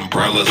brought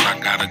umbrellas. I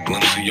got a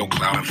glimpse of your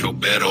cloud and felt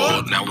better.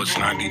 Now it's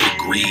 90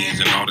 degrees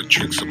and all the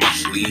tricks of my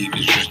sleeve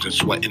is just a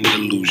sweat and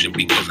delusion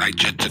because I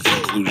jet to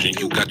conclusion.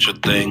 You got your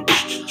thing.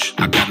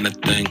 I got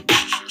nothing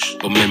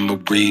but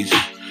memories.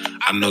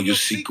 I know your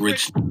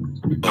secrets.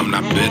 I'm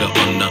not bitter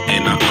or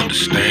nothing. I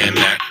understand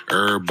that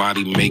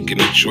everybody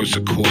making a choice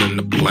according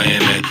to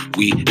plan. And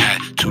we had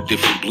two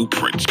different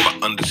blueprints,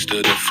 but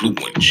understood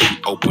influence. You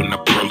opened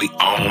up early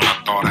on.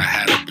 I thought I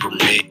had a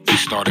permit. We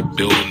started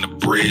building the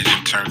bridge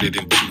and turned it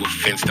into a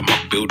fence. Then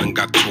my building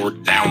got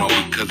torn down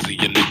all because of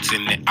your new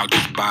tenant. I'll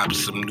just buy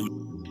some new.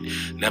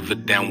 Never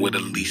down with a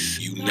lease.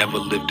 You never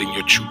lived in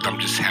your truth. I'm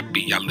just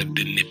happy I lived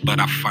in it, but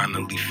I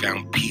finally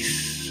found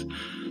peace.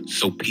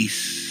 So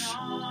peace.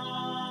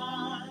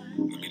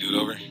 Let me do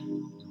it over.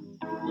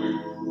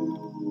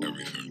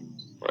 Everything.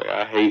 Like,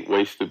 I hate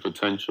wasted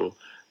potential.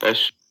 That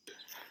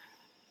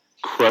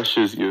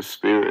crushes your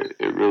spirit.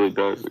 It really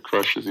does. It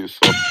crushes your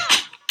soul.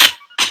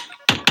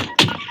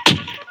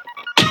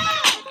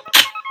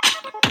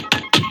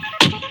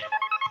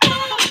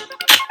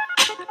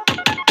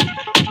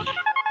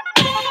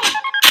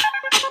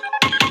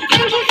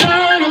 Thank you for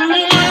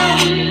the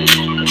love.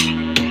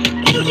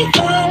 Thank you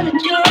for the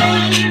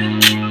joy.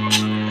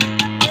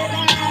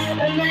 That I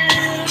will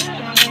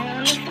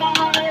never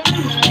fall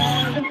in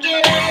love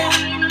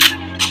again.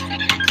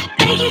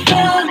 Thank you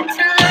for the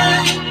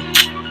time.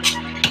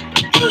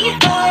 Thank you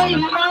for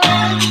your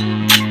love.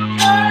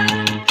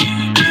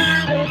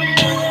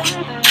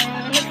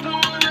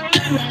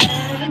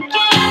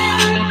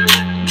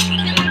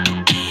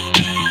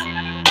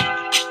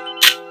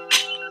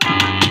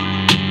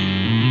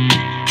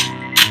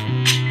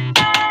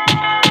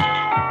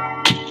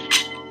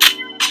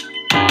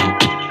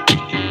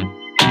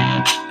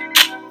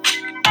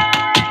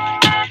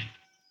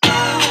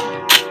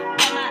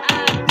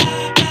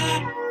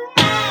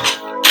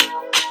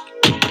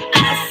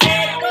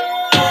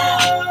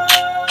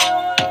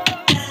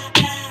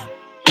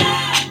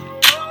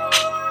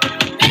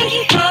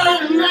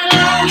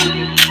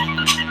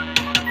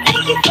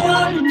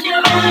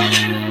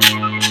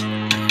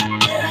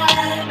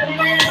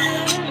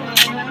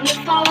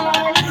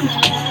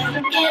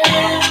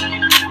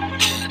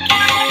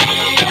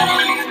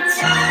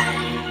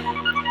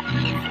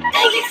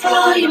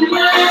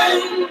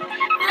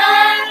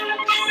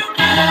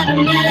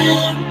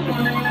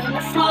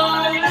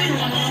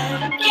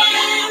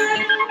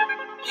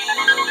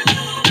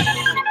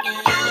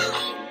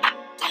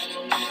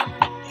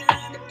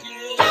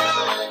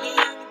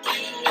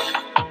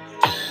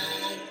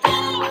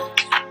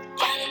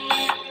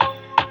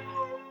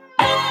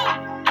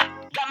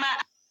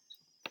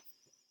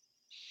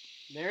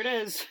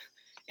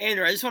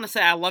 Andrew, I just want to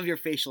say I love your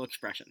facial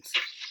expressions.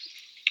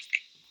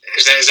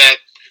 Is that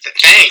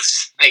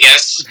thanks, I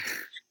guess.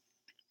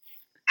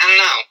 I don't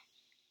know.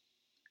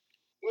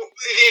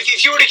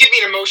 If you were to give me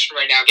an emotion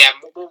right now, Gavin,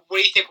 what do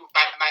you think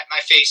my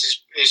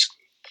face is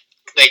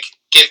like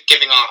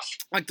giving off?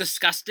 Like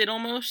disgusted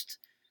almost?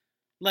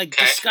 Like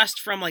Okay. disgust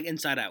from like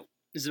inside out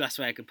is the best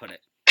way I could put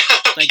it.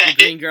 Okay. Like the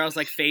green girl's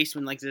like face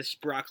when like this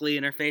broccoli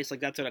in her face,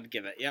 like that's what I'd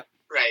give it. Yep.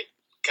 Right.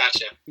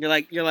 Gotcha. You're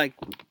like Yeah.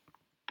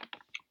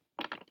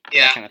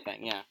 that kind of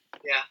thing, yeah.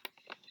 Yeah.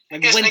 Like I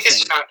guess wincing.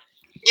 it's not.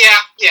 Yeah.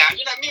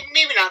 You know,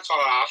 maybe not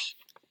far off.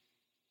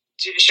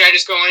 Should I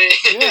just go in?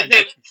 Yeah,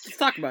 let's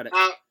talk about it.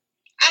 I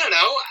don't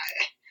know.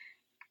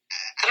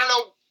 I don't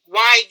know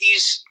why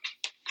these.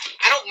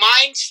 I don't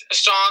mind a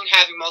song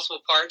having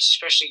multiple parts,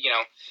 especially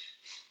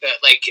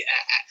like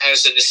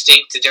as a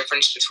distinct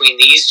difference between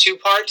these two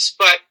parts.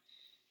 But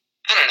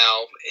I don't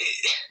know.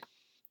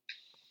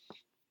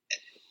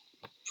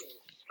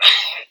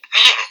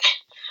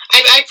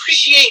 I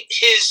appreciate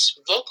his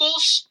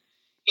vocals,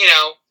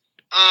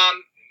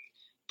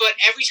 but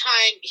every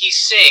time he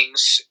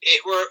sings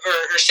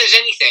or says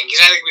anything, he's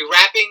either going to be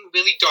rapping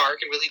really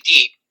dark and really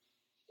deep,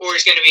 or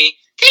he's going to be,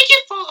 thank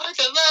you for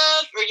the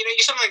love, or,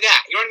 something like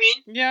that. You know what I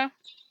mean? Yeah.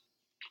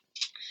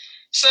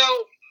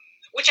 So,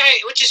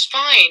 which is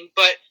fine,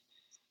 but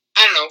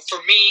I don't know,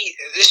 for me,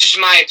 this is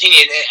my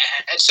opinion,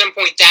 at some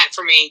point that,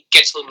 for me,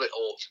 gets a little bit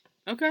old.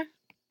 Okay.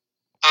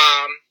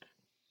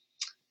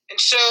 And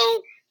so,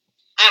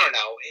 I don't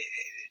know,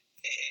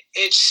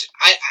 it's,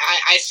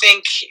 I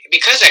think,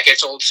 because that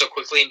gets old so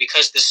quickly, and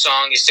because this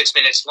song is 6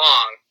 minutes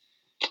long,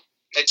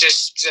 it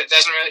just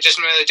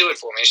doesn't really do it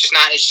for me. It's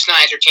just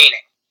not entertaining.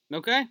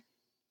 Okay.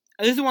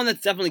 This is the one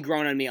that's definitely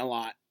grown on me a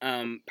lot,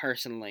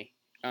 personally.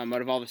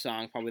 Out of all the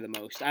songs, probably the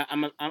most.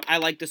 I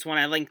like this one.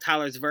 I like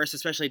Tyler's verse,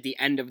 especially at the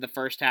end of the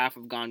first half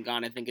of Gone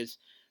Gone. I think is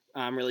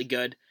really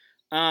good.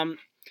 And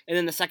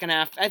then the second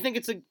half, I think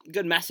it's a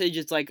good message.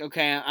 It's like,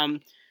 okay,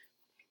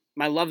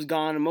 my love's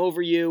gone. I'm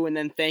over you, and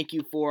then thank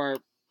you for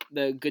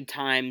the good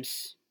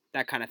times,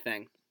 that kind of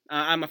thing.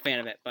 I'm a fan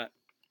of it, but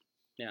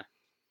yeah,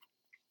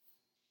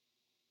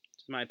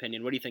 it's my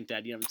opinion. What do you think,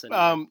 Dad? You haven't said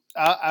anything.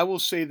 I will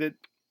say that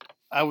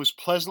I was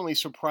pleasantly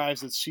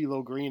surprised that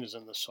CeeLo Green is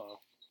in this song.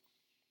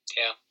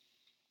 Yeah.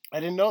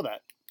 I didn't know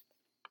that.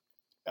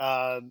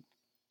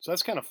 So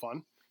that's kind of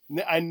fun.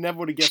 I never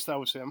would have guessed that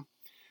was him.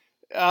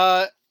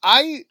 I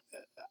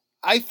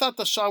thought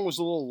the song was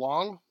a little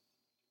long.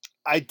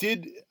 I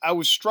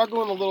was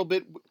struggling a little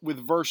bit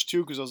with verse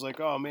 2 because I was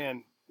like, oh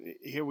man,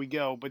 here we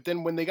go. But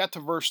then when they got to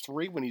verse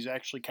 3, when he's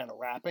actually kind of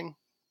rapping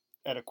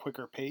at a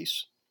quicker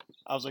pace,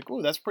 I was like,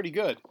 oh, that's pretty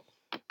good.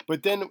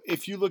 But then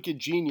if you look at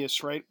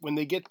Genius, right, when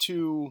they get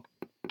to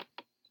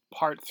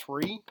part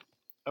 3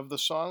 of the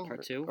song,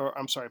 Part 2? or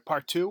I'm sorry,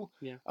 part 2,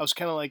 Yeah. I was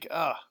kind of like,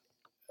 I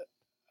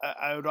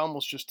would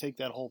almost just take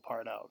that whole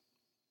part out.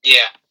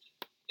 Yeah.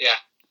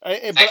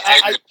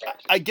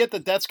 I get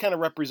that that's kind of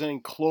representing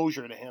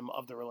closure to him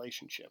of the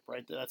relationship,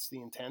 right? That's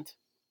the intent.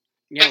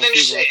 Yeah, But then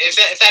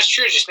if that's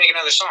true, just make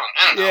another song.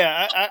 I don't know.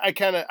 Yeah,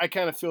 I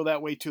kind of feel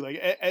that way too. Like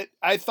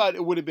I thought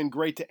it would have been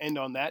great to end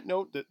on that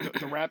note, the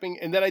rapping,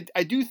 and then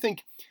I do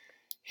think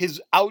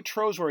his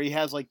outros where he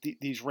has like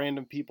these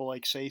random people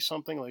like say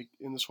something, like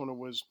in this one it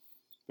was,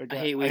 I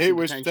hate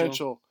wasted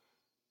potential.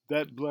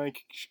 That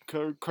blank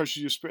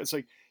crushes your spirit. It's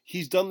like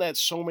he's done that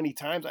so many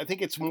times. I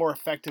think it's more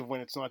effective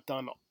when it's not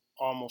done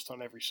almost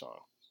on every song.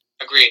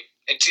 Agreed.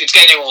 It's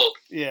getting old.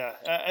 Yeah,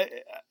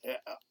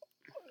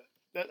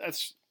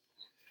 that's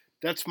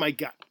my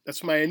gut.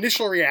 That's my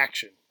initial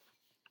reaction.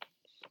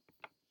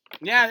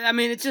 Yeah, I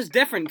mean, it's just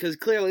different because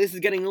clearly this is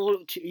getting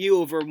old to you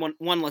over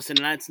one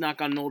listen, and it's not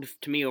gotten old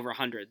to me over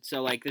 100.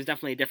 So, like, there's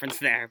definitely a difference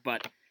there.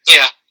 But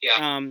yeah.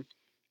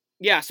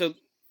 So,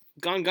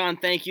 Gone Gone,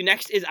 thank you.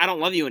 Next is I Don't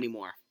Love You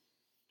Anymore.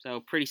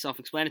 So, pretty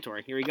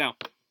self-explanatory. Here we go.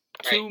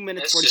 2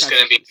 minutes, 45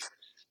 seconds.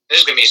 This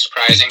is gonna be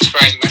surprising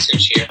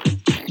message here.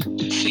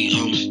 See,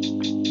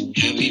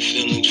 heavy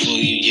feelings for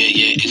you,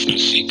 yeah, it's no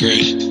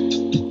secret.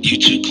 You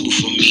too cool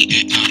for me,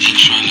 and I ain't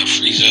tryna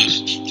freeze up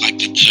like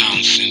the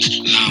Johnsons.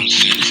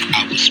 Nonsense,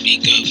 I will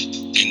speak up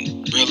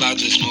and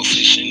realize there's more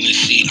fish in the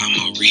sea.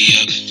 I'ma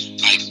re-up.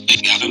 Like, I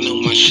gotta know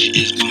my shit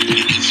is bumping,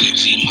 it's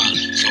eczema.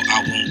 So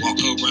I won't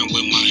walk around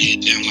with my head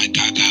down like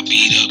I got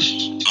beat up.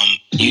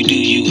 You do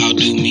you, I'll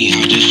do me,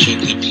 I'll just choke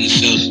the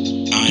piece up.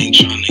 I ain't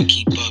tryna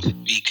keep up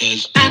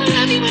because I don't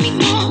love you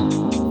anymore.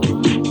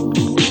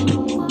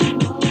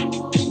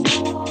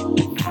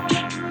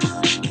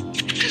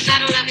 Cause I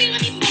don't love you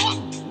anymore.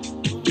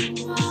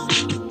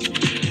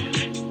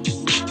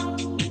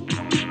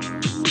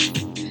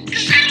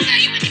 Cause I don't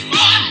love you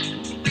anymore.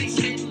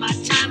 Wasting my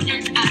time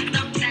and I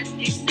know that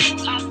these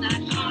things are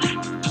not hard.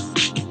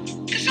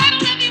 Cause I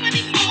don't love you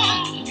anymore.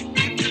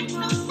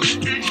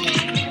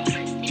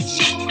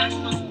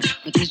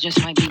 But this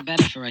just might be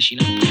better for us, you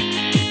know?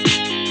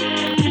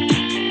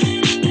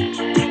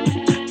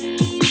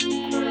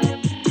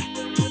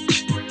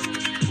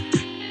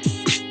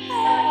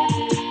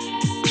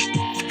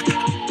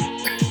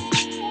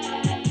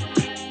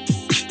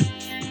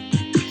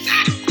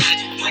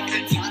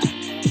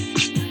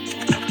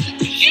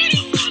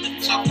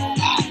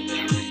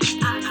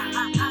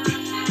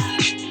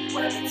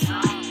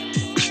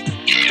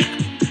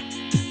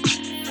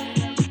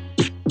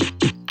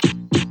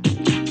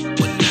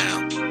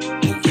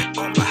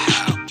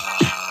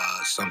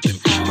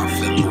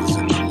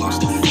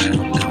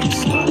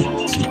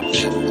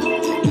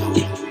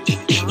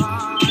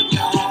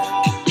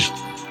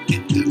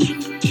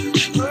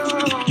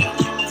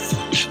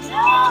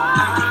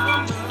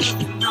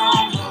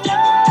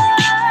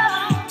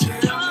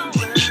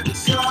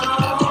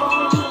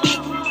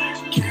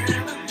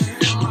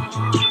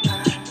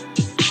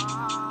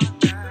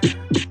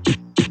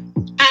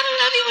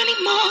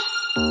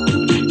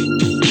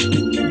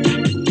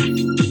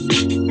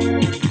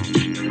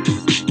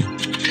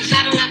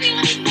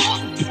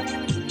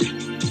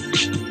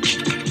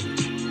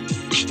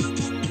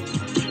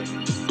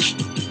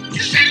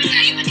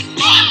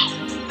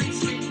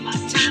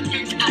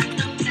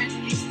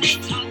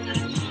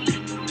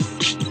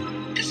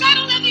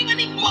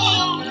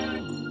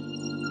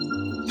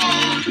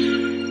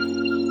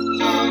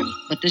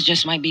 But this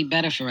just might be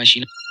better for us,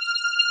 you know?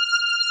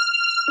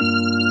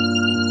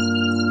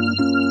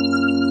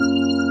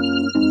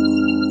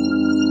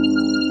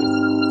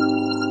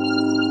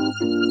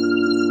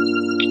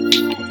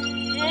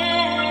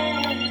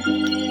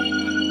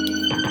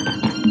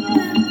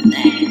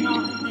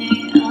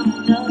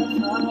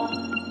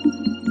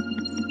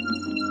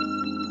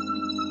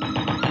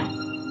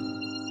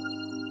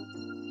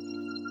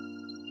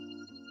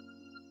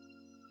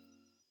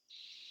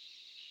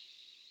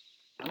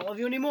 I don't love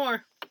you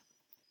anymore.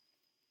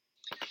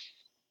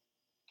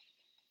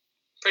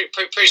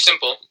 Pretty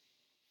simple.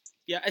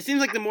 Yeah, it seems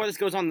like the more this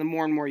goes on, the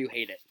more and more you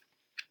hate it.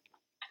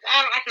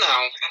 I don't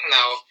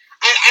know.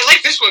 I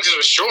like this one because it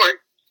was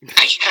short.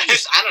 I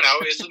guess. I don't know.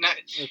 It's not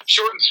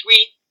short and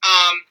sweet.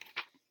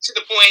 To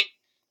the point.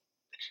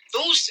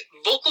 Those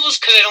vocals,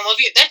 because I don't love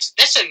you.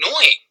 That's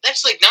annoying.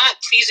 That's like not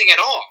pleasing at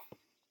all.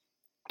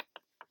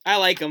 I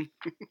like them.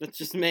 That's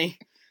just me.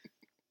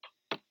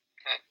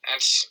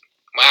 That's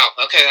wow.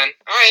 Okay then.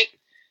 All right.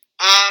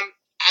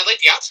 I like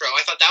the outro.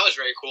 I thought that was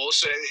very cool.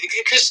 So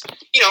because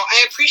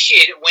I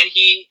appreciate it when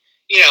he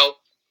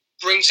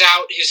brings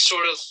out his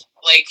sort of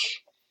like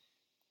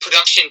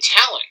production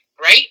talent,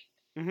 right?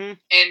 Mm-hmm.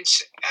 And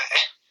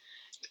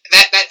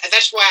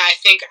that's why I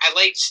think I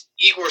liked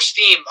Igor's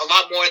theme a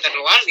lot more than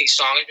a lot of these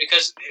songs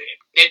because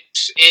it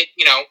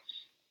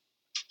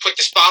put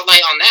the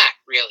spotlight on that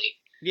really.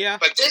 Yeah.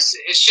 But this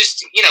is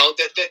just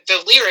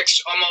the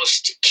lyrics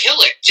almost kill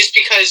it just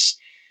because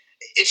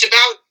it's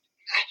about,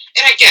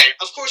 and I get it.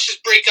 Of course, his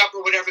breakup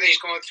or whatever that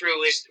he's going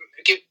through is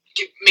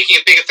making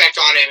a big effect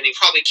on him, and he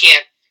probably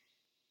can't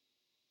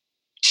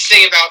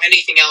sing about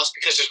anything else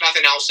because there's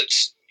nothing else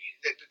that's.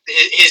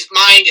 His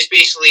mind is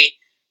basically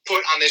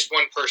put on this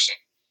one person.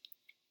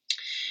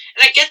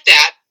 And I get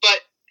that, but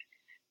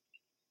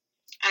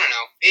I don't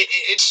know.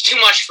 It's too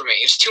much for me.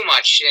 It's too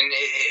much, and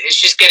it's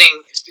just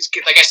getting,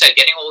 like I said,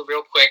 getting old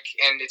real quick,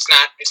 and it's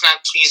not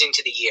pleasing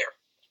to the ear.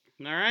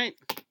 All right.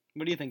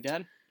 What do you think,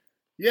 Dad?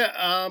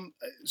 Yeah.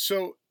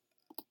 So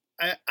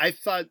I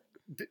thought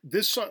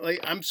this song, like,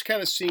 I'm just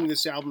kind of seeing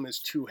this album as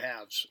two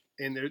halves,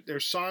 and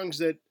there's songs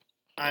that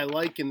I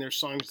like, and there's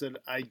songs that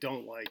I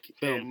don't like.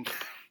 Boom. And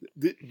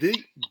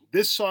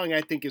this song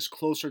I think is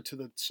closer to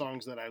the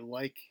songs that I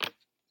like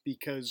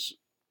because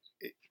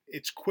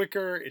it's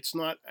quicker. It's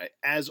not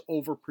as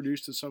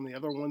overproduced as some of the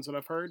other ones that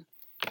I've heard.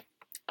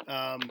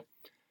 But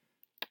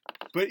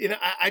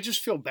I just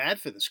feel bad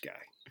for this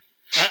guy.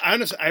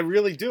 Honestly, I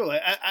really do.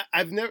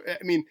 I've never.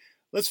 I mean,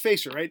 let's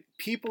face it, right?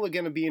 People are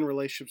going to be in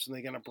relationships and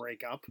they're going to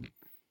break up.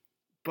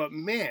 But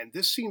man,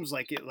 this seems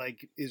like it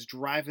is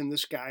driving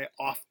this guy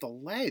off the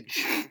ledge.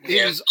 It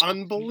is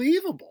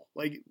unbelievable.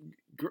 Like,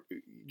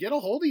 get a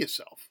hold of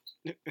yourself.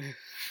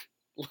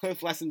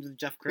 Life lessons with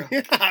Jeff Crow.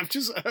 Yeah, I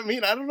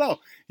don't know.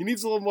 He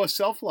needs a little more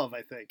self-love,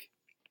 I think.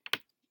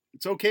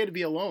 It's okay to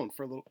be alone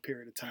for a little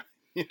period of time.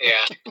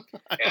 Yeah.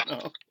 I don't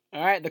know.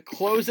 All right, the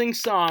closing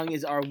song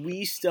is "Are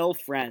We Still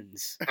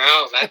Friends?"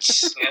 Oh,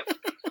 that's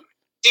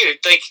dude.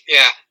 Like,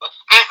 yeah.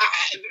 I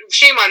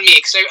shame on me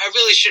because I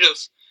really should have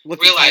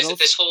realized that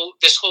this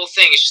whole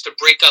thing is just a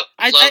breakup.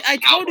 I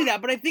told you that,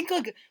 but I think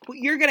like what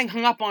you're getting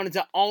hung up on is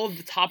that all of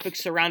the topics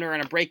surround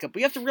around a breakup. But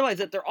you have to realize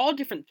that they're all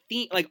different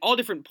all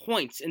different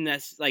points in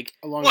this. Like,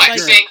 what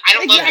saying? I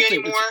don't love you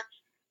anymore.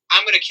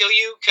 I'm gonna kill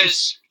you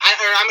because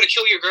I'm gonna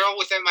kill your girl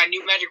with my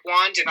new magic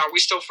wand. And are we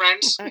still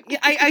friends? Yeah,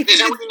 I is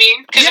that what you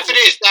mean? Because if it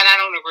is, then I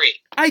don't agree.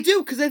 I do,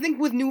 because I think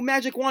with new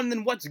magic wand,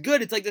 then what's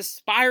good? It's like this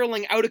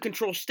spiraling out of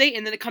control state,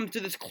 and then it comes to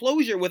this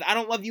closure with "I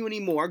don't love you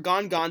anymore,"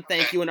 "Gone, gone,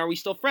 thank you," and "Are we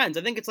still friends?"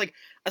 I think it's like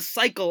a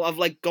cycle of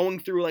like going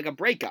through like a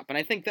breakup, and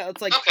I think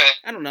that's like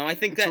I don't know. I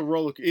think it's that a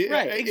roller.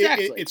 Right,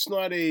 exactly. It's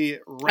not a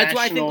rational. That's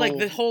why I think like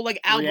the whole like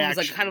album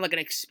reaction. is like kind of like an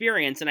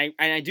experience, and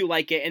I do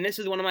like it. And this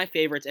is one of my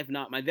favorites, if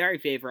not my very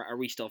favorite. "Are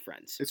We Still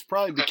Friends?" It's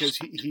probably because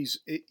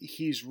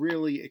he's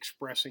really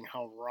expressing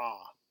how raw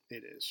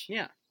it is.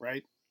 Yeah.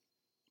 Right?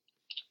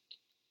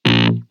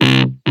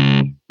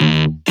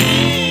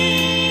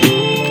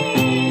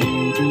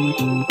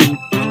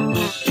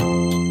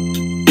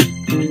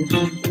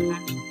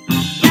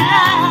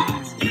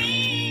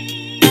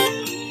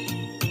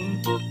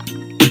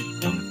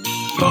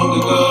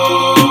 Long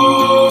ago.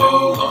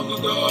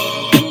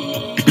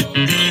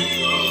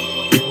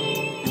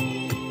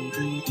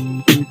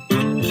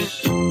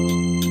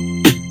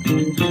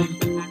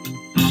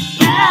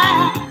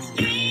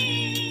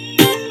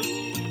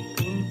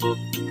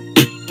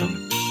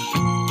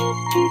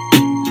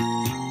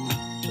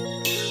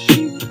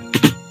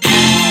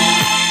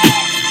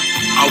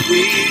 Are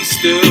we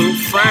still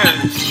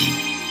friends?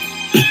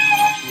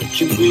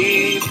 Can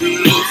we be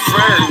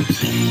friends?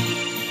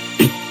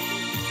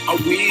 Are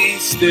we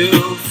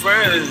still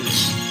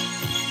friends?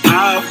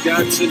 I've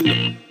got to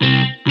know.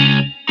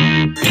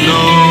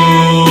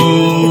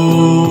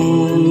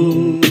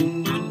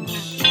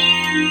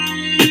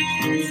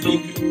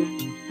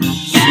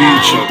 See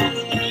each other.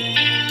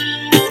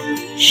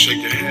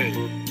 Shake your head.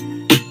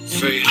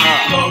 Say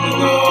hi. Long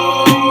ago,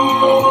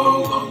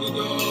 long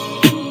ago.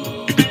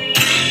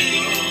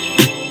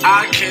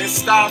 I can't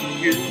stop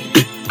you.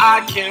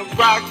 I can't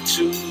rock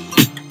to.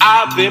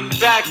 I've been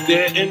back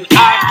there and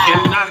I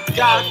cannot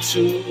got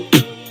to,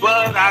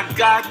 but I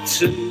got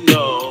to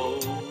know.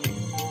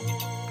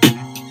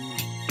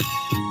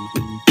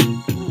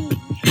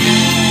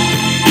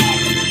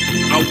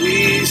 Are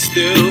we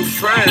still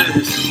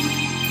friends?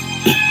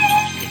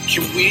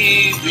 Can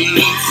we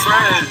be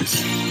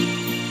friends?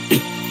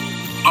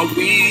 Are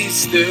we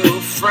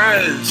still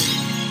friends?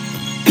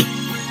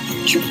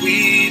 Can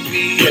we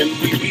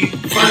be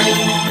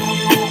friends?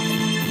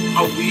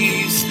 Are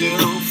we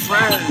still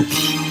friends?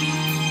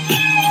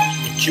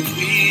 Can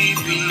we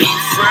be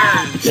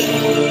friends?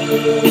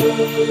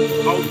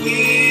 Are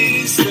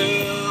we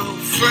still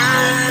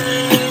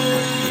friends?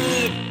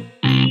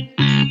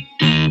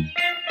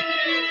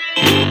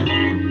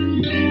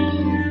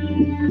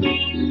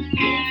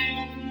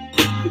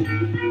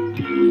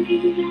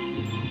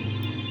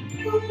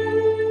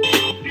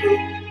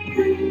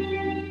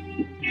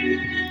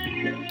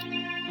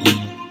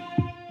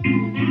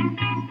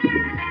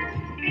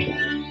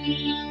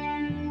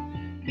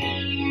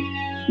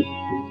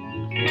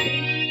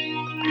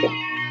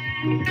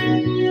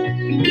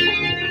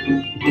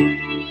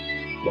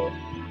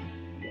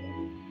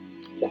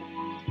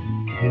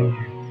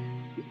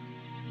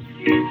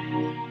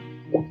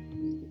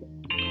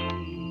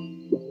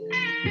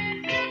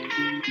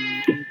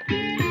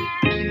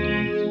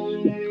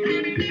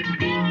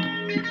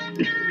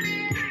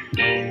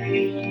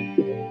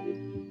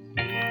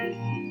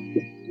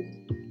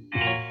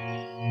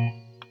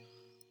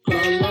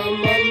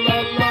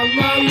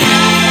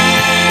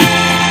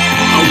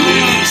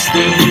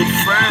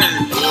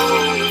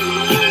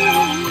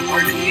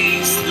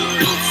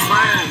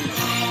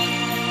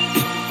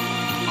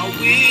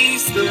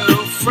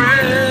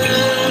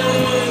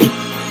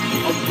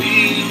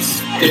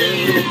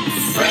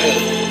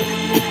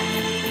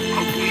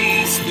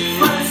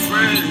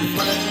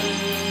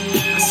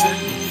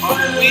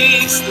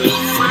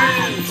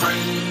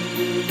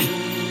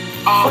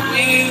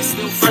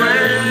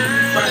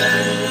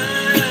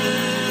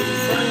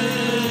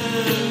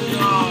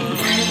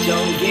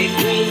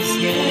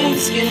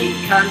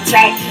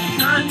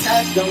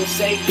 Contact, don't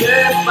say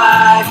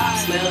goodbye.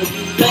 Smell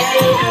you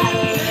later.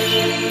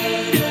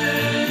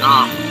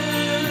 Nah,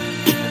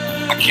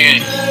 I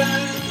can't.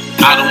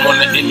 I don't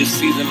wanna end the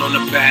season on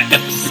a bad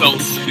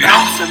episode.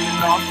 Bouncing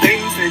off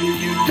things and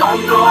you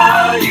don't know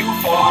how you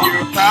fall.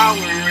 Your power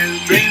is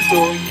drained,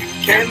 so you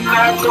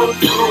cannot go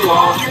through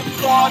walls. You're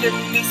caught in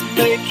this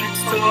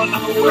matrix, don't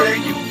know where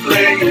you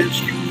play it.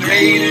 You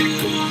made it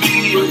to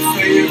be your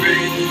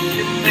favorite.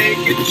 You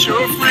make it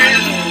your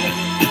friend.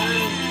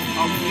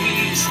 Are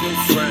we still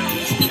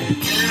friends?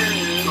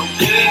 Are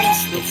we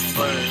still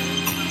friends?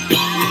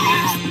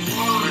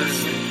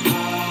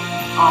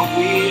 Are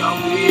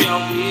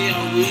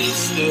we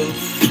still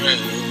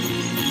friends?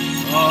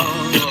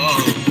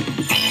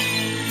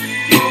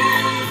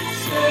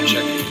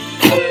 Check it.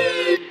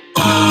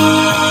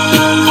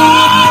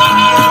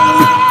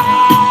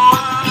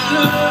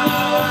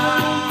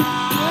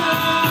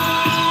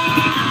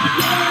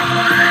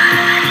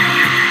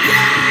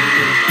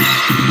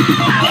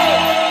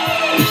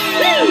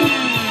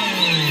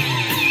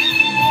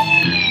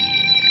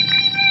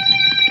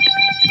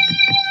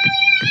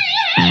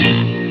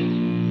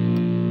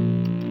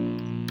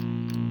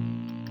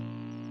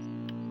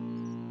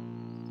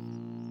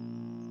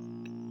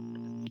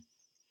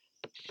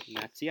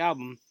 That's the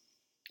album.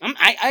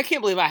 I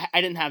can't believe I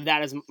didn't have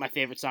that as my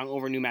favorite song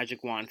over New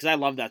Magic Wand, because I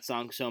love that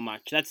song so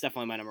much. That's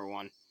definitely my number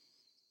one.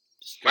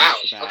 Wow.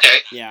 Okay.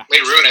 Yeah. Way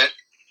to ruin it.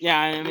 Yeah.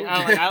 I mean,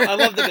 I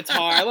love the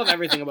guitar. I love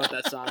everything about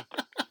that song.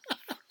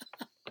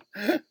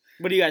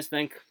 What do you guys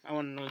think? I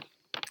want to know.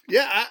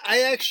 Yeah,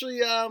 I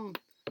actually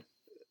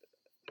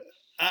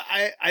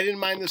I didn't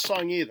mind this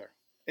song either,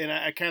 and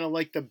I kind of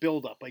like the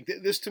build up. Like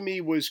this to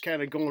me was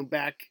kind of going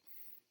back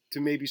to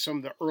maybe some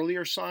of the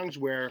earlier songs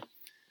where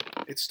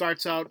it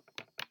starts out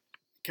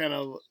kind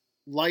of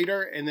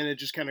lighter and then it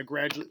just kind of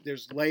gradually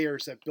there's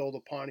layers that build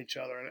upon each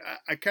other, and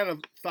I kind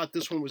of thought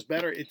this one was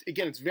better.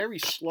 It's very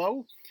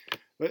slow,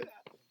 but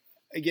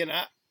again,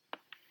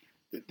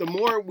 the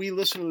more we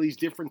listen to these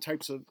different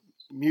types of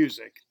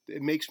music,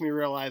 it makes me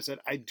realize that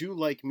I do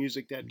like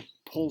music that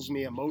pulls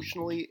me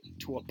emotionally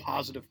to a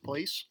positive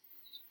place,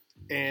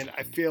 and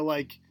I feel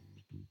like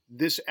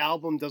this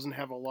album doesn't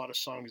have a lot of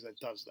songs that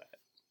does that.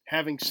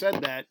 Having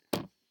said that,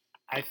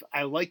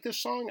 I like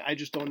this song. I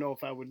just don't know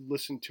if I would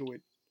listen to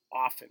it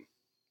often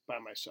by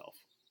myself.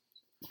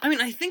 I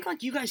mean, I think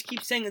like you guys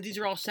keep saying that these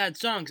are all sad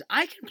songs.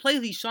 I can play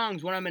these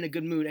songs when I'm in a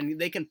good mood, and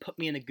they can put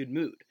me in a good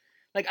mood.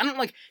 Like I don't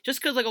like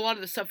just because like a lot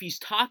of the stuff he's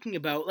talking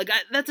about. Like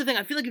that's the thing.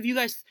 I feel like if you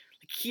guys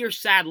hear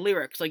sad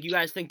lyrics, like you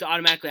guys think that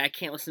automatically I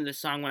can't listen to this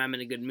song when I'm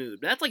in a good mood.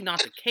 But that's like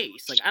not the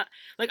case.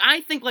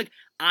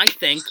 I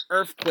think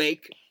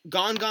Earthquake,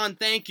 Gone Gone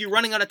Thank You,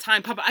 Running Out of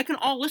Time, Papa. I can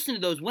all listen to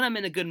those when I'm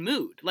in a good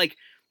mood. Like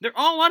they're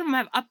all, a lot of them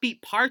have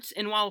upbeat parts,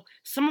 and while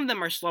some of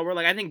them are slower,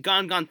 like I think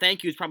Gone Gone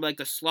Thank You is probably like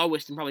the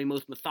slowest and probably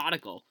most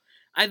methodical.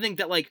 I think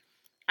that like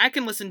I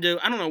can listen to,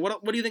 I don't know,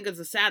 what do you think is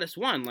the saddest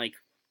one? Like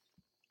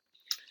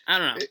I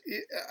don't know.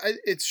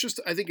 It's just,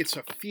 I think it's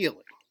a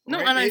feeling. No,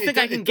 right? and I think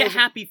I can get doesn't-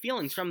 happy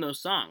feelings from those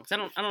songs. I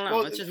don't know.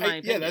 Well, that's just my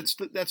opinion. yeah,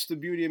 that's the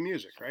beauty of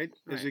music, right?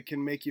 Is Right. it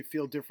can make you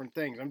feel different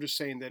things. I'm just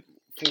saying that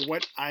for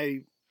what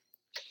I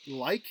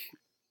like,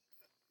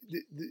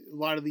 a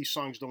lot of these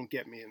songs don't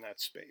get me in that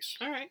space.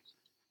 All right.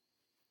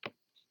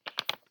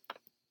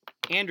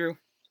 Andrew,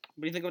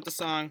 what do you think about the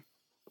song?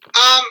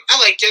 I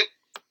liked it.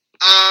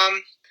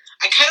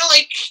 I kind of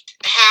liked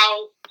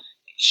how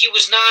he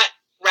was not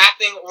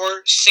rapping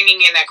or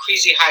singing in that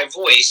crazy high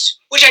voice,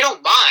 which I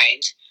don't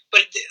mind.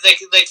 But like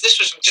this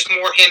was just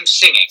more him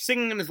singing.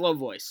 Singing in his low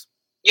voice.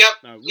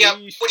 Yep,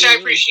 which I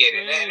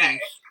appreciated, and I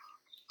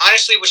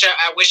honestly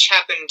I wish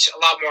happened a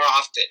lot more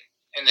often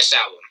in this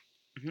album.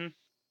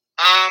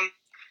 Mm-hmm.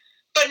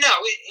 But no,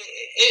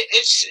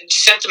 it's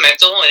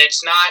sentimental and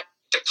it's not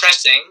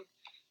depressing.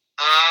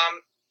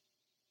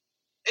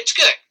 It's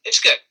good. It's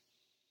good.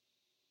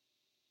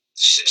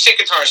 Sick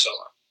guitar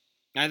solo.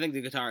 I think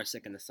the guitar is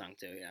sick in this song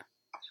too. Yeah.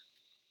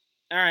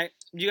 All right.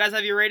 Do you guys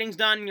have your ratings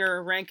done?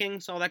 Your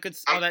rankings, all that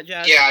all that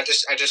jazz. Yeah, I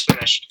just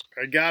finished.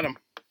 I got them.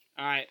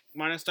 All right.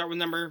 Want to start with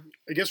number?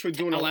 I guess we're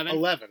doing 11?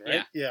 11,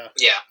 right? Yeah.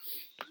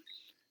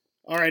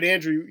 All right,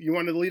 Andrew, you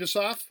wanted to lead us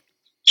off?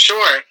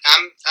 Sure.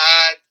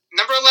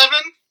 Number 11.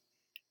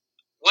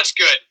 What's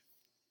good?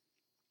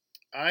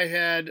 I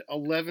had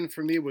 11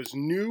 for me was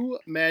New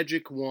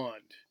Magic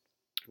Wand.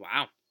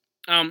 Wow.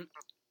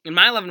 In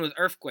my 11 was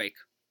Earthquake.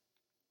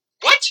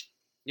 What?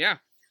 Yeah.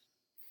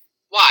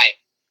 Why?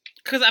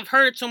 Because I've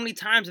heard it so many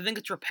times. I think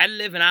it's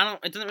repetitive, and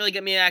it doesn't really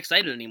get me that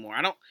excited anymore.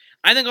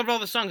 I think of all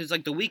the songs, it's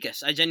like the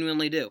weakest. I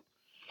genuinely do.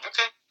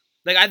 Okay.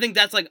 Like, I think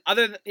that's like, I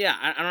don't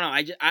know.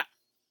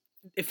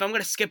 If I'm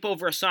going to skip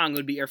over a song, it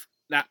would be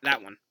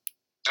that one.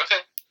 Okay.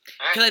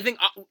 Because I think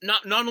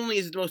not only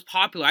is it the most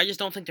popular, I just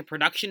don't think the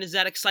production is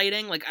that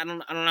exciting. Like, I don't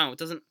know. It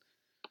doesn't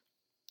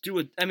do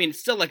it. I mean, it's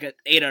still like an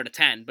 8 out of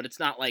 10, but it's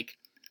not like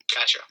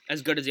gotcha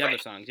as good as the other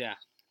songs. Yeah.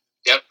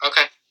 Yep.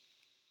 Okay.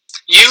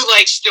 You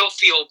still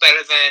feel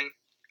better than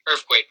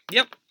Earthquake.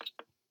 Yep.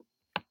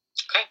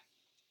 Okay.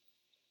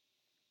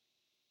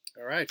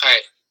 All right.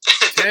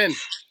 10.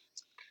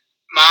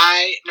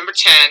 My number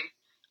 10.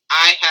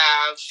 I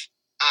have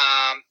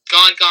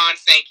Gone,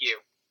 Thank You.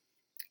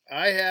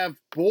 I have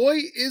Boy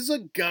Is a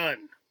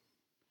Gun.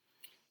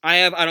 I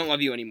have I Don't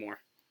Love You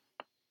Anymore.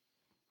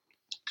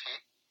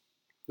 Okay.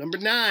 Number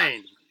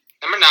 9.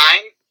 Number 9.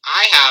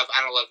 I have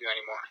I Don't Love You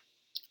Anymore.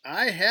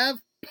 I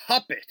have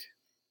Puppet.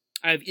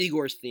 I have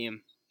Igor's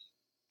Theme.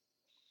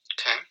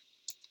 Okay.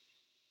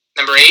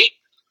 Number 8.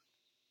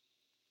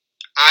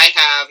 I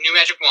have New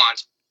Magic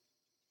Wand.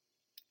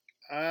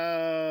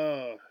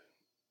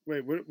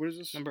 Wait, what is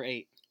this? Number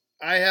 8.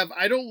 I have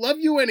I Don't Love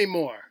You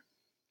Anymore.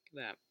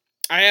 That.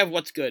 I have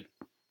What's Good.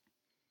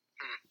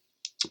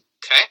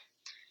 Okay.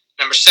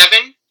 Number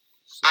 7.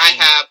 I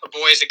have A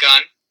Boy Is a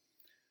Gun.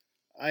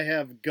 I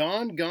have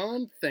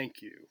Gone,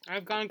 Thank You. I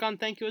have Gone,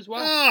 Thank You as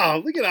well. Oh,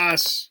 look at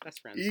us.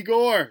 Best friends.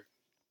 Igor.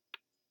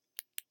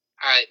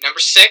 Alright, number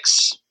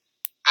 6.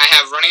 I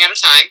have Running Out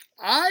of Time.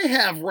 I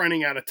have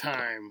Running Out of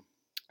Time.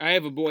 I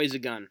have A Boy Is a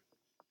Gun.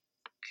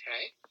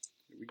 Okay.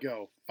 Here we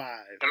go. 5.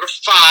 Number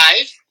 5.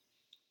 I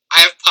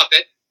have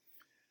Puppet.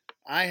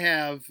 I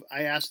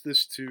ask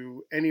this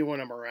to anyone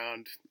I'm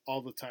around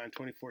all the time,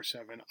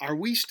 24/7. Are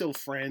we still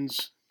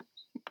friends?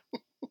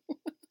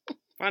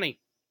 Funny.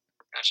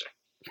 Gotcha.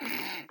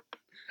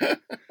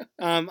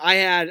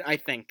 I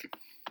think.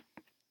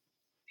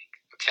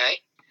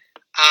 Okay.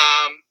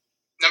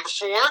 Number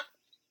 4.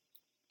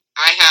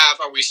 I have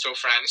Are We Still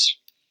Friends?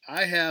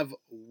 I have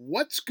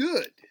What's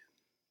Good?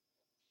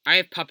 I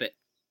have Puppet.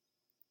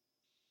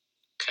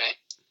 Okay.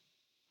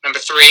 Number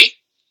 3.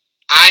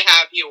 I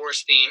have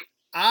Igor's Theme.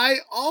 I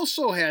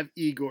also have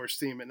Igor's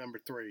Theme at number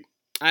 3.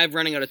 I have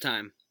Running Out of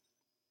Time.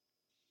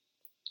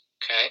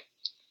 Okay.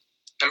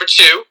 Number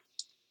 2.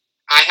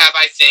 I have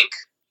I Think.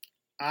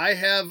 I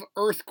have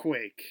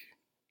Earthquake.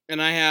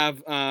 And I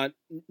have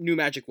New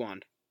Magic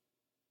Wand.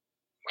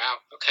 Wow.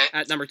 Okay.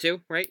 At number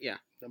 2, right? Yeah.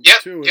 Number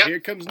 2. Yep. Here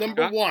comes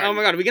number 1. Oh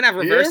my God, are we gonna have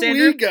reverse, Here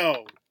Andrew? we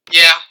go.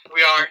 Yeah,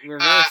 we are.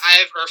 Reverse. I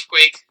have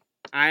Earthquake.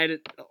 I had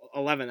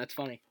 11. That's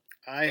funny.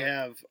 I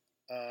have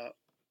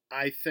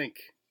I Think.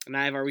 And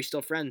I have Are We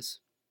Still Friends?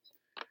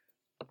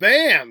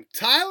 Bam!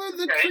 Tyler,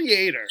 the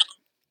Creator.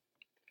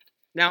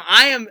 Now,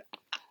 I'm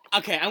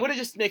going to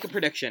just make a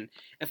prediction.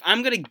 If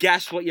I'm going to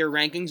guess what your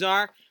rankings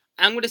are,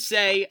 I'm going to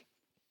say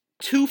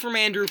 2 from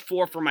Andrew,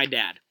 4 from my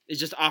dad.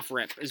 It's just off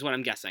rip, is what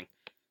I'm guessing.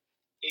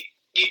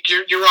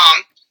 You're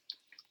wrong.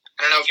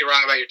 I don't know if you're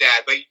wrong about your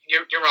dad, but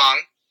you're wrong.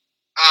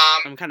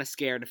 I'm kind of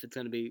scared if it's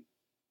going to be...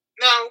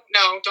 No,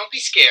 don't be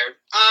scared.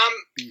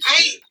 Be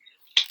scared.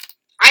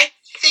 I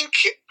think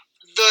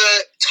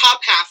the top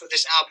half of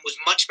this album was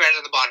much better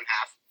than the bottom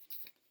half.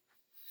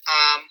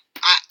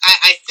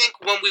 I think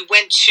when we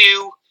went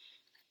to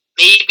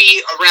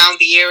maybe around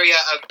the area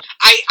of...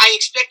 I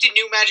expected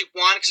New Magic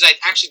Wand because I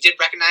actually did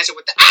recognize it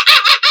with the...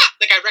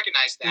 Like, I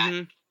recognized that.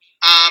 Mm-hmm.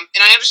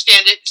 And I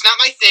understand it. It's not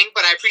my thing,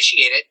 but I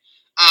appreciate it.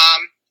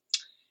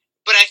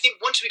 But I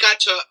think once we got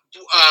to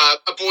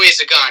A Boy Is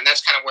a Gun,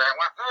 that's kind of where I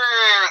went.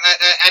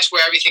 That's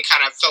where everything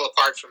kind of fell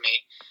apart for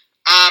me.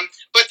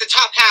 But the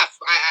top half,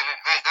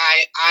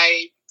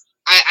 I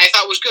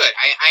thought was good.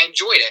 I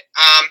enjoyed it.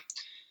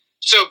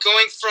 So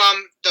going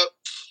from the,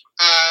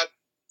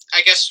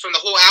 I guess from the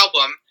whole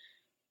album,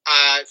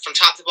 from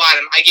top to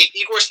bottom, I gave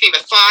Igor's Theme a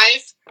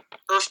 5,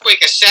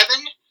 Earthquake a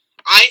 7,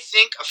 I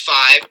Think a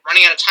 5,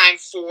 Running Out of Time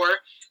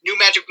 4, New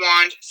Magic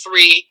Wand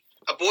 3,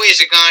 A Boy Is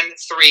a Gun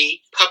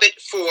 3, Puppet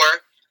 4,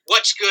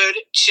 What's Good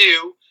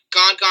 2,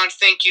 Gone Gone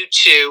Thank You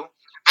 2,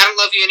 I Don't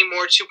Love You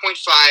Anymore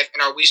 2.5,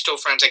 and Are We Still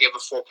Friends I gave a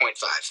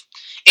 4.5.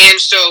 And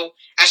so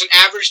as an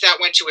average that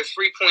went to a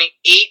 3.8,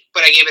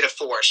 but I gave it a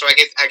 4. So I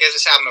give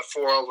this album a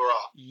 4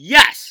 overall.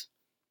 Yes.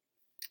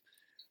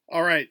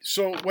 All right.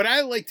 So what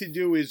I like to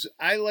do is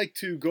I like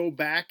to go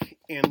back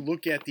and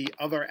look at the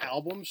other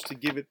albums to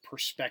give it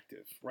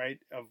perspective, right?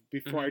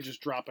 Before I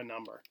just drop a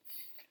number.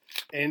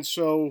 And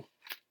so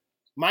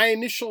my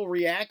initial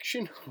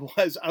reaction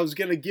was I was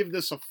going to give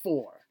this a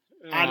 4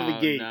 out of the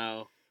gate.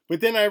 No.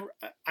 But then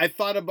I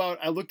thought about,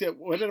 I looked at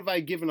what have I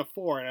given a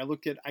 4, and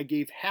I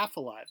gave Half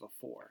Alive a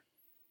 4.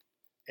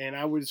 And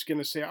I was going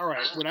to say, all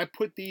right, would I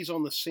put these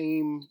on the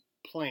same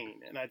plane?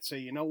 And I'd say,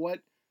 you know what?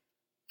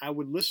 I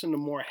would listen to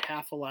more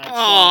Half Alive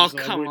songs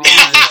than I would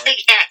Igor.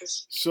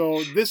 Yes.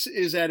 So this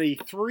is at a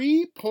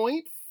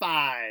 3.5.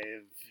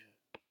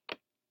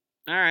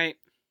 All right.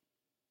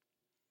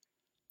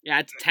 Yeah,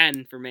 it's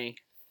 10 for me.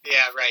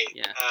 Yeah, right.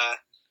 Yeah.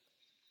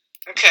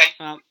 Okay.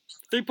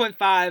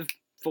 3.5,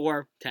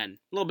 4, 10. A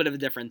little bit of a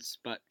difference,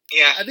 but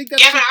yeah. I think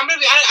that's. Yeah,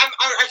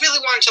 I really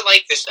wanted to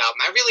like this album.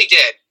 I really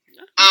did.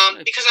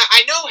 Because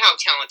I know how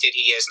talented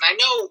he is, and I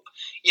know,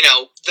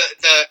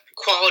 the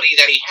quality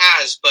that he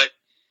has. But,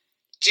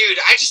 dude,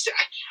 I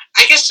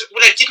guess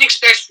what I didn't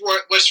expect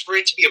was for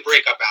it to be a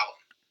breakup album.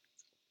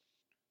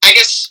 I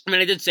guess. I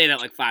mean, I did say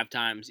that like 5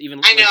 times.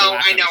 Even I know.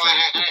 I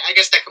I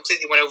guess that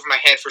completely went over my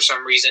head for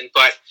some reason,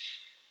 but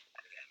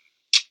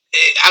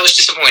I was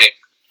disappointed.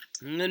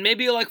 And then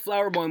maybe you like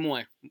Flower Boy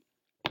more.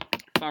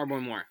 Because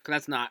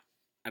that's not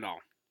at all.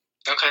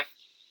 Okay.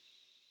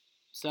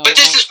 So, but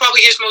this is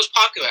probably his most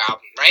popular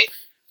album, right?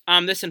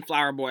 This and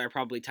Flower Boy are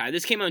probably tied.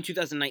 This came out in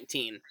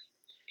 2019.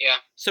 Yeah.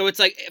 So it's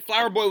like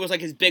Flower Boy was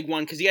like his big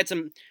one because he had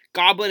some.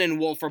 Goblin and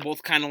Wolf are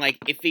both kind of like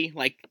iffy.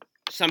 Like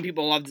some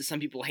people loved it, some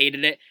people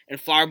hated it, and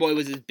Flower Boy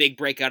was his big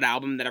breakout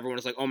album that everyone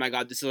was like, "Oh my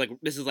god, this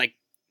is like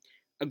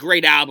a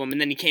great album."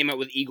 And then he came out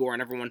with Igor,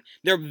 and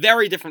they're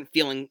very different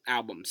feeling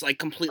albums, like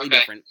completely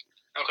different.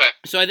 Okay.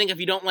 So I think if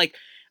you don't like,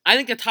 I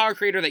think the Tyler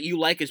Creator that you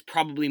like is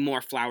probably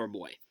more Flower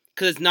Boy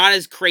because it's not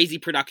as crazy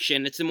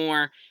production. It's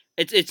more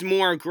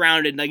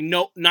grounded, like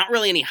not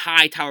really any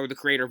high Tyler the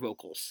Creator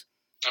vocals.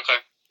 Okay.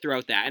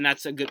 Throughout that, and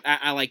that's a good.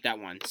 I like that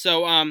one.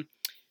 So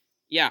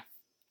yeah,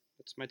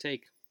 that's my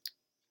take.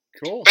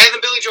 Cool. Better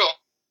than Billy Joel.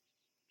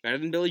 Better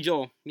than Billy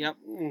Joel. Yep.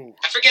 Ooh.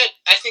 I forget.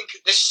 I think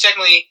this is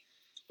technically.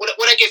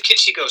 What I give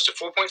Kids See Ghosts, a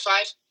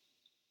 4.5?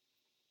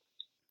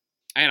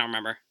 I don't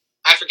remember.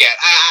 I forget.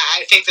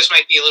 I think this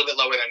might be a little bit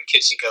lower than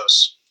Kids See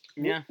Ghosts.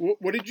 Yeah.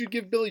 What did you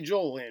give Billy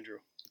Joel, Andrew?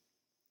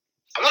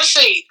 I want to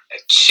say a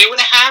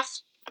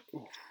 2.5.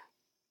 Oof.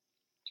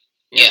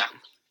 Yeah.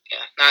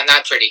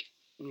 Not pretty.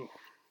 Oof.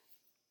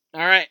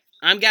 All right.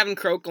 I'm Gavin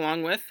Croak,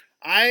 along with.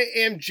 I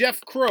am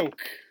Jeff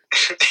Croak.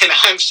 And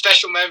I'm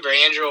special member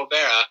Andrew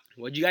O'Bara.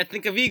 What'd you guys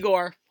think of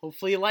Igor?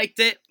 Hopefully you liked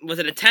it. Was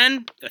it a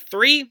 10? A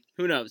 3?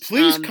 Who knows?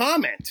 Please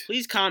comment.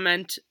 Please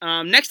comment.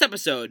 Next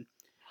episode,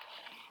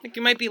 I think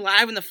you might be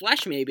live in the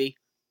flesh, maybe.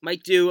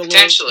 Might do a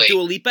little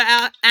Dua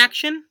Lipa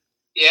action.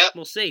 Yeah.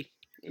 We'll see.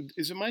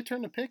 Is it my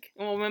turn to pick?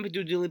 Well, maybe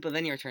do Dua Lipa,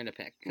 then your turn to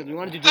pick. Because we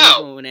want to do Dua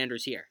Lipa when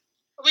Andrew's here.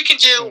 We can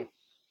do...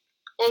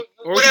 Well,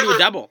 or we can do a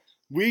double.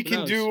 We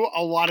can do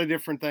a lot of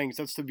different things.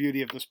 That's the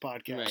beauty of this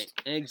podcast. Right,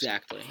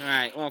 exactly. All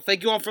right, well,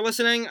 thank you all for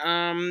listening.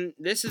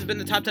 This has been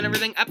the Top 10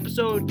 Everything,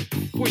 episode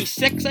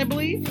 46, I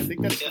believe. I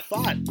think that's the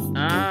thought.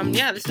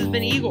 Yeah, this has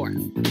been Igor.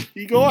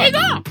 Igor!